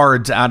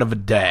cards out of a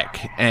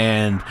deck,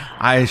 and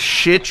I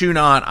shit you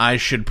not, I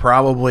should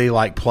probably,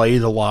 like, play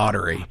the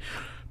lottery.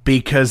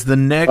 Because the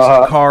next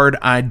card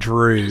I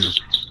drew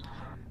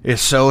is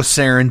so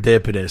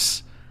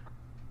serendipitous.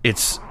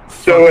 It's...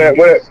 So,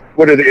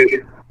 what are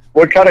these?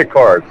 What kind of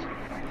cards?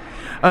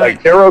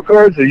 Like tarot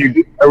cards? Is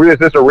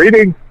this a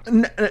reading?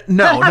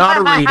 No, not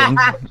a reading.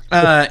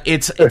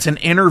 It's an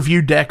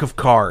interview deck of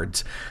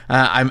cards.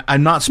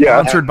 I'm not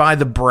sponsored by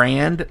the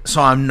brand,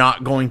 so I'm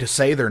not going to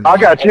say their name. I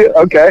got you.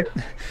 Okay.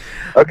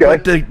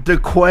 But the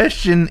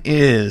question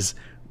is,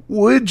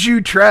 would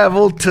you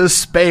travel to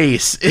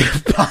space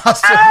if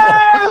possible?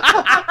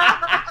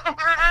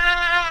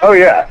 Oh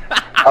yeah,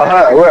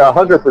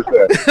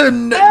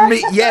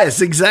 100%.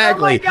 Yes,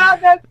 exactly. Oh my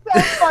God, that's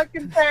so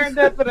fucking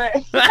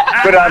serendipitous.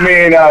 But I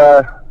mean,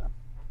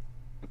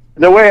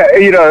 the way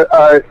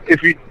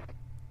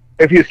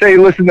if you say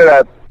listen to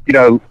that,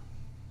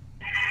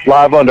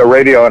 live on the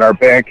radio in our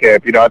band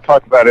camp, I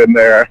talked about it in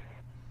there.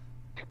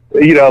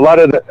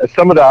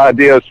 Some of the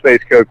idea of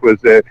Space Coke was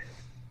that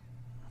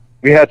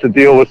we had to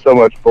deal with so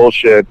much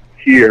bullshit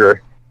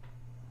here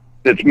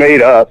that's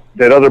made up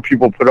that other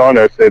people put on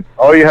us, that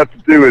all you have to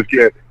do is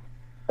get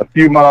a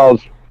few miles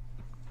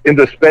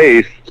into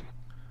space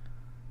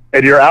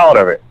and you're out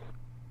of it.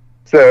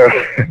 So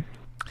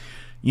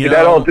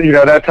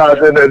that ties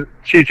into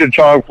Cheech and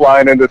Chong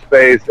flying into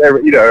space.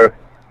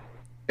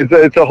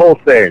 It's a whole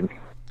thing.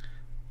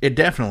 It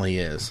definitely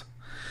is.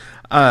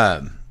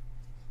 Have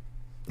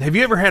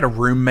you ever had a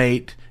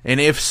roommate?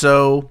 And if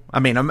so, I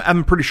mean,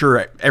 I'm pretty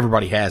sure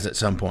everybody has at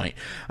some point.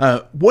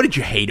 What did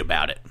you hate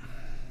about it?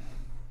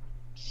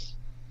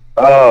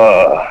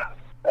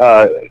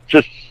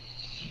 Just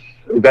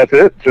that's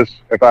it. Just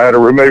if I had a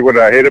roommate, what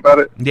did I hate about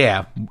it?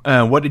 Yeah.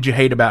 What did you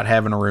hate about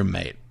having a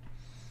roommate?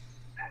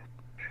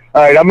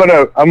 All right, I'm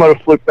gonna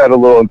flip that a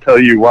little and tell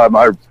you why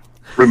my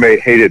roommate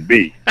hated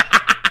me.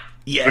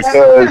 Yes.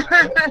 Because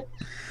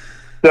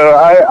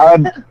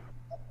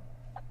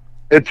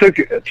it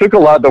took a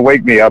lot to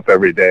wake me up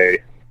every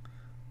day.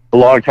 A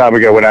long time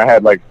ago, when I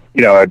had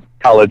a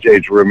college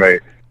age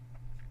roommate,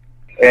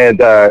 and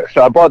so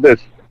I bought this.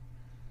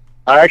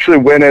 I actually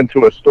went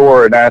into a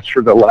store and asked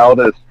for the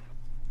loudest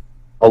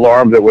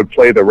alarm that would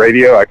play the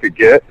radio I could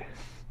get.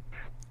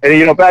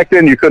 And back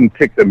then you couldn't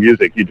pick the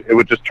music; it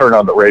would just turn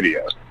on the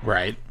radio.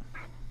 Right.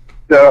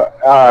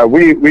 So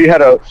we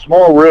had a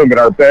small room, and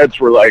our beds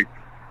were on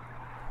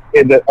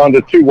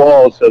the two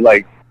walls. So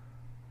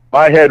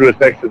my head was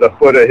next to the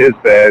foot of his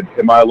bed,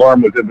 and my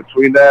alarm was in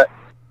between that.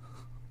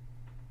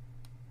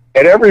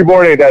 And every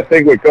morning that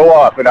thing would go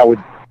off, and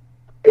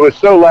it was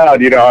so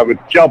loud, I would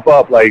jump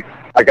up like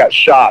I got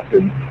shot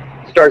and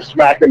start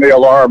smacking the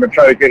alarm and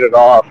try to get it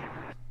off.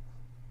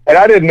 And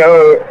I didn't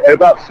know,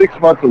 about 6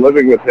 months of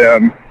living with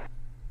him,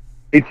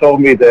 he told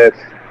me that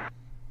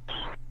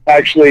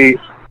actually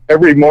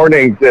every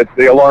morning that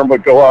the alarm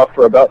would go off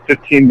for about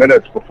 15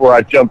 minutes before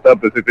I jumped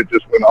up as if it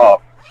just went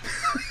off.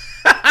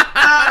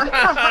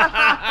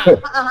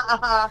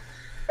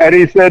 And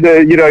he said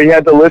that, he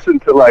had to listen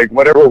to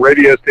whatever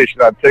radio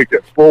station I'd take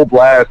at full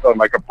blast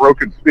on a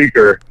broken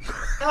speaker.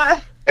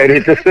 And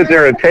he'd just sit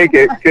there and take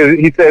it, because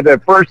he said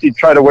at first he'd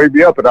try to wake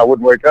me up and I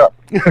wouldn't wake up.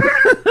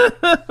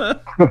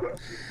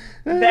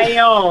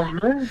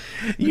 Damn.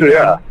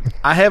 Yeah.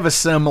 I have a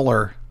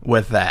similar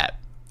with that.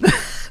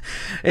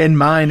 And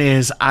mine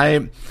is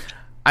I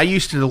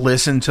used to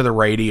listen to the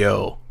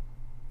radio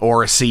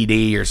or a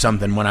CD or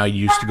something when I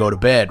used to go to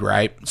bed,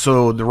 right?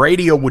 So the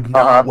radio would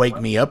not wake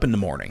me up in the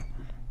morning.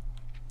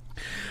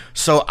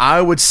 So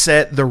I would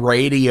set the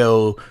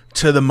radio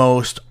to the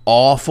most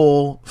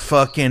awful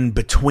fucking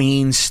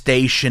between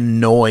station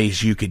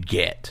noise you could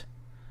get.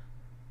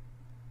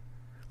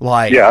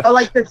 Like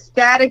the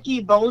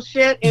staticky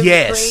bullshit in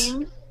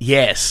between?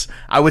 Yes.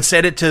 I would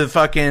set it to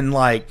fucking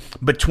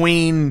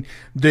between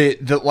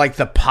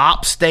the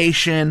pop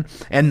station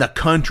and the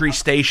country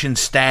station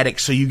static,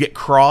 so you get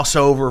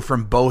crossover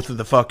from both of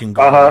the fucking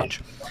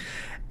garbage.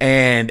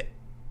 And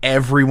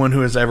everyone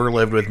who has ever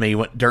lived with me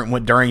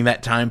during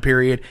that time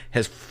period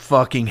has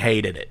fucking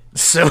hated it.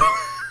 So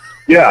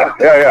yeah.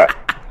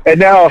 And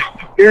now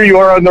here you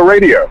are on the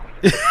radio.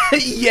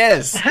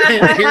 Yes,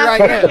 here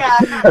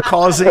I am,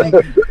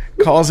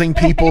 causing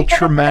people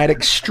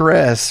traumatic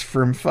stress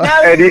from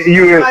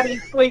fucking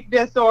sleep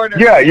disorder.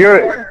 Yeah,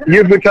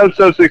 you've become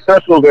so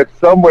successful that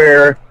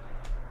somewhere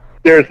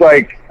there's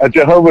a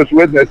Jehovah's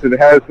Witness and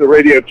has the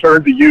radio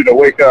turned to you to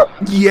wake up.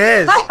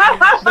 Yes,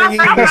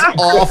 making this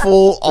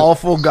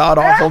awful, god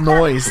awful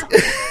noise.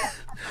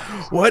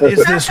 What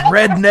is this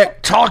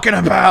redneck talking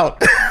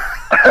about?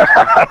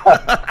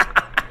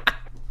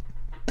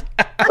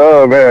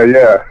 Oh man,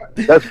 yeah,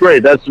 that's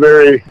great. That's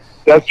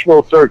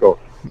full circle.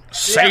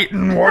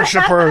 Satan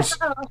worshippers,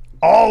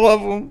 all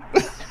of them.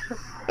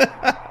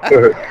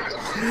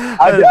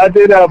 I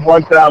did have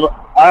one time.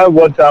 I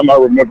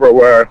remember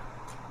where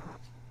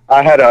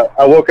I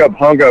woke up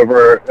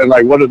hungover and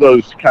one of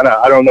those kind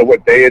of, I don't know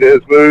what day it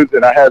is moods,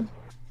 and I had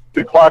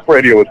the clock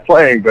radio was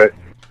playing, but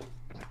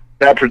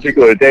that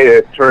particular day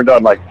it turned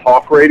on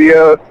talk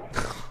radio.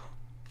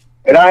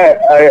 And I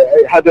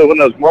had one of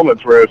those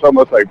moments where it's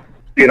almost like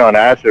being on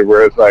acid,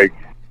 where it's like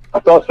I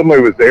thought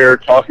somebody was there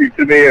talking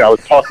to me, and I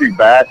was talking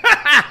back,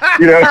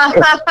 you know.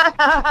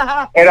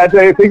 And I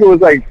think it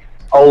was like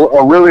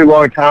a really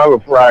long time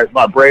before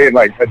my brain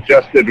like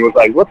adjusted and was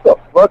like, "What the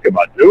fuck am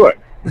I doing?"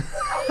 He's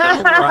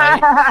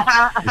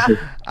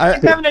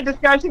having a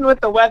discussion with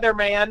the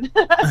weatherman.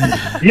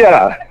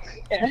 Yeah,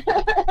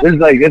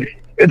 it's like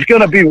it's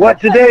gonna be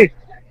what today?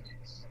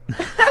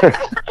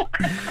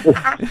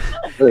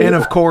 And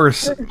of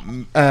course,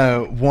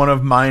 one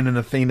of mine and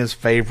Athena's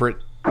favorite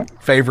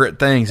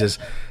things is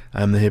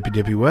I'm the hippy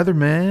dippy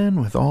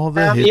weatherman with all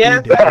the hippy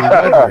yes. dippy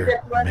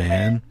weather,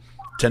 man.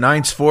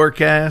 Tonight's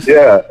forecast,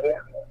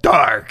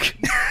 dark.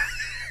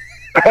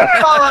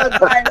 Followed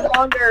by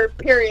longer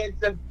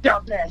periods of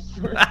dumbness.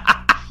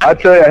 I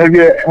tell you,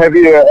 have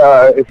you?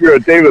 If you're a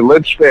David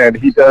Lynch fan,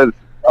 he does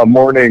a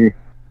morning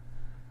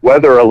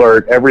weather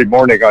alert every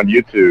morning on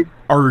YouTube.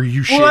 Are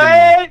you shitting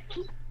What?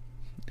 me?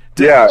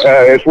 Yeah,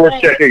 it's worth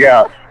checking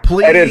out.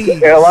 Please. And it's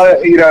a lot of,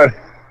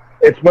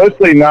 it's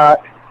mostly not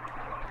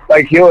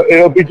like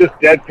it'll be just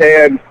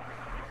deadpan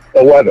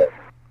the weather.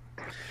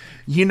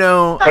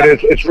 But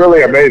it's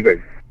really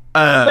amazing.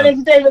 But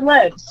it's David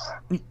Lynch.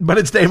 But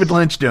it's David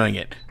Lynch doing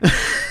it.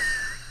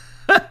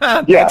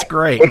 Yeah, that's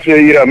great. Which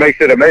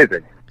makes it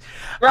amazing.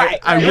 Right.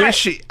 I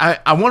wish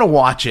I want to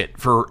watch it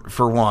for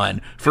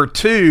one. For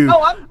two,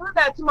 I'm doing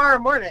that tomorrow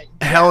morning.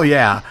 hell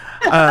yeah.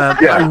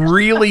 I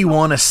really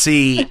want to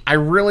see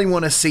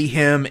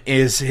him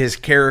as his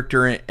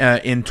character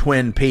in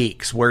Twin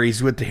Peaks, where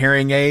he's with the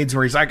hearing aids,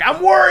 where he's like,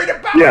 I'm worried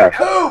about the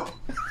coop.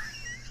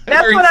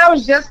 That's what I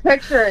was just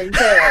picturing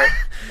too.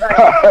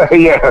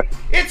 Yeah.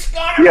 It's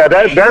gonna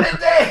that's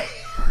today.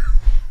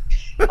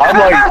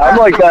 I'm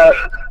like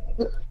that.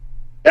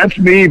 That's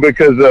me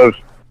because of.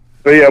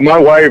 But yeah, my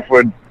wife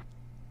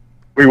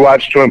we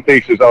watch Twin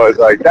Peaks is always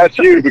like, that's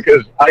you,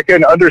 because I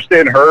can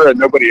understand her and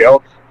nobody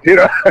else,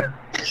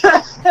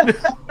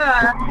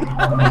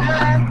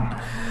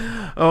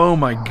 Oh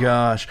my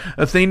gosh.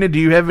 Athena, do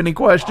you have any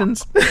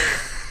questions?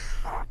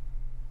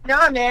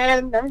 No,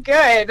 man, I'm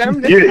good.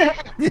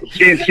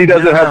 She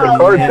doesn't have the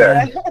card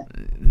there.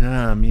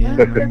 Nah, man.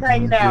 Just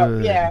hanging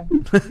out, yeah.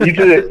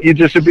 You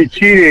just should be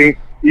cheating.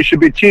 You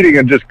should be cheating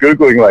and just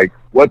Googling like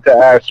what to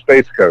ask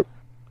Space Coke.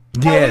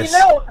 Yes.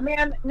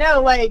 Man,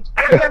 no, like,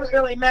 you haven't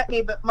really met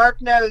me, but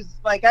Mark knows,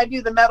 like, I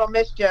do the Metal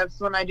Mischiefs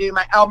when I do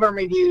my album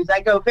reviews.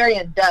 I go very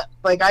in-depth.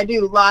 Like, I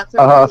do lots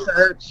of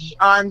research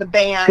on the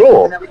band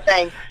and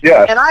everything.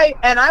 Yeah.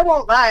 And I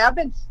won't lie, I've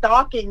been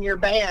stalking your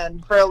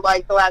band for,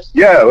 like, the last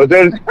Yeah, well,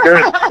 there's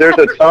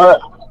a ton.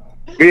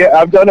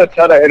 I've done a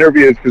ton of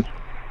interviews because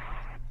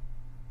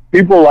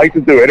people like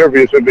to do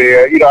interviews with me.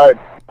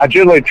 I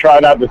generally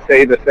try not to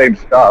say the same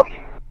stuff.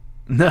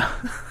 No.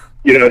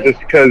 Just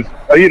because,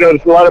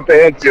 there's a lot of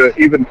bands,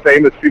 even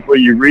famous people,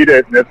 you read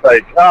it, and it's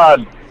like,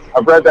 God,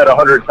 I've read that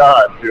 100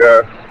 times,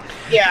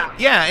 Yeah.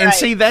 Yeah, and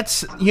see,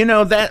 that's,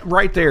 that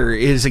right there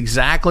is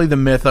exactly the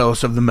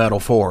mythos of the Metal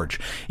Forge.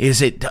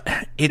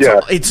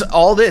 It's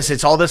all this.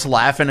 It's all this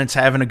laughing, it's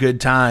having a good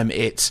time.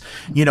 It's,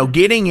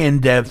 getting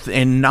in depth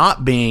and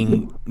not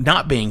being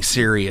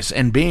serious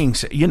and being,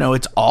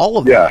 it's all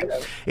of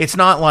that. It's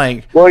not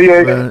like, well, you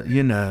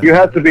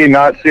have to be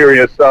not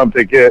serious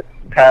to get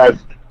past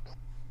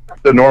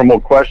the normal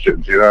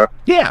questions,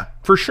 Yeah,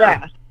 for sure.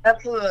 Yeah,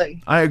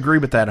 absolutely. I agree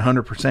with that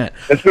 100%.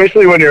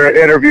 Especially when you're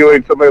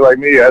interviewing somebody like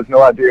me who has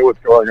no idea what's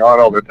going on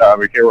all the time.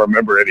 We can't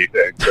remember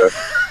anything. So.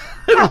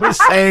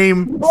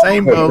 Same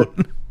boat.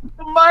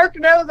 Mark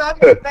knows I'm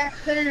like that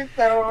too,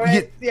 so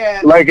yeah.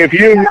 Like if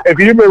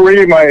you've been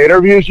reading my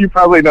interviews, you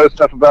probably know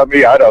stuff about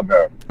me I don't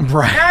know.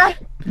 Right.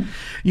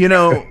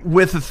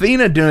 With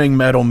Athena doing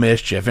Metal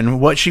Mischief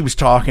and what she was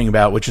talking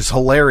about, which is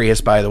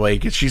hilarious, by the way,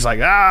 because she's like,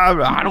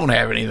 I don't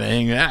have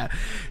anything.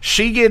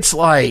 She gets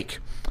like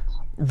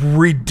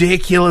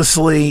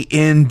ridiculously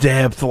in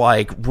depth,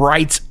 like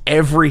writes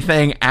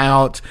everything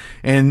out,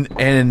 and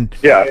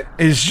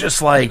is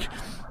just like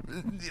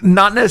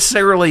not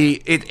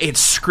necessarily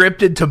it's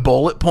scripted to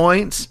bullet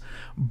points,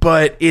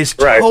 but is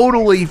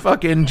totally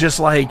fucking just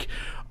like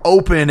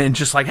open and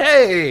just like,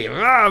 hey,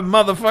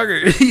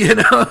 motherfucker,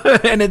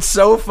 and it's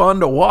so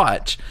fun to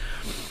watch.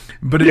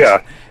 But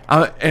it's,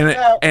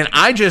 and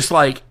I just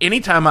like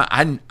anytime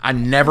I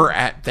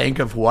never think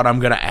of what I'm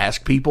gonna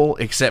ask people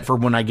except for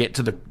when I get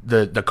to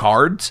the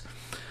cards.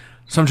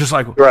 So I'm just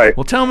like,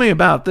 well, tell me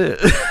about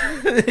this,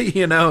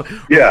 Yeah.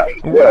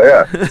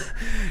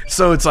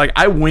 So it's like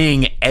I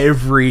wing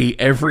every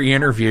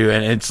interview,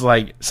 and it's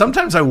like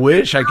sometimes I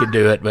wish I could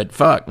do it, but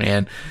fuck,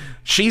 man,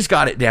 she's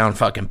got it down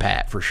fucking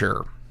pat for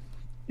sure.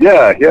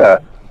 Yeah.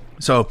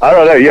 So I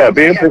don't know. Yeah,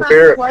 being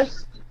prepared. I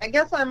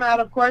guess I'm out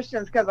of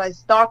questions because I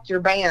stalked your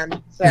band.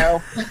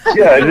 So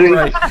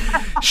right.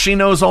 She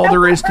knows all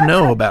there is to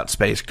know about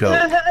Space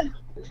Coke.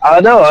 I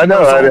know. And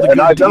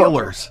I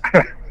dealers.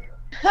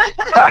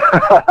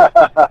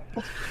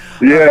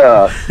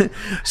 Yeah.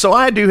 So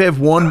I do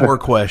have one more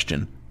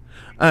question.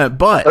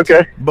 But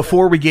Okay.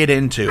 before we get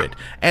into it,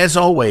 as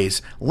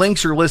always,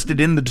 links are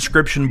listed in the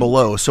description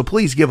below, so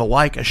please give a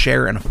like, a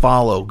share, and a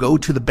follow. Go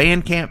to the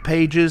Bandcamp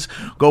pages,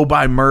 go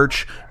buy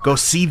merch, go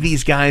see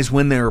these guys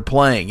when they're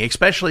playing,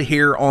 especially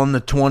here on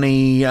the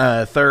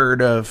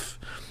 23rd of...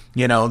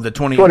 the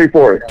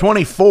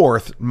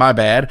 24th, my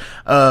bad,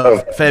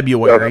 of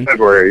February.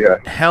 February, yeah.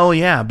 Hell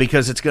yeah,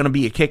 because it's going to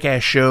be a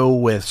kick-ass show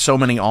with so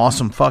many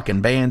awesome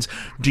fucking bands.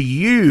 Do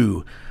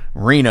you,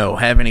 Reno,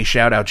 have any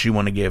shout-outs you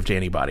want to give to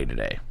anybody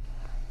today?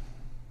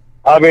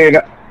 I mean,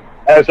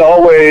 as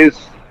always,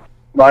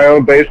 my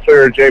own bass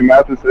player, Jay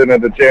Matheson,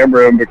 in the jam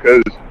room,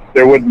 because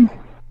there wouldn't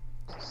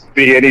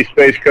be any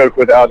Space Coke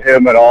without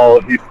him and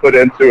all he's put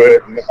into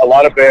it. And a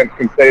lot of bands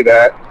can say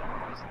that.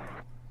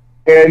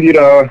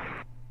 And,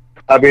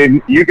 I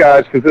mean, you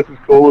guys, because this is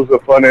cool, it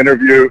was a fun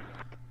interview,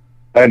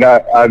 and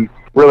I'm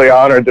really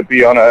honored to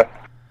be on a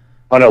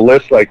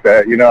list like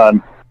that.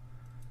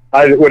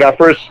 When I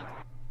first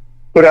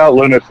put out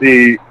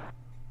Lunacy,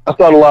 I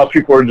thought a lot of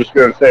people were just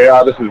going to say,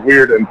 this is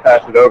weird, and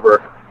pass it over,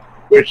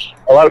 which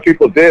a lot of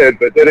people did,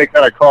 but then it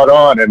kind of caught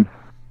on, and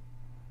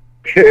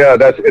yeah,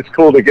 it's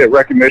cool to get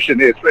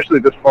recognition, especially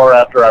this far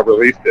after I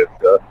released it.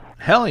 So.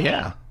 Hell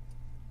yeah.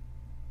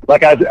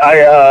 Like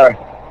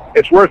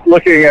it's worth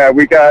looking at.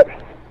 We got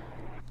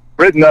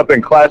written up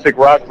in Classic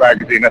Rock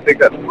magazine. I think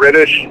that's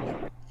British,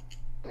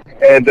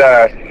 and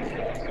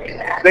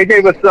they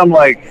gave us some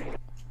like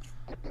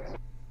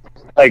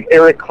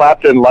Eric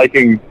Clapton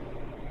liking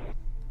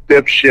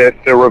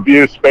dipshit to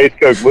review Space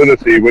Coke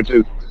Lunacy, which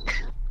is,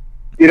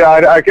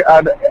 I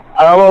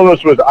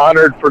almost was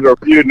honored for the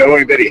review,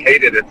 knowing that he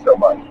hated it so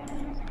much.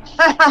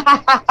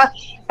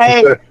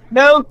 Hey,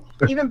 no,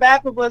 even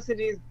bad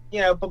publicity is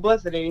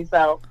publicity.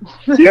 So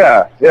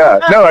yeah,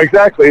 no,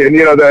 exactly, and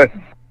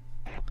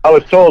I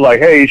was told, like,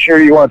 hey, you sure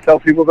you want to tell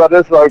people about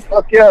this? Like,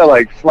 fuck yeah,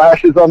 like,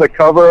 Slash is on the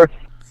cover.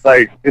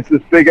 Like, it's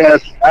this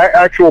big-ass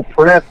actual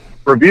print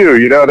review,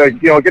 you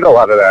don't get a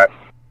lot of that.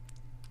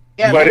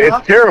 yeah, But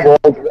it's terrible.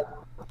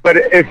 But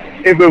if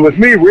it was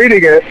me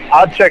reading it,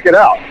 I'd check it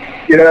out,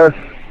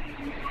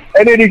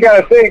 And then you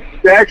got to think,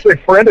 they actually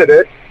printed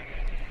it.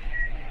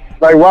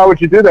 Like, why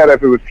would you do that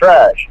if it was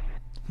trash?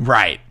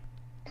 Right.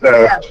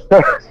 So,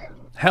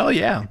 Hell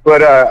yeah.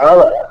 But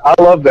I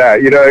love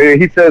that.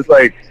 He says,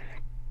 like,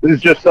 this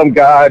is just some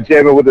guy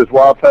jamming with his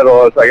wah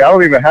pedal. It's like, I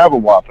don't even have a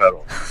wah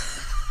pedal.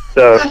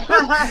 So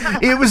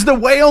It was the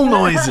whale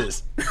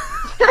noises.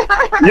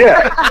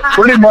 yeah,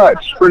 pretty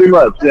much,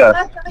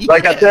 yeah.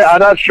 Like I said, I'm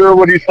not sure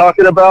what he's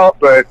talking about,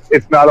 but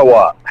it's not a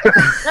wah.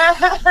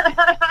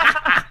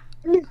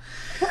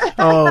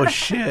 Oh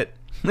shit.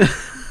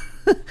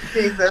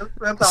 Jesus,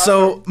 that's awesome.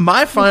 So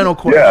my final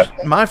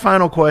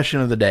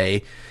question of the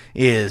day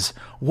is,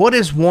 what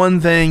is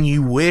one thing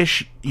you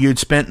wish you'd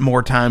spent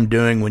more time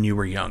doing when you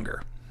were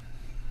younger?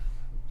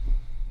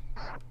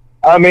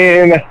 I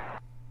mean,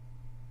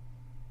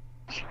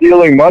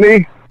 stealing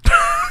money.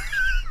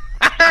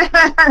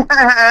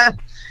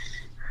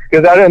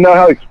 Because I didn't know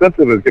how expensive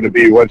it was going to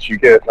be once you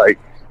get, like,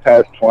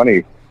 past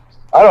 20.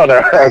 I don't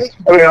know. I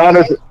mean,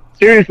 honestly,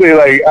 seriously,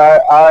 like,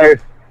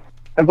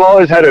 I've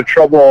always had a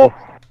trouble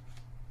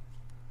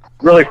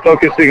really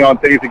focusing on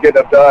things and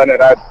getting them done,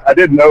 and I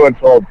didn't know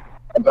until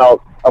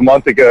about a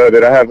month ago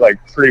that I have, like,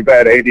 pretty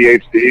bad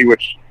ADHD,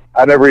 which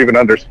I never even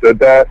understood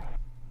that.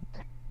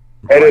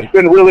 And it's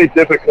been really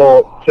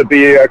difficult to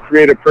be a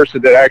creative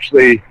person that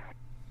actually,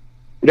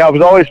 I've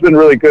always been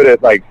really good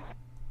at, like,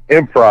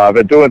 improv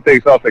and doing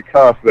things off the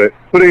cuff, but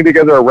putting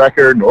together a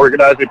record and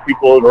organizing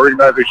people and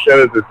organizing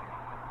shows is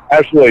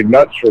absolutely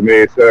nuts for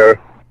me. So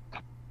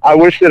I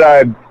wish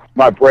that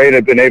my brain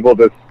had been able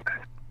to,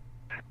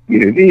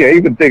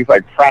 even things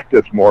like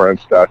practice more and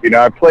stuff.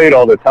 I played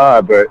all the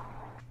time, but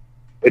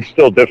it's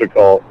still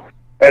difficult.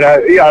 And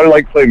I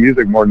like playing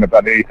music more than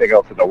about anything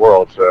else in the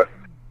world. So.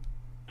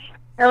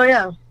 Hell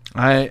yeah.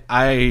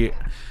 I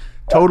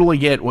totally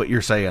get what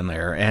you're saying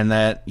there, and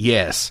that,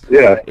 yes.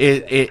 Yeah.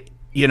 It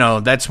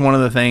that's one of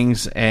the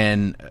things,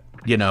 and,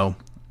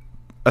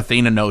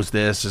 Athena knows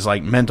this, is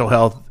like mental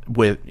health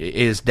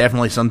is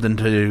definitely something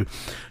to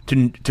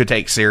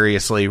take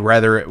seriously,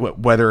 whether it's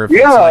like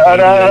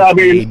I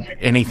mean,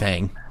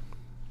 anything.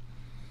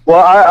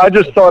 Well, I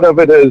just thought of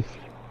it as,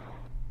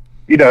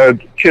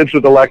 kids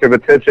with a lack of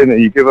attention,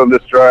 and you give them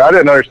this drug. I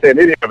didn't understand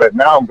any of it.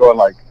 Now I'm going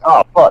like,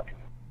 oh, fuck.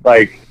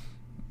 Like,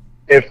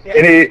 if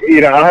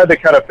any, I had the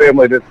kind of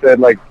family that said,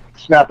 like,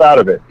 snap out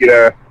of it,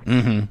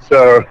 Mm-hmm.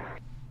 So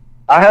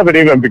I haven't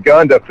even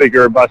begun to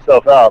figure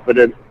myself out, but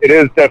it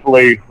is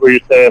definitely where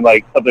you're saying,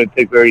 like, something to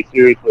take very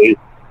seriously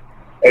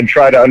and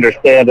try to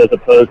understand, as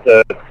opposed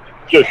to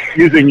just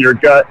using your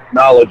gut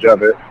knowledge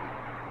of it.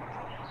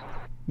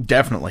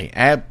 Definitely.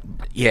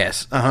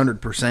 Yes,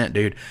 100%,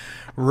 dude.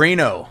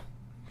 Reno,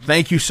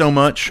 thank you so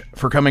much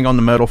for coming on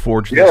the Metal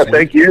Forge this week.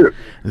 Thank you.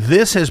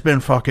 This has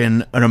been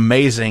fucking an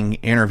amazing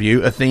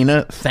interview.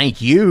 Athena,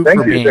 thank you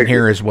for being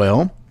here as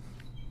well.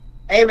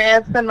 Hey,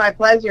 man, it's been my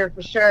pleasure,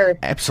 for sure.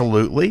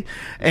 Absolutely.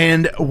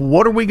 And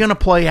what are we going to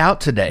play out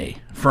today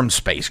from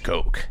Space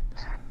Coke?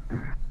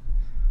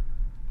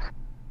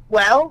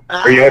 Well,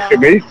 Are you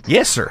asking me?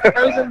 Yes, sir.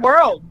 Frozen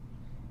World.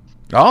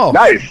 Oh,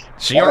 Nice.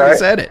 She All already right.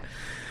 said it.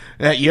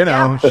 You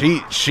know,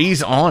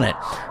 she's on it.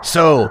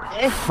 So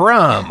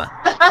from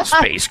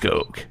Space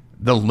Coke,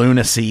 the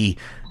Lunacy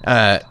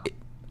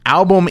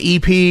album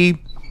EP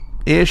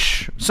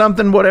ish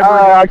something whatever.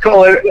 I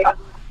call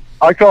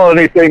it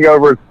anything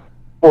over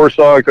 4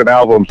 songs an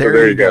album. So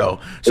there you go.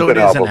 So It's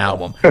it is an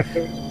album.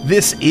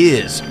 This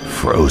is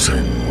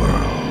Frozen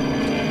World.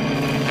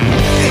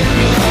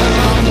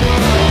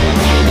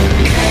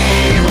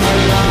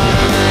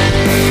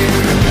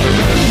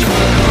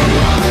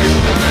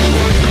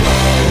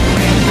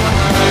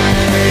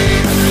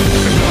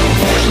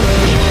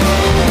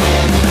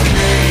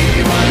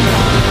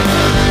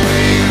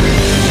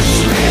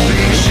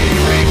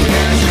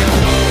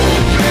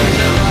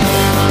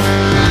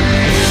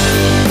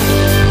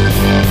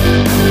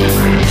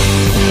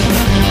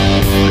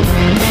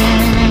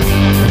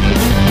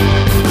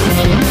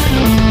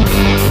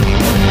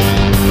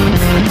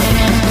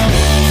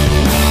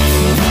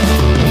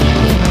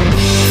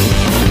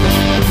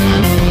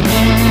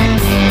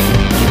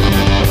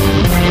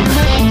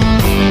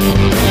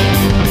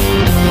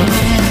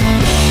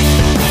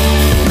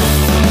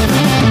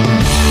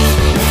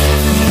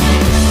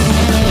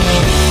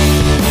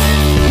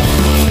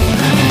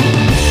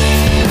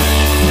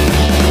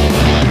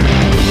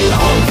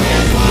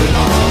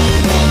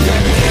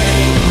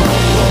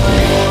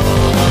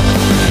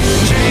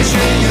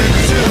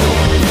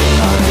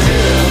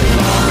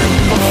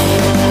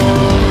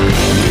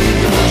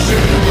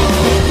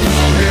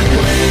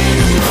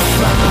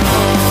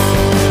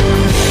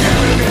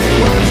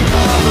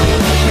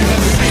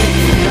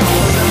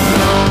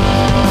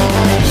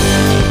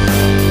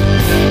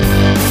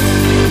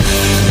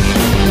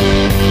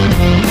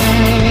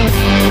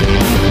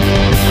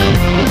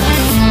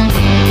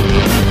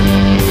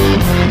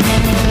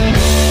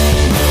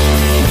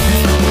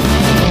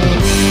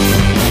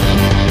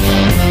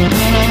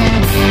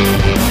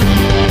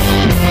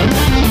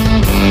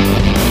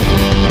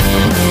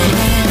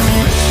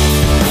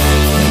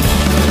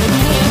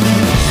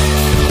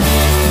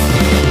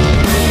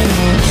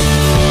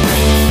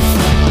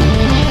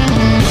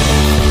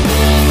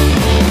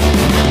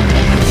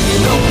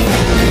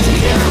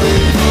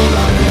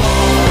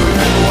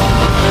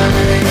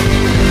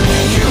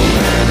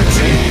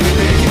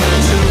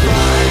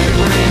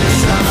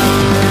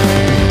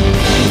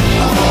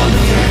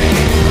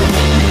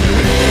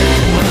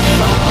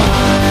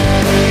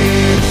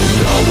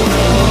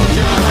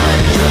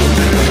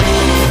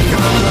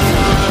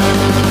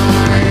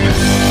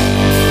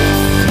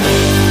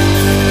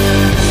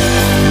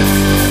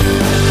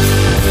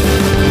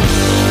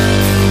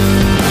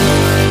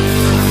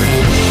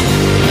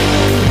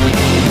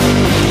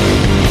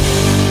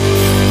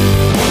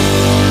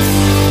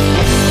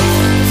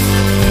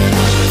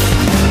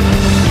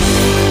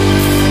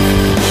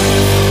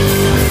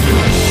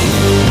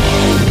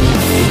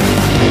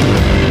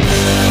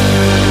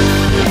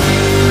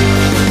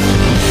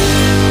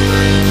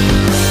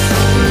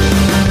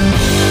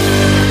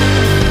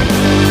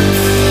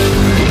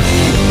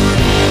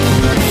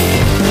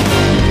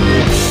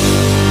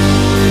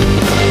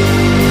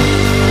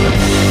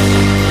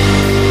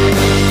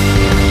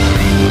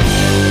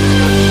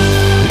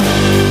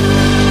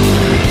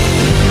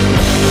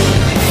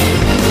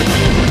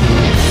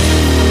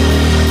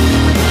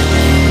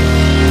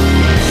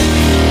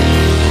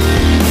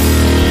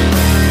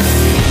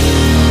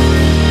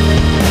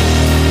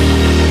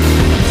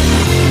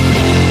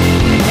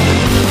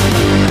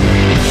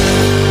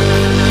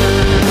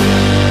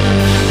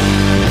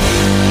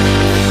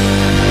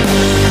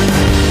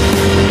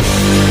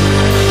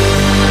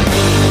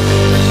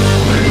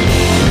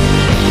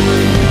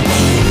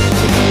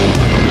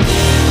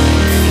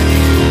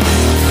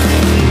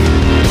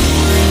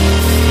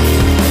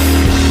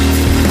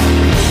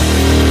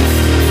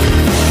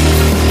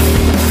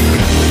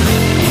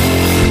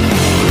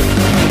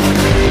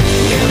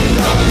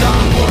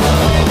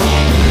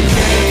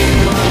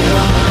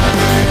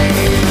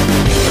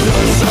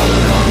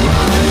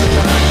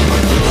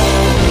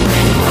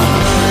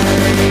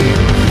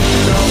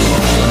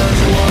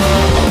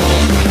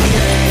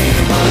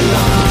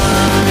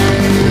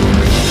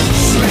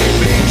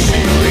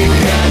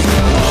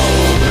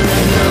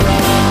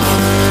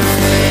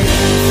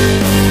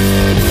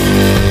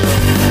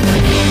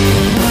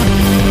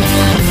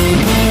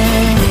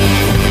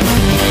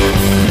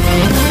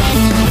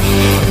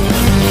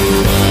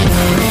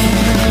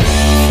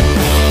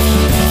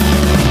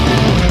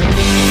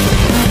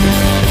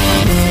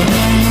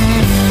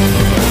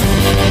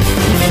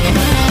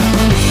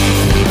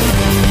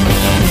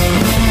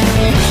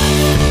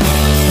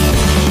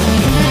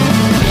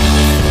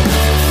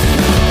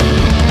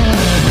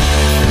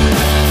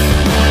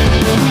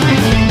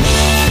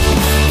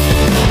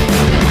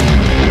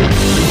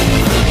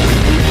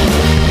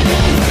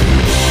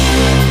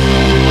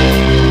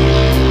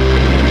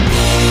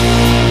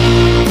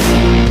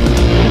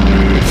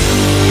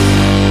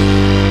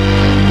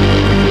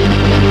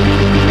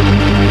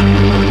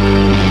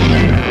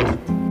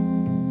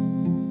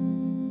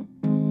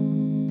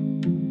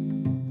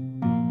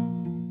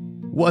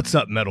 What's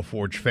up, Metal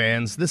Forge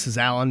fans? This is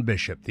Alan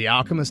Bishop, the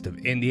alchemist of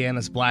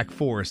Indiana's Black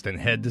Forest and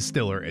head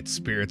distiller at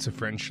Spirits of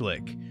French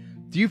Lick.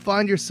 Do you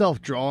find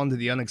yourself drawn to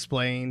the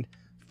unexplained,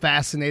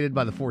 fascinated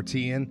by the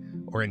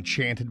Fortean, or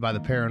enchanted by the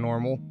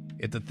paranormal?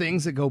 If the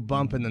things that go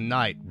bump in the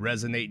night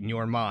resonate in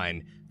your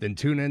mind, then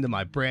tune into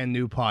my brand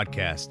new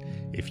podcast,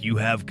 If You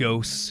Have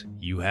Ghosts,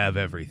 You Have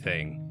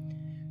Everything.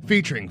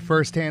 Featuring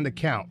first-hand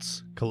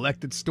accounts,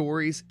 collected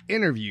stories,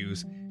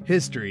 interviews,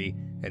 history,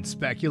 and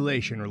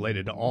speculation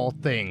related to all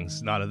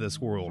things not of this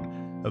world.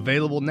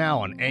 Available now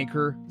on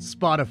Anchor,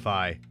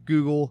 Spotify,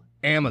 Google,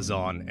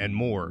 Amazon, and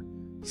more.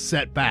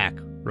 Set back,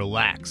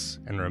 relax,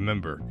 and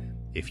remember,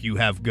 if you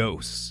have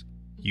ghosts,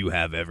 you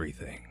have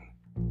everything.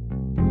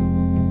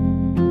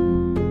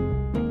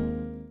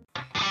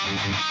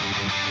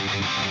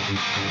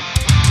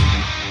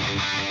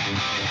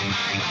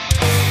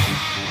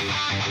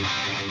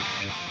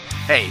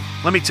 Hey,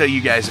 let me tell you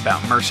guys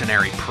about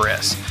Mercenary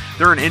Press.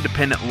 They're an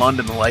independent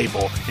London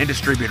label and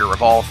distributor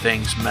of all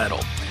things metal.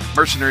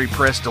 Mercenary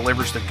Press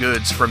delivers the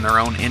goods from their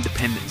own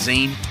independent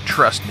zine.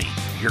 Trust me,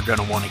 you're going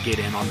to want to get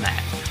in on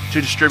that. To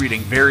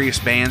distributing various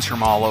bands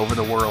from all over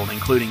the world,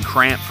 including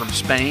Cramp from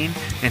Spain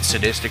and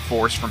Sadistic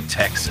Force from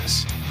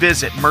Texas.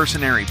 Visit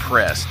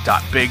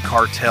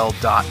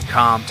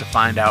mercenarypress.bigcartel.com to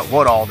find out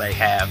what all they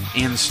have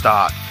in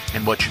stock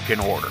and what you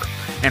can order.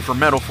 And for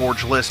Metal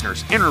Forge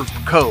listeners, enter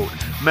code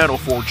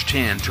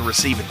METALFORGE10 to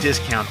receive a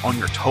discount on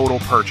your total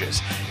purchase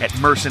at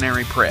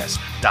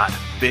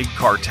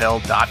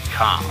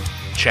mercenarypress.bigcartel.com.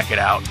 Check it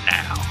out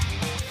now.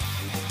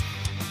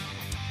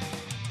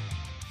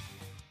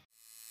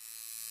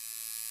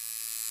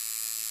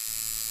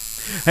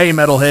 Hey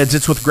Metalheads,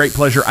 it's with great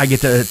pleasure I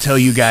get to tell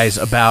you guys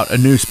about a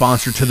new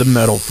sponsor to the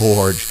Metal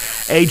Forge,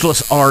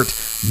 Ageless Art,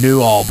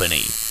 New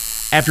Albany.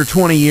 After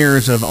 20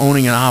 years of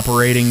owning and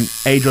operating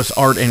Ageless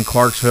Art in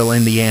Clarksville,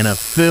 Indiana,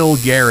 Phil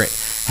Garrett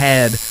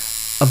had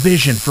a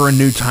vision for a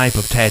new type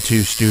of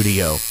tattoo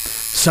studio.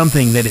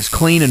 Something that is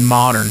clean and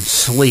modern,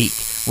 sleek,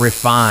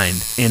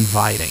 refined,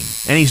 inviting.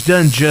 And he's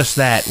done just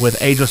that with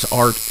Ageless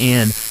Art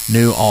in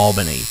New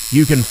Albany.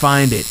 You can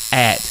find it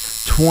at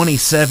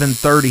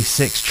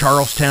 2736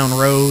 Charlestown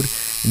Road,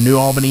 New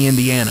Albany,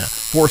 Indiana,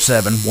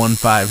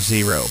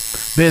 47150.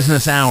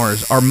 Business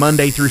hours are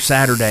Monday through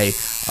Saturday,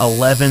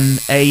 11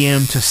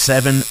 a.m. to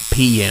 7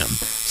 p.m.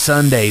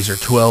 Sundays are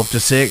 12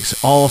 to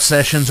 6. All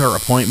sessions are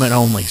appointment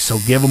only, so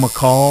give them a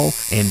call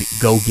and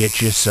go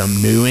get you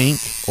some new ink.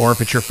 Or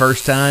if it's your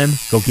first time,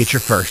 go get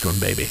your first one,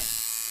 baby.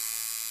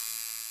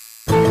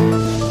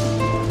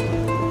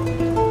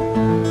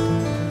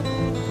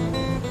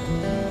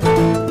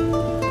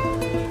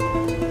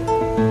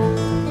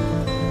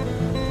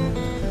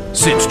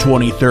 Since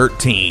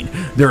 2013,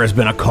 there has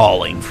been a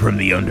calling from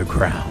the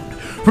underground,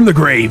 from the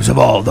graves of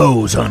all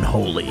those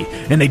unholy,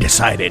 and they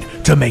decided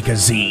to make a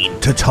zine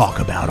to talk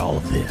about all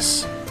of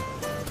this.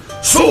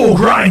 Soul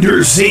Grinder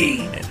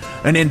Zine,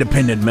 an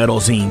independent metal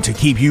zine to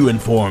keep you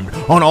informed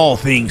on all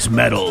things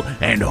metal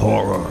and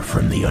horror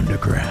from the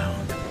underground.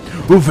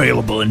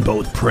 Available in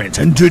both print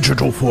and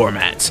digital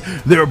formats,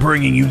 they're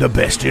bringing you the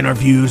best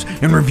interviews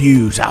and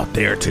reviews out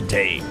there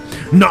today.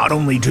 Not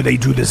only do they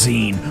do the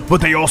zine,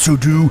 but they also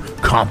do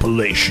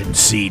compilation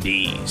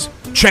CDs.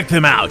 Check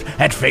them out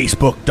at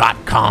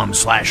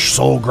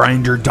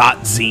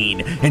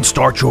facebook.com/soulgrinder.zine and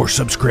start your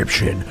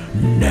subscription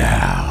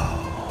now.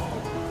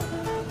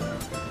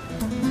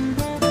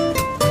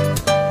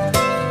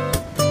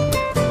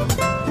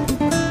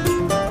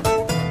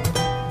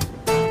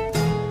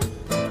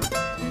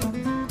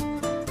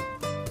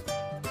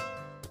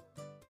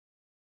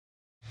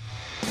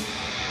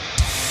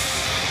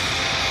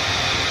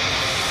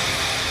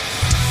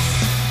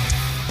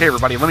 Hey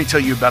everybody, let me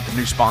tell you about the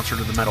new sponsor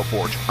to the Metal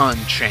Forge,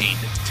 Unchained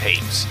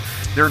Tapes.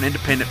 They're an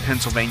independent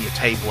Pennsylvania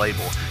tape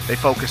label. They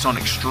focus on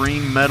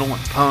extreme metal and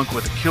punk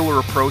with a killer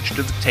approach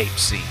to the tape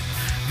scene.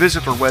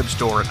 Visit their web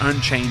store at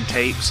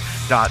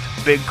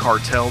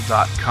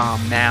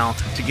unchainedtapes.bigcartel.com now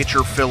to get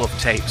your fill of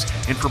tapes.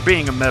 And for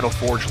being a Metal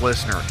Forge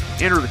listener,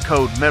 enter the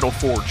code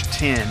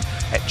METALFORGE10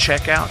 at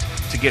checkout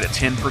to get a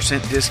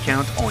 10%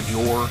 discount on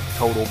your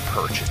total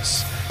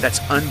purchase. That's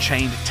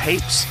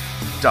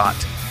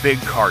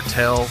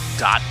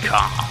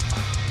unchainedtapes.bigcartel.com.